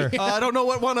 janitor. I don't know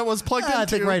what one it was plugged into. I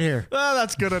think right here.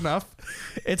 That's good enough.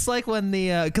 It's like when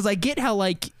the because I get how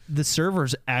like the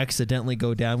servers accidentally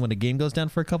go down when a game goes down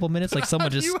for a couple minutes. Like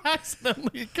someone just You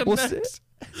accidentally Well, connect.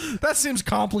 That seems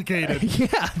complicated.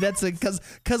 yeah, that's it.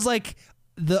 Because like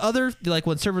the other like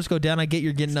when servers go down, I get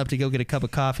you're getting up to go get a cup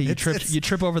of coffee. You It's-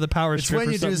 trip over the power It's strip. when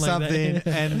or you do something like something that.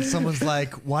 and someone's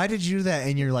like, "Why did you do that?"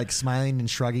 And you're like smiling and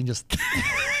shrugging, just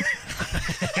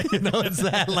you know, it's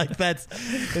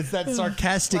that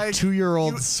sarcastic Like,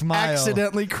 2-year-old You smile.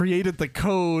 accidentally created the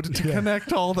code to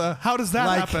connect all the. How does that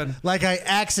happen? Like I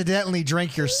accidentally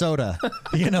drank your soda.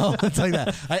 You know, it's like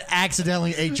that. I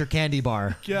accidentally ate your candy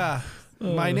bar. Yeah.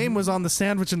 My name was on the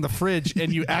sandwich in the fridge,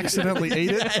 and you accidentally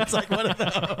ate it. It's like one of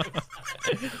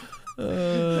those.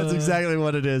 That's exactly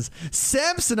what it is.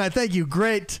 Samsonite, thank you.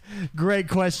 Great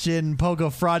question.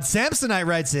 Pogo Fraud. Samsonite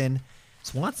writes in.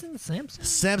 Swanson, Samson.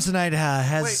 Samsonite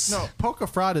has. Wait, no. Poker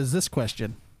fraud is this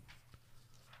question.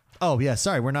 Oh yeah,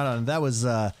 sorry, we're not on. That was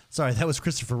that was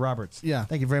Christopher Roberts. Yeah.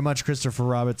 Thank you very much, Christopher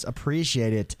Roberts.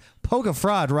 Appreciate it. Poga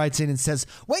Fraud writes in and says,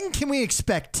 "When can we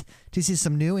expect to see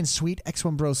some new and sweet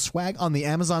X1 Bros swag on the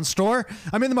Amazon store?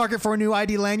 I'm in the market for a new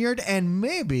ID lanyard and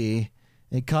maybe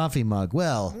a coffee mug."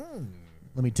 Well,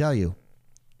 let me tell you.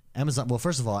 Amazon. Well,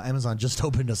 first of all, Amazon just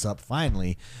opened us up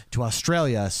finally to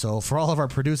Australia. So for all of our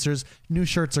producers, new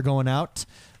shirts are going out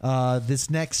this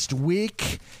next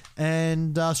week,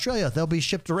 and Australia they'll be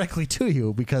shipped directly to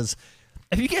you because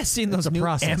Have you guys seen those a new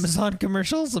process. Amazon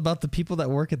commercials about the people that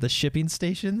work at the shipping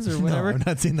stations or no, whatever? I've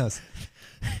not seen those.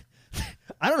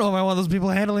 I don't know if I want those people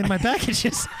handling my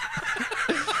packages.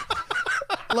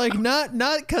 Like not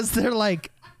because they're like,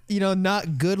 you know,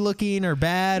 not good looking or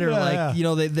bad or Yeah, like, yeah. you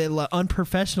know, they're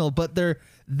unprofessional, but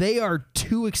they are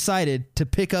too excited to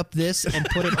pick up this and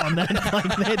put it on that.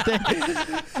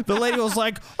 Like the lady was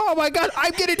like, "Oh my God,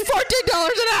 I'm getting $14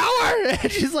 an hour!"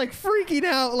 And she's like freaking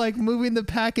out, like moving the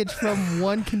package from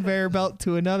one conveyor belt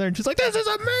to another, and she's like, "This is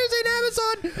amazing,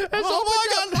 Amazon! It's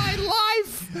opened up my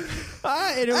life!"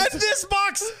 And it was And this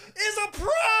box is a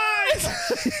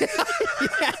prize.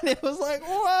 yeah, and it was like,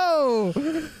 whoa.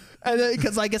 And then,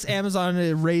 because I guess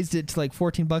Amazon raised it to like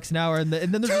 $14 an hour, and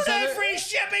then there's this other, free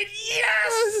shipping.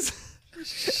 Yes.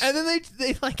 and then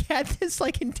they like had this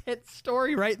like intense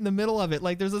story right in the middle of it.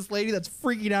 Like there's this lady that's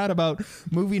freaking out about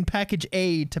moving package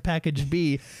A to package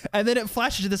B, and then it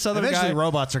flashes to this other Eventually, guy.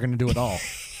 robots are going to do it all.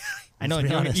 I know, let's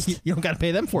be and honest. you don't got to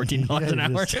pay them $14 an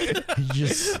hour.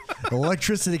 Just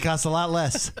electricity costs a lot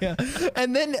less. Yeah.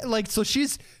 And then like so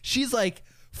she's like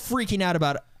freaking out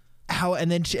about how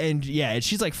and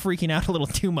she's like freaking out a little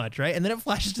too much, right? And then it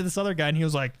flashes to this other guy and he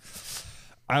was like,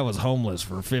 "I was homeless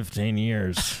for 15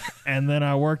 years and then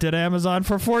I worked at Amazon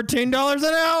for $14 an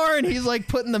hour," and he's like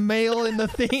putting the mail in the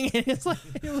thing, and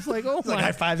it was like oh my, Like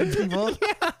high-fiving people.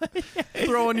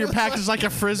 Throwing your package like a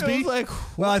it frisbee. was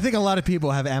like Well, I think a lot of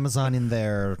people have Amazon in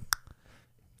their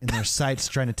sites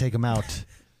trying to take them out.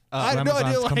 I have no Amazon's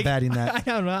idea. Like, combating that. I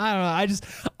don't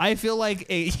know. I feel like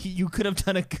you could have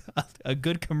done a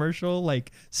good commercial,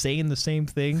 like saying the same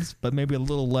things, but maybe a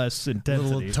little less A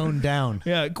intensity. little toned down.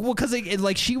 Yeah, well, because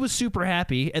like she was super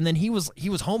happy, and then he was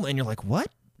homeless, and you're like, "What?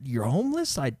 You're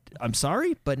homeless? I'm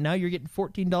sorry, but now you're getting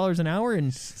 $14 an hour, and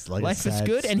like a life is sad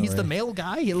good." And he's the story. mail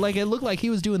guy. Like it looked like he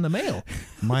was doing the mail.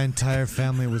 My entire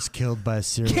family was killed by a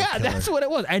serial Yeah, killer. that's what it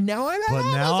was. And now I'm at But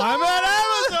Amazon. now I'm at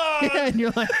Amazon. Yeah, and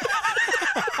you're like,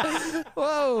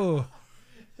 whoa.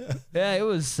 Yeah, it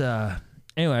was.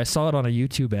 Anyway, I saw it on a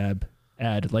YouTube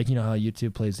ad, like you know how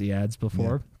YouTube plays the ads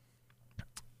before,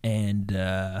 and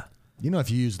You know,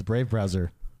 if you use the Brave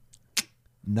browser,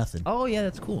 nothing. oh yeah,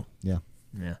 that's cool. Yeah.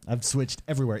 Yeah. I've switched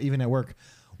everywhere, even at work,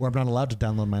 where I'm not allowed to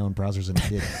download my own browsers, and I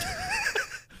did.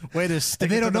 Way to stick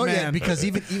And they it to don't the know man. yet because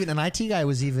even an IT guy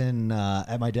was even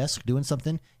at my desk doing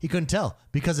something. He couldn't tell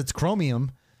because it's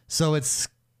Chromium, so it's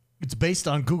based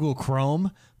on Google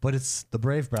Chrome, but it's the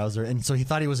Brave browser, and so he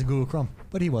thought he was in Google Chrome,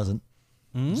 but he wasn't.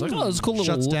 It's like, oh, it's a cool little.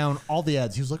 Shuts down all the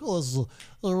ads. He was like, "Oh, this is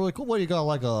really cool. What do you got?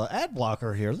 Like a ad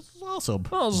blocker here? This is awesome."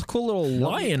 Oh, it's a cool little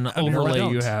lion I overlay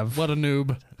don't. you have. What a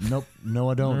noob. Nope. No,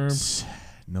 I don't.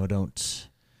 No, I don't.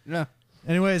 Yeah.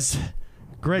 Anyways,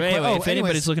 Great. But anyway, if anyways,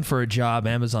 anybody's looking for a job,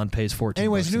 Amazon pays $14.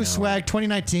 anyways, new an hour. swag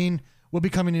 2019. We'll be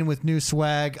coming in with new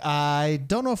swag. I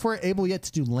don't know if we're able yet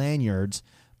to do lanyards,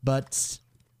 but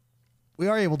we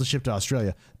are able to ship to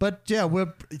Australia. But yeah,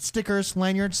 stickers,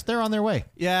 lanyards, they're on their way.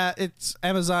 Yeah, it's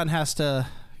Amazon has to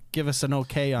give us an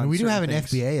okay on. And we do have an certain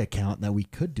things. FBA account that we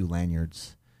could do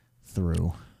lanyards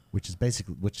through, which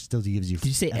still gives you. Did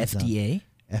you say Amazon. FDA?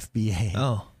 FBA.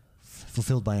 Oh.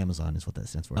 Fulfilled by Amazon is what that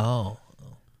stands for. Oh.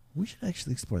 We should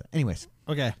actually explore that. Anyways,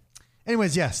 Okay.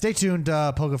 yeah, stay tuned,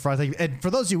 Pogo Fry. Thank you. And for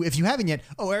those of you, if you haven't yet,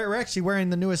 we're actually wearing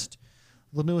the newest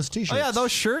T-shirts. Oh yeah,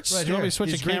 those shirts. Right Do you want me here. to switch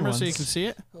the These green camera so you ones. can see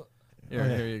it? Here,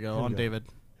 yeah. here you go. Here we On go. David.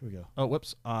 Here we go. Oh,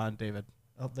 whoops. On David.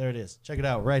 Oh, there it is. Check it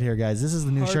out right here, guys. This is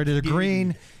the new Hard shirt. It's to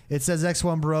green. It says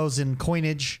X1 Bros in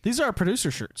coinage. These are our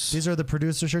producer shirts. These are the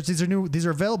producer shirts. These are new. These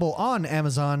are available on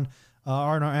Amazon.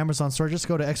 Are in our Amazon store. Just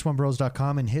go to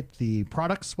x1bros.com and hit the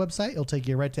products website. It'll take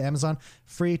you right to Amazon.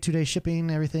 Free 2-day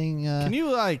shipping. Everything. Can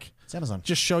you It's Amazon.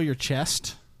 just show your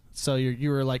chest? So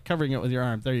you were covering it with your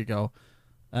arm. There you go.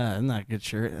 Isn't that a good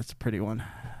shirt? That's a pretty one.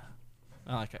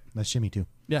 I like it. Nice shimmy too.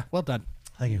 Yeah, well done.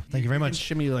 Thank you. Thank you very can much.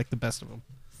 shimmy like the best of them.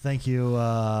 Thank you.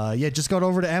 Just go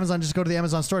over to Amazon. Just go to the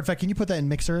Amazon store. In fact, can you put that in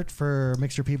Mixer for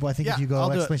Mixer people? I think Yeah, if you go I'll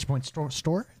do it. exclamation point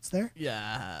store, it's there.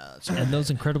 Yeah. And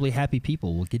those incredibly happy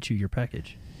people will get you your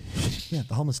package. Yeah,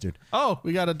 the homeless dude. Oh,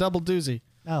 we got a double doozy.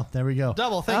 Oh, there we go.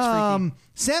 Double. Thanks,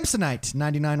 Samsonite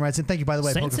 99 writes in. Thank you, by the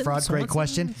way, Poker Samson- Fraud. Great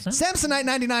Samson- question. Samsonite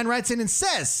 99 writes in and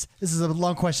says, this is a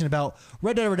long question about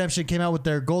Red Dead Redemption came out with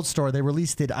their gold store. They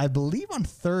released it, I believe, on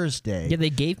Thursday. Yeah, they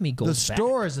gave me gold The back.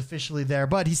 store is officially there,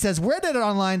 but he says Red Dead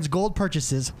Online's gold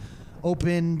purchases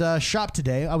opened shop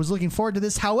today. I was looking forward to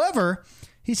this. However,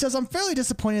 he says, I'm fairly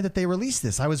disappointed that they released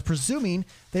this. I was presuming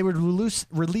they would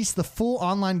release the full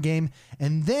online game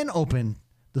and then open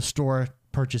the store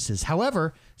purchases.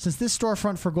 However, since this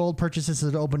storefront for gold purchases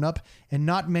has opened up and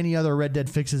not many other Red Dead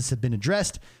fixes have been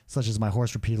addressed, such as my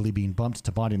horse repeatedly being bumped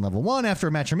to bonding level 1 after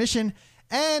a match or mission,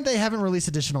 and they haven't released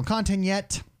additional content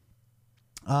yet,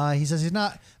 he says he's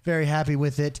not very happy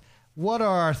with it. What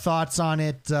are our thoughts on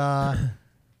it? The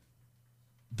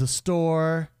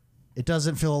store, it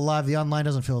doesn't feel alive. The online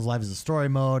doesn't feel as alive as the story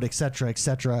mode, etc.,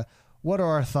 etc. What are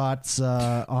our thoughts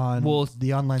on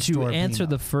the online store? To answer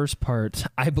the first part,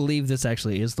 I believe this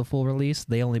actually is the full release.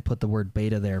 They only put the word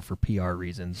beta there for PR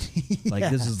reasons. Like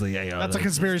this is the That's a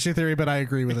conspiracy theory, but I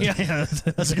agree with it.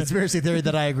 That's a conspiracy theory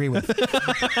that I agree with.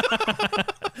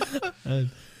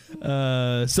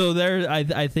 So there,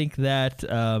 I think that.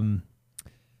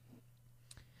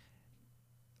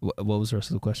 What was the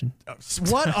rest of the question?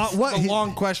 What? It's a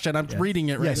long question. I'm reading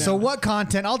it right now. So what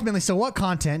content? Ultimately, what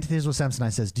content? Here's what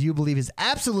Samsonite says. Do you believe is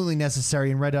absolutely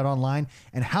necessary in Red Dead Online,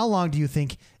 and how long do you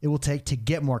think it will take to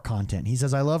get more content? He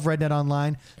says, I love Red Dead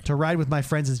Online. To ride with my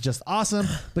friends is just awesome,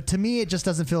 but to me, it just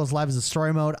doesn't feel as live as the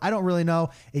story mode. I don't really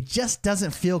know. It just doesn't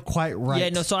feel quite right. Yeah,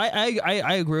 no. So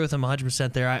I agree with him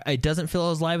 100% there. It doesn't feel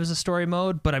as live as the story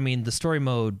mode, but I mean the story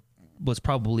mode was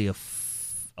probably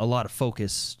a lot of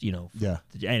focus, Yeah.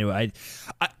 Anyway,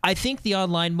 I think the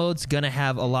online mode's gonna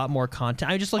have a lot more content.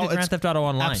 I just look at Grand it's Theft Auto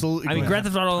Online. absolutely I mean, going Grand to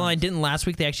Theft Auto Online didn't last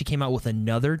week. They actually came out with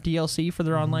another DLC for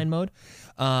their online mode.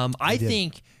 I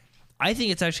think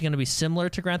it's actually going to be similar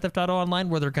to Grand Theft Auto Online,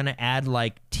 where they're going to add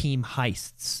like team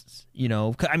heists.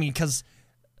 I mean, because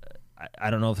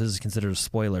I don't know if this is considered a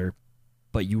spoiler,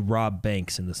 but you rob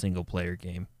banks in the single player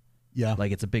game. Yeah.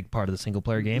 Like it's a big part of the single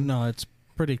player game. No, it's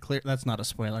pretty clear. That's not a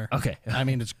spoiler. Okay. I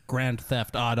mean, it's Grand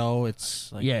Theft Auto.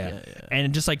 It's like, Yeah.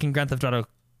 And just like in Grand Theft Auto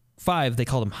 5, they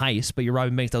call them heists, but you're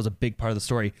robbing banks. That was a big part of the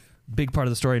story. Big part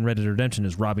of the story in Red Dead Redemption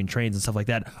is robbing trains and stuff like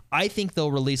that. I think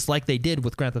they'll release, like they did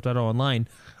with Grand Theft Auto Online,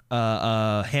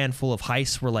 a handful of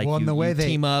heists where like you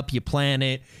team up, you plan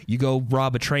it, you go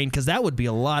rob a train, because that would be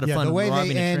a lot of fun. The way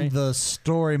robbing they a train. end the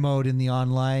story mode in the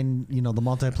online, the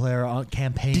multiplayer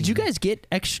campaign. Did you guys get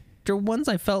extra ones?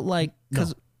 I felt like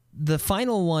because the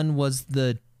final one was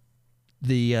the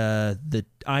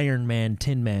Iron Man,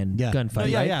 Tin Man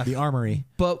gunfight. Right? The armory.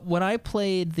 But when I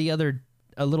played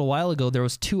a little while ago, there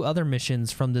was 2 other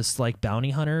missions from this like bounty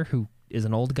hunter who is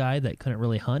an old guy that couldn't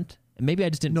really hunt. And maybe I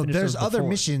just didn't. No, finish there's those other before.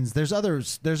 missions. There's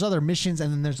other missions,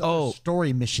 and then there's other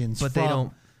story missions. But they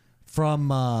don't. From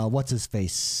what's his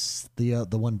face? The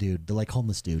one dude, the like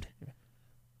homeless dude.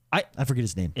 I forget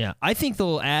his name. Yeah, I think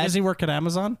they'll add. Does he work at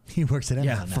Amazon? He works at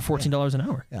Amazon Yeah, now. for $14 an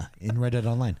hour. Yeah, in Red Dead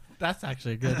Online. That's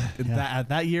actually good.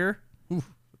 That year,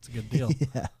 that's a good deal.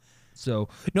 Yeah. So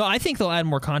no, I think they'll add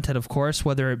more content. Of course,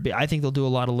 whether it be, I think they'll do a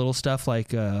lot of little stuff like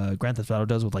Grand Theft Auto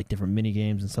does with like different mini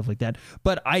games and stuff like that.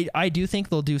 But I do think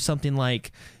they'll do something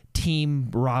like team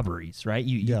robberies, right?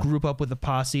 You Yeah. group up with a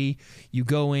posse, you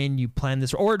go in, you plan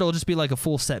this, or it'll just be like a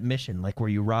full set mission, like where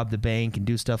you rob the bank and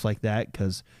do stuff like that.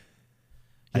 Because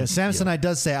Yeah, Samsonite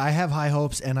does say, I have high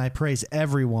hopes, and I praise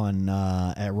everyone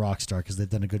at Rockstar because they've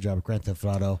done a good job with Grand Theft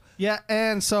Auto. Yeah,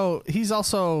 and so he's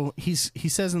also he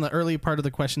says in the early part of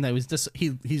the question that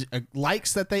he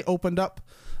likes that they opened up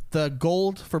the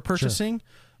gold for purchasing,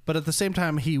 but at the same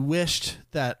time he wished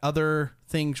that other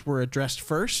things were addressed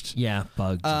first. yeah,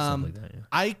 bugs and stuff like that.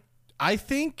 Yeah. I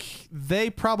think they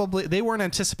weren't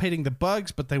anticipating the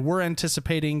bugs, but they were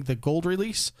anticipating the gold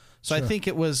release. So I think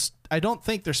I don't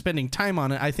think they're spending time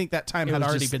on it. I think that time had was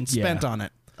already just- been spent yeah. on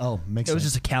it. Oh, makes It sense. was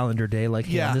just a calendar day, like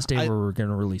Yeah, on this day where we're going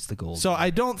to release the gold. So I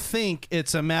don't think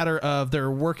it's a matter of they're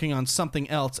working on something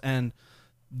else and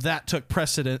that took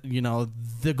precedent,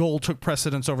 the goal took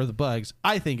precedence over the bugs.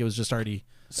 I think it was just already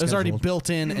Scheduled. built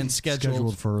in and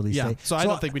scheduled for release yeah, date. So I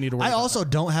don't think we need to worry I about also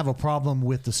don't have a problem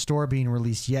with the store being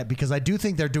released yet because I do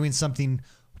think they're doing something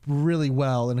really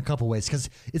well in a couple ways because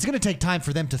it's going to take time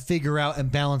for them to figure out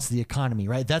and balance the economy,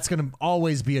 right? That's going to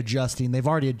always be adjusting. They've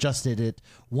already adjusted it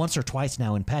once or twice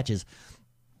now in patches.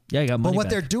 yeah, I got money But what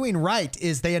back. they're doing right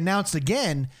is they announced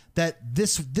again that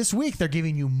this week they're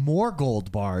giving you more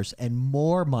gold bars and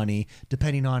more money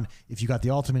depending on if you got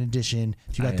the Ultimate Edition,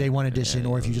 if you got Day One Edition,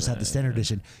 or if you just had the Standard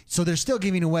Edition. So they're still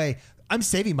giving away. I'm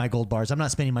saving my gold bars. I'm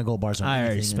not spending my gold bars on I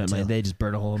already anything spent my. until- They just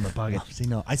burned a hole in my pocket. See,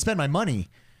 no, I spent my money.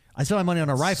 I spent my money on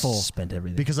a rifle. Spent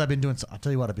everything. Because I've been doing. I'll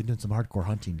tell you what. I've been doing some hardcore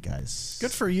hunting, guys.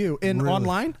 Good for you. Really.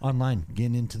 Online? Online,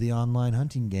 getting into the online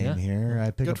hunting game Yeah. here.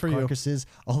 I pick Good up for you. carcasses.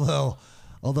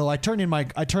 Although I turn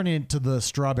into the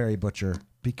strawberry butcher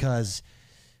because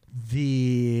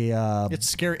the It's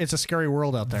scary. It's a scary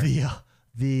world out there.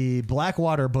 the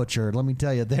Blackwater butcher. Let me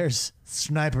tell you, there's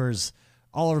snipers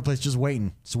all over the place just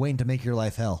waiting to make your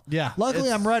life hell. Yeah, Luckily,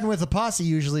 it's- I'm riding with a posse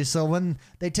usually, so when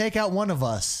they take out one of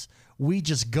us, we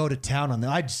just go to town on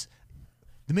them.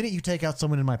 The minute you take out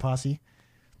someone in my posse,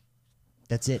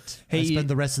 that's it. Hey, I you- spend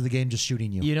the rest of the game just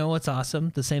shooting you. You know what's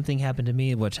awesome? The same thing happened to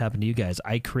me, which happened to you guys.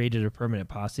 I created a permanent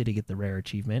posse to get the rare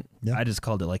achievement. Yeah. I just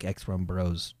called it like X-Rum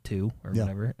Bros 2 or Yeah.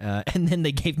 whatever. And then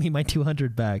they gave me my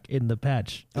 200 back in the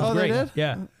patch. It was Oh, they great. did?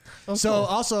 Yeah. So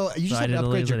also, you just I have to didn't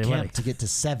upgrade lose your any camp money. to get to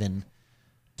 7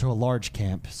 to a large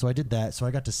camp. So I did that. So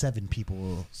I got to 7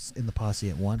 people in the posse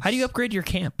at once. How do you upgrade your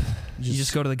camp? You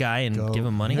just go to the guy and Go- give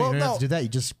him money? No, you don't Well, have to no. do that. You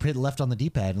just hit left on the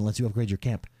D-pad and it lets you upgrade your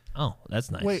camp. Oh, that's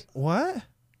nice. Wait, what?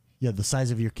 Yeah, the size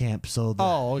of your camp. So the,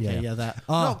 Oh, okay, yeah, that.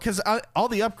 Oh. No, because all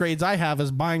the upgrades I have is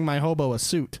buying my hobo a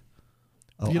suit.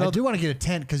 Oh, You know- I do want to get a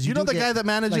tent because You know the guy that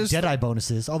manages like Deadeye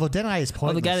bonuses. Although Deadeye is Oh,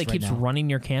 pointless. the guy that right keeps now. running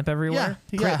your camp everywhere?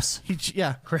 Crips.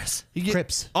 Yeah. Chris. You get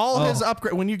Crips. all his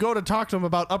upgrade. When you go to talk to him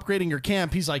about upgrading your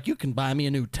camp, he's like, "You can buy me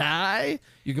a new tie.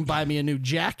 You can buy me a new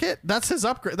jacket." That's his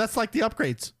upgrade. That's like the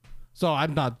upgrades. So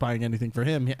I'm not buying anything for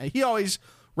him. He always,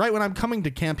 right when I'm coming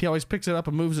to camp, he always picks it up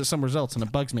and moves it somewhere else, and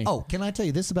it bugs me. Oh, can I tell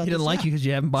you this about He this? didn't like Yeah. you because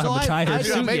you haven't bought So him a tie or I- a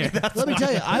suit maybe yet. that's Let me why.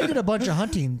 tell you, I did a bunch of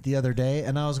hunting the other day,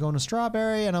 and I was going to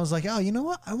Strawberry, and I was like, oh, you know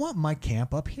what? I want my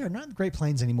camp up here, not in the Great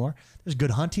Plains anymore. There's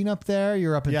good hunting up there.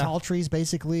 You're up in Yeah. tall trees,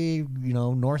 basically,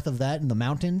 north of that in the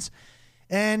mountains.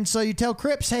 And so you tell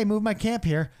Crips, hey, move my camp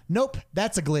here. Nope,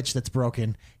 that's a glitch that's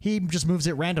broken. He just moves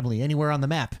it randomly anywhere on the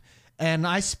map. And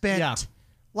I spent Yeah.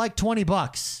 like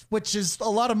 $20, which is a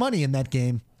lot of money in that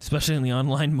game. Especially in the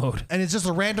online mode. And it's just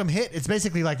a random hit. It's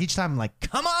basically like each time I'm like,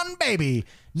 come on, baby.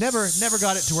 Never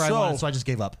got it to where I So- wanted, so I just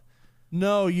gave up.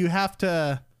 No, you have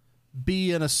to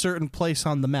be in a certain place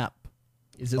on the map,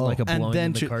 Is it like a and blowing then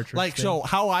in the cartridge like thing? so.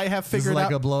 How I have This is figured like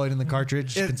out a blow it in the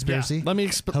cartridge conspiracy. Yeah. Let me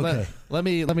Okay.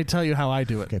 let me tell you how I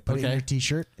do it. Okay, put it in your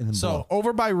T-shirt and then So blow.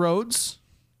 over by Rhodes.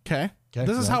 Okay. Okay,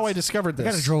 This is how Rhodes. I discovered I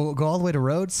this. gotta go all the way to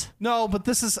Rhodes. No, but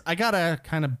this is I gotta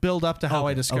kind of build up to how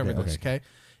I discovered okay, this. Okay.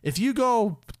 If you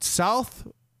go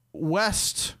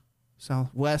southwest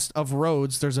of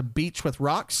Rhodes, there's a beach with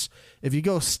rocks. If you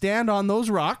go stand on those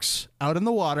rocks out in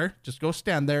the water, just go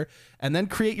stand there and then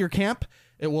create your camp.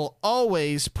 It will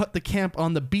always put the camp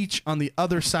on the beach on the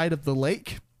other side of the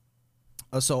lake.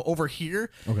 So over here.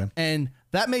 Okay. And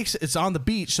that makes it's on the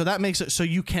beach. So that makes it so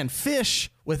you can fish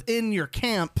within your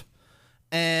camp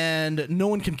and no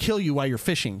one can kill you while you're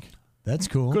fishing. That's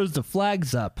cool. Because the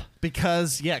flag's up.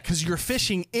 Because you're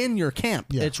fishing in your camp.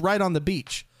 Yeah. It's right on the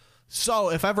beach. So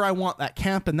if ever I want that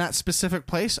camp in that specific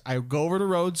place, I go over to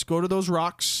Rhodes, go to those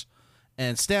rocks,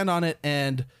 and stand on it.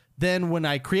 And then when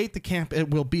I create the camp,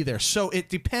 it will be there. So it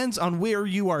depends on where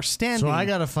you are standing. So I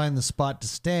gotta find the spot to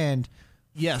stand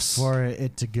yes. for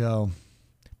it to go.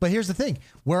 But here's the thing: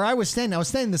 where I was standing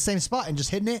in the same spot and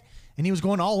just hitting it, and he was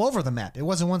going all over the map. It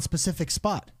wasn't one specific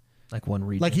spot. Like one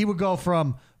region. Like he would go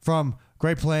from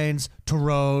Great Plains to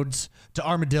Rhodes to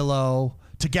Armadillo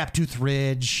to Gaptooth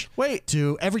Ridge. Wait.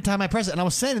 To every time I press it, and I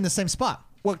was staying in the same spot.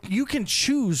 Well, you can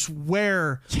choose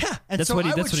where. Yeah, and That's so what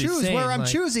he- I that's would what he's choose saying, where I'm like-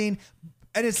 choosing,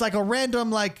 and it's like a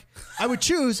random like I would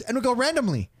choose and it would go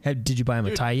randomly. Did you buy him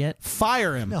a tie yet?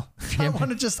 Fire him. No, I want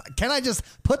to just. Can I just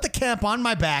put the camp on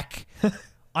my back,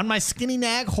 on my skinny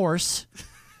nag horse,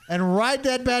 and ride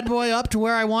that bad boy up to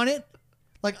where I want it?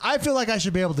 Like I feel like I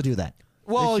should be able to do that.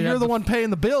 Well, should you're have the the- one paying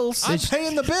the bills. I'm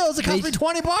paying the bills. It cost me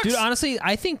 $20. Dude, honestly,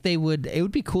 I think they would. It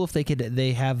would be cool if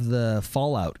they have the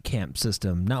Fallout camp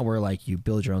system, not where like you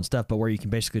build your own stuff, but where you can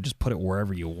basically just put it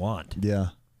wherever you want. Yeah.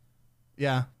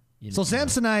 Yeah. So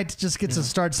Samsonite just gets a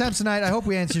start. Samsonite, I hope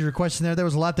we answered your question there. There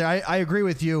was a lot there. I agree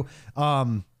with you.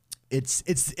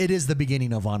 It is the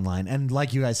beginning of online, and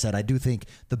like you guys said, I do think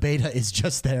the beta is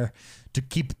just there to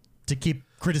keep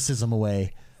criticism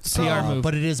away. PR move.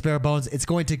 But it is bare bones. It's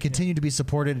going to continue to be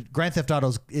supported. Grand Theft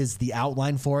Auto is the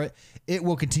outline for it. It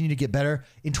will continue to get better.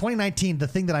 In 2019, the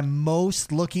thing that I'm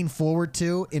most looking forward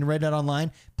to in Red Dead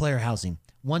Online, player housing.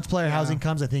 Once player housing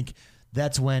comes, I think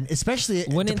that's when, especially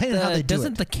depending on how they do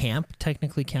doesn't it. the camp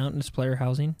technically count as player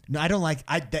housing? No, I don't like.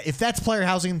 If that's player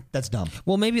housing, that's dumb.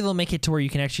 Well, maybe they'll make it to where you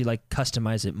can actually like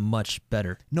customize it much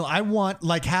better. No, I want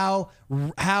like how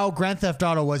Grand Theft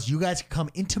Auto was. You guys could come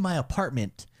into my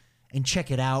apartment and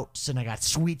check it out, and I got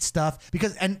sweet stuff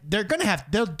and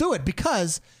they'll do it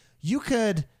because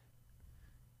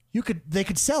they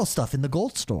could sell stuff in the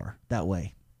gold store that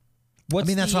way.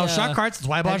 That's how shot carts. That's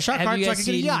why I bought shot carts so I could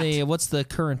get a yacht. What's the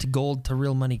current gold to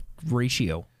real money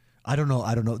ratio? I don't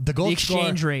know. The gold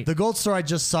exchange store, rate. The gold store I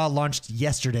just saw launched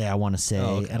yesterday. I want to say,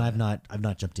 Oh, okay. and I've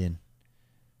not jumped in.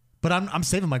 But I'm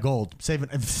saving my gold.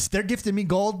 If they're gifting me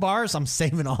gold bars, I'm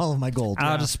saving all of my gold.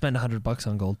 I'll just spend $100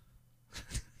 on gold.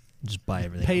 Just buy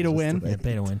everything. Pay to win. Yeah,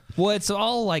 pay to win. Well, it's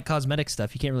all like cosmetic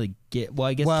stuff. You can't really get. Well,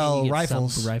 I guess Well, can you get some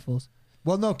rifles. for rifles.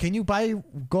 Well, no. Can you buy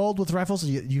gold with rifles?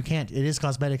 You can't. It is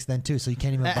cosmetics then too, so you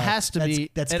can't even. It buy has to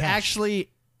be. That's it cash. actually,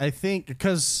 I think,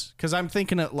 because I'm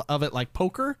thinking of it like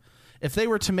poker. If they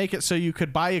were to make it so you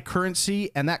could buy a currency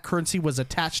and that currency was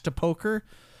attached to poker,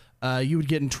 you would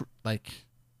get in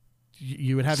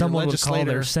you would have Someone your would call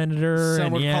legislator, their senator,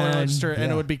 someone would call their legislator, and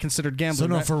yeah. it would be considered So gambling.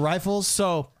 no, right? for rifles.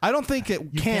 So I don't think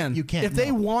it can. you can't, If they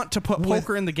no. want to put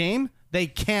poker in the game, they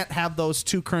can't have those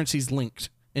two currencies linked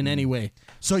in any way.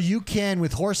 So you can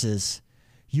with horses,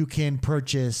 you can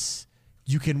purchase.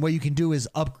 What you can do is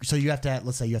up. So you have to.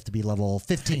 Let's say you have to be level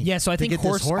 15. Yeah, so I to think get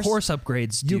this horse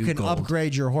upgrades. You do can gold.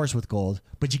 upgrade your horse with gold,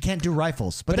 but you can't do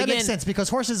rifles. But that makes again, sense because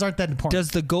horses aren't that important.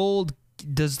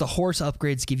 Does the horse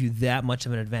upgrades give you that much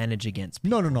of an advantage against?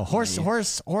 No. Horse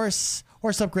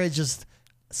upgrades just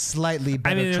slightly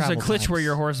better. I mean, there's a travel glitch where times.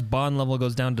 your horse bond level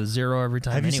goes down to 0 every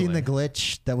time. Have you seen anyway. the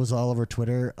glitch that was all over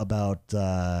Twitter about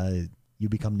you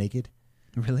become naked?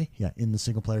 Really? Yeah, in the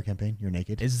single player campaign, you're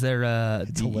naked. Is there you gotta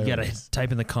hilarious.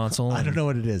 type in the console? I don't know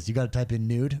what it is. You got to type in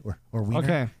nude or wiener,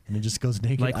 Okay. and it just goes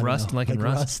naked. Like I don't Rust, know. like in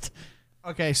Rust?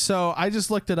 Okay, so I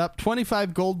just looked it up.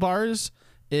 25 gold bars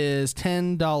is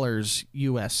 $10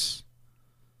 US.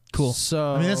 Cool.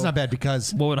 So I mean, that's not bad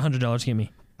because What would $100 give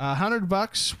me?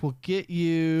 $100 will get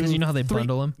you. 'Cause you know how they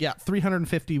bundle them? Yeah,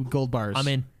 350 gold bars. I'm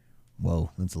in.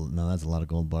 whoa, that's a lot of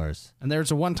gold bars. And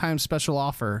there's a one-time special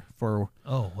offer for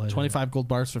Oh, 25 gold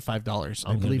bars for $5.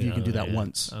 I believe you can do that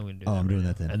once. I'm gonna do Oh, that I'm doing right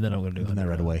that then. now. And then I'm gonna do Doing that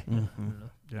right away.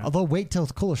 Yeah. Although wait till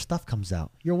cooler stuff comes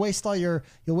out. You'll waste all your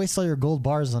gold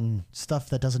bars on stuff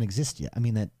that doesn't exist yet. I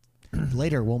mean that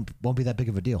later won't be that big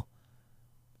of a deal.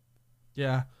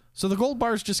 Yeah. So the gold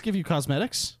bars just give you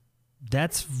cosmetics.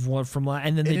 That's what from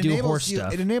and then they do enables horse you,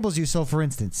 stuff. It enables you. So for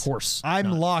instance, Horse, I'm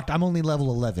not- locked. I'm only level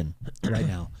 11 right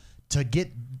now. To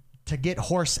get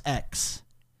horse X,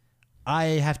 I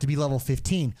have to be level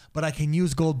 15, but I can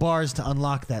use gold bars to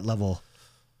unlock that level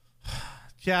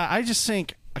Yeah, I just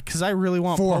think because I really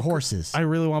want for poker, horses. I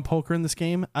really want poker in this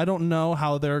game. I don't know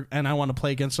how and I want to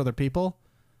play against other people.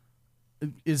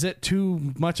 Is it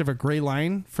too much of a gray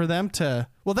line for them to?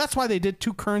 Well, that's why they did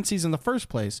two currencies in the first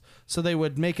place. So they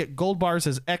would make it gold bars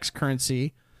as X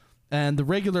currency, and the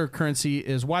regular currency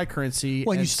is Y currency.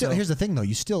 Well, and you still so- here's the thing though.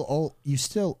 You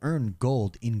still earn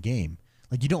gold in game.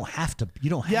 Like you don't have to.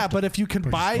 Yeah, but if you can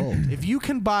buy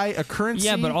a currency,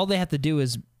 Yeah, but all they have to do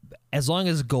is, as long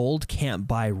as gold can't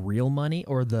buy real money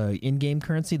or the in-game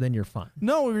currency, then you're fine.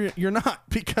 No, you're not,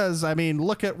 because I mean,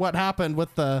 look at what happened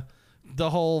with the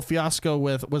whole fiasco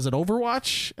with, was it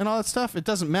Overwatch and all that stuff? It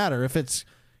doesn't matter if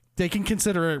they can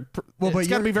consider it. Well, but it's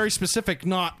got to you're- be very specific,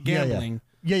 not gambling.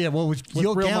 Yeah. Well,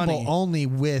 you'll real gamble money. only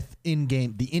with the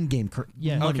in-game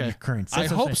money Okay. currency. I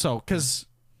what I'm hope saying. so, because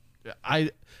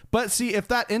but see, if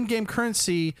that in-game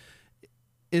currency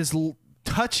is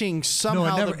touching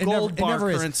somehow the gold bar never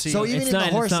is. currency So even It's in not- the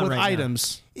it's horse not with right now.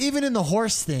 items. even in the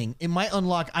horse thing, it might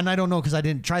unlock, and I don't know because I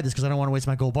didn't try this because I don't want to waste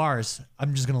my gold bars.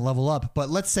 I'm just going to level up. But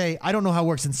let's say, I don't know how it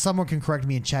works, and someone can correct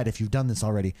me in chat if you've done this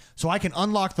already. So I can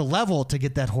unlock the level to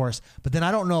get that horse, but then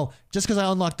I don't know, just because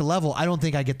I unlock the level, I don't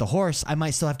think I get the horse. I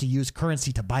might still have to use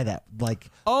currency to buy that, like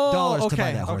dollars to buy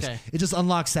okay, that horse. okay. It just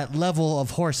unlocks that level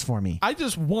of horse for me. I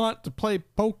just want to play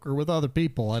poker with other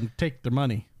people and take their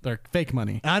money, their fake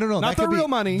money. I don't know. Not that the could real be,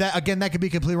 money. That could be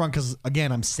completely wrong because,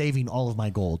 again, I'm saving all of my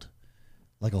gold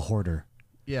like a hoarder.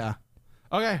 Yeah.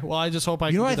 Okay. Well, I just hope I.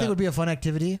 You know can what I do think that. would be a fun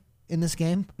activity in this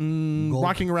game? Gold,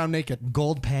 Walking around naked.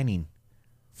 gold panning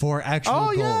for actual Oh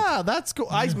gold. yeah, that's cool.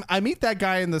 I meet that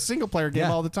guy in the single player game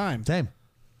Yeah. all the time. Same.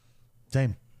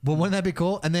 But wouldn't that be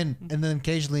cool? And then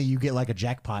occasionally you get like a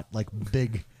jackpot, like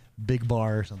big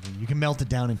bar or something. You can melt it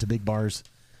down into big bars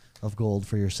of gold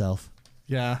for yourself.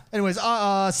 Yeah. Anyways,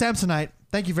 Samsonite,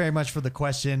 thank you very much for the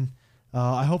question.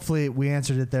 Hopefully we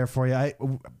answered it there for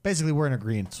you. Basically, we're in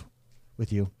agreement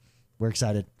with you. We're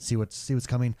excited. See what's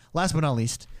coming. Last but not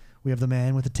least, we have the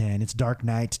man with the tan. It's Dark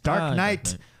Knight. Dark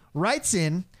Knight writes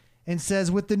in and says,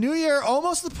 with the new year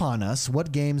almost upon us,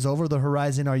 what games over the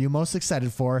horizon are you most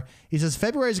excited for? He says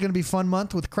February is going to be a fun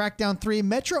month with Crackdown 3,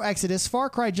 Metro Exodus, Far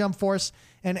Cry Jump Force,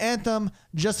 and Anthem,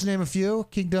 just to name a few.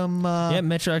 Kingdom. Yeah,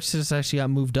 Metro Exodus actually got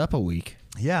moved up a week.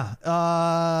 Yeah.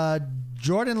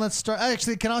 Jordan, let's start.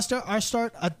 Actually, can I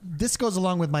start? This goes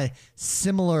along with my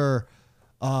similar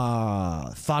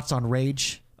thoughts on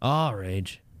Rage. Oh,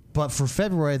 Rage. But for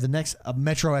February, the next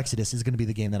Metro Exodus is going to be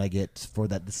the game that I get for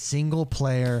that. The single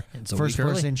player, It's a first week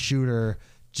early. person shooter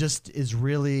just is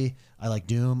really. I like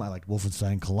Doom. I like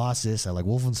Wolfenstein Colossus. I like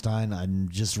Wolfenstein. I'm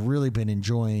just really been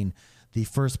enjoying the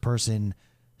first person,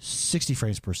 60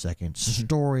 frames per second,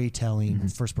 storytelling,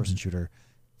 first person shooter.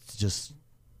 It's just.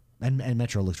 And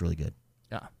Metro looks really good.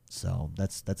 Yeah. So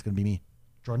that's going to be me.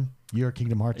 Jordan, you're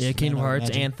Kingdom Hearts. Yeah, Kingdom man, I would Hearts,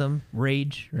 imagine. Anthem,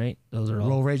 Rage, right? Those are all.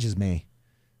 Roll Rage is May.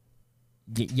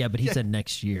 Yeah, but he said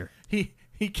next year.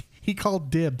 He called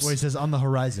dibs. Well, he says on the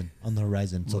horizon. On the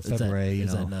horizon. So Is that- February, you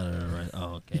is know. that- no, right. Oh,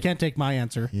 okay. You can't take my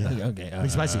answer. Yeah. Okay. Big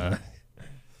spicy.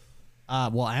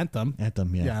 Well, Anthem.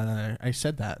 Anthem, yeah. Yeah, I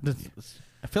said that.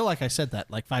 I feel like I said that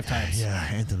like 5 times. Yeah,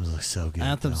 Anthems look so good.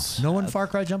 Anthems- though. No one Far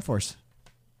Cry Jump Force.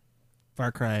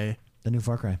 Far Cry. The new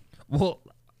Far Cry. Well,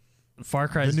 Far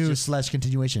Cry The is new just slash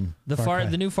continuation. the Cry.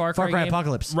 new Far Cry, Far Cry game.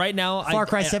 Apocalypse. Right now, Far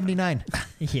Cry 79.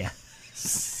 Yeah.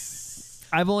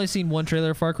 I've only seen one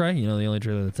trailer of Far Cry. You know, the only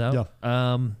trailer that's out.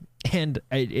 Yeah. And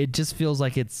it just feels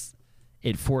like it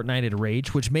Fortnite-ed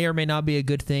Rage, which may or may not be a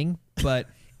good thing. But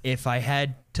if I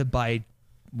had to buy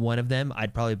one of them,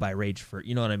 I'd probably buy Rage for.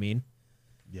 You know what I mean?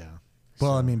 Yeah.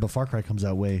 Well, I mean, but Far Cry comes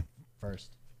out way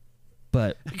first.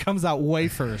 But It comes out way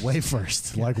first. Way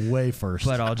first. Like way first.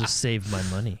 but I'll just save my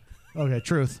money, Okay,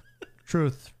 truth.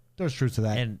 There's truth to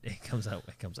that. and it comes out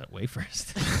way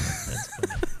first. That's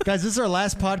funny. Guys, this is our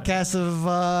last podcast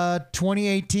of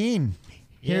 2018.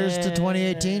 Here's to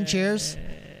 2018. Cheers.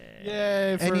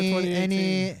 Yay for Any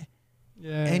 2018.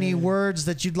 any words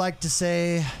that you'd like to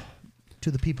say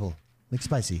to the people?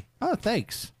 McSpicy. Oh,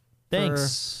 thanks.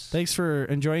 Thanks. Thanks for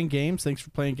enjoying games. Thanks for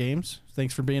playing games.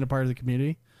 Thanks for being a part of the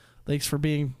community. Thanks for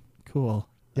being cool.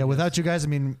 Yeah, without you guys, I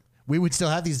mean, we would still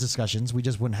have these discussions. We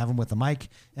just wouldn't have them with the mic,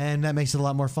 and that makes it a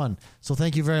lot more fun. So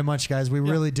thank you very much, guys. We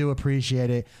really do appreciate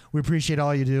it. We appreciate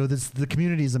all you do. The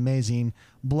community is amazing.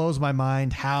 Blows my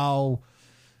mind how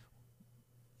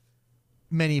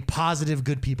many positive,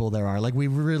 good people there are. Like, we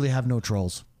really have no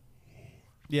trolls.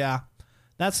 Yeah.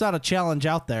 That's not a challenge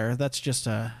out there. That's just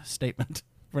a statement.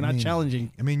 We're not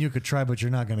challenging. I mean, you could try, but you're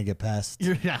not going to get past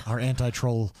Yeah. our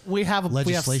anti-troll We have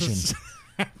legislation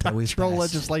that we've troll passed.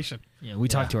 legislation. Yeah, we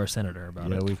talked to our senator about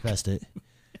Yeah, it. we passed it.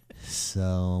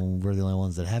 So we're the only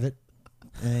ones that have it,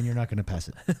 and you're not going to pass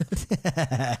it.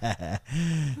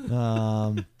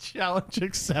 Challenge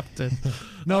accepted.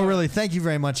 No, really, thank you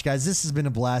very much, guys. This has been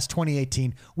a blast.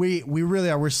 2018. We really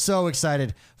are. We're so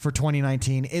excited for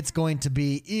 2019. It's going to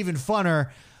be even funner.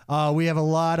 We have a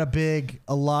lot of big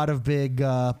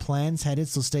plans headed,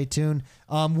 so stay tuned.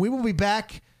 We will be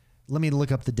back. Let me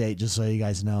look up the date just so you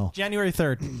guys know. January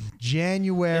 3rd.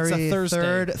 January It's a Thursday.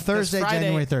 3rd. 'Cause Thursday,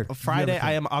 January 3rd. Friday, You have a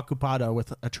I am ocupado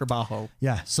with a trabajo.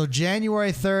 Yeah, so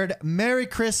January 3rd, Merry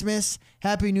Christmas,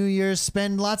 Happy New Year's.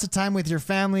 Spend lots of time with your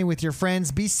family, with your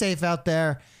friends. Be safe out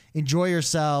there. Enjoy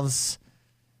yourselves.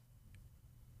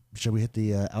 Should we hit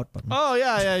the out button? Oh,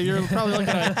 yeah. You're probably looking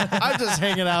at I'm just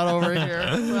hanging out over here.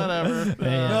 Whatever.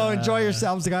 No, enjoy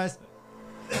yourselves, guys.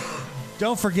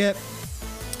 Don't forget,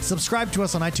 subscribe to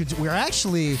us on iTunes. We're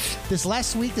actually, this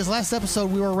last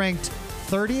episode, we were ranked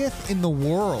 30th in the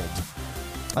world.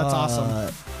 That's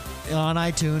awesome. on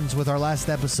iTunes with our last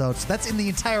episode. So that's in the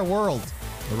entire world.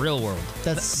 The real world.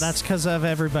 That's because of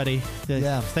everybody.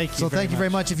 Yeah. Thank you. So thank you very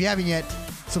much. If you haven't yet,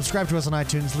 subscribe to us on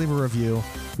iTunes. Leave a review.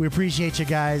 We appreciate you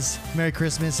guys. Merry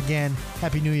Christmas again.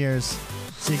 Happy New Year's.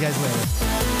 See you guys later.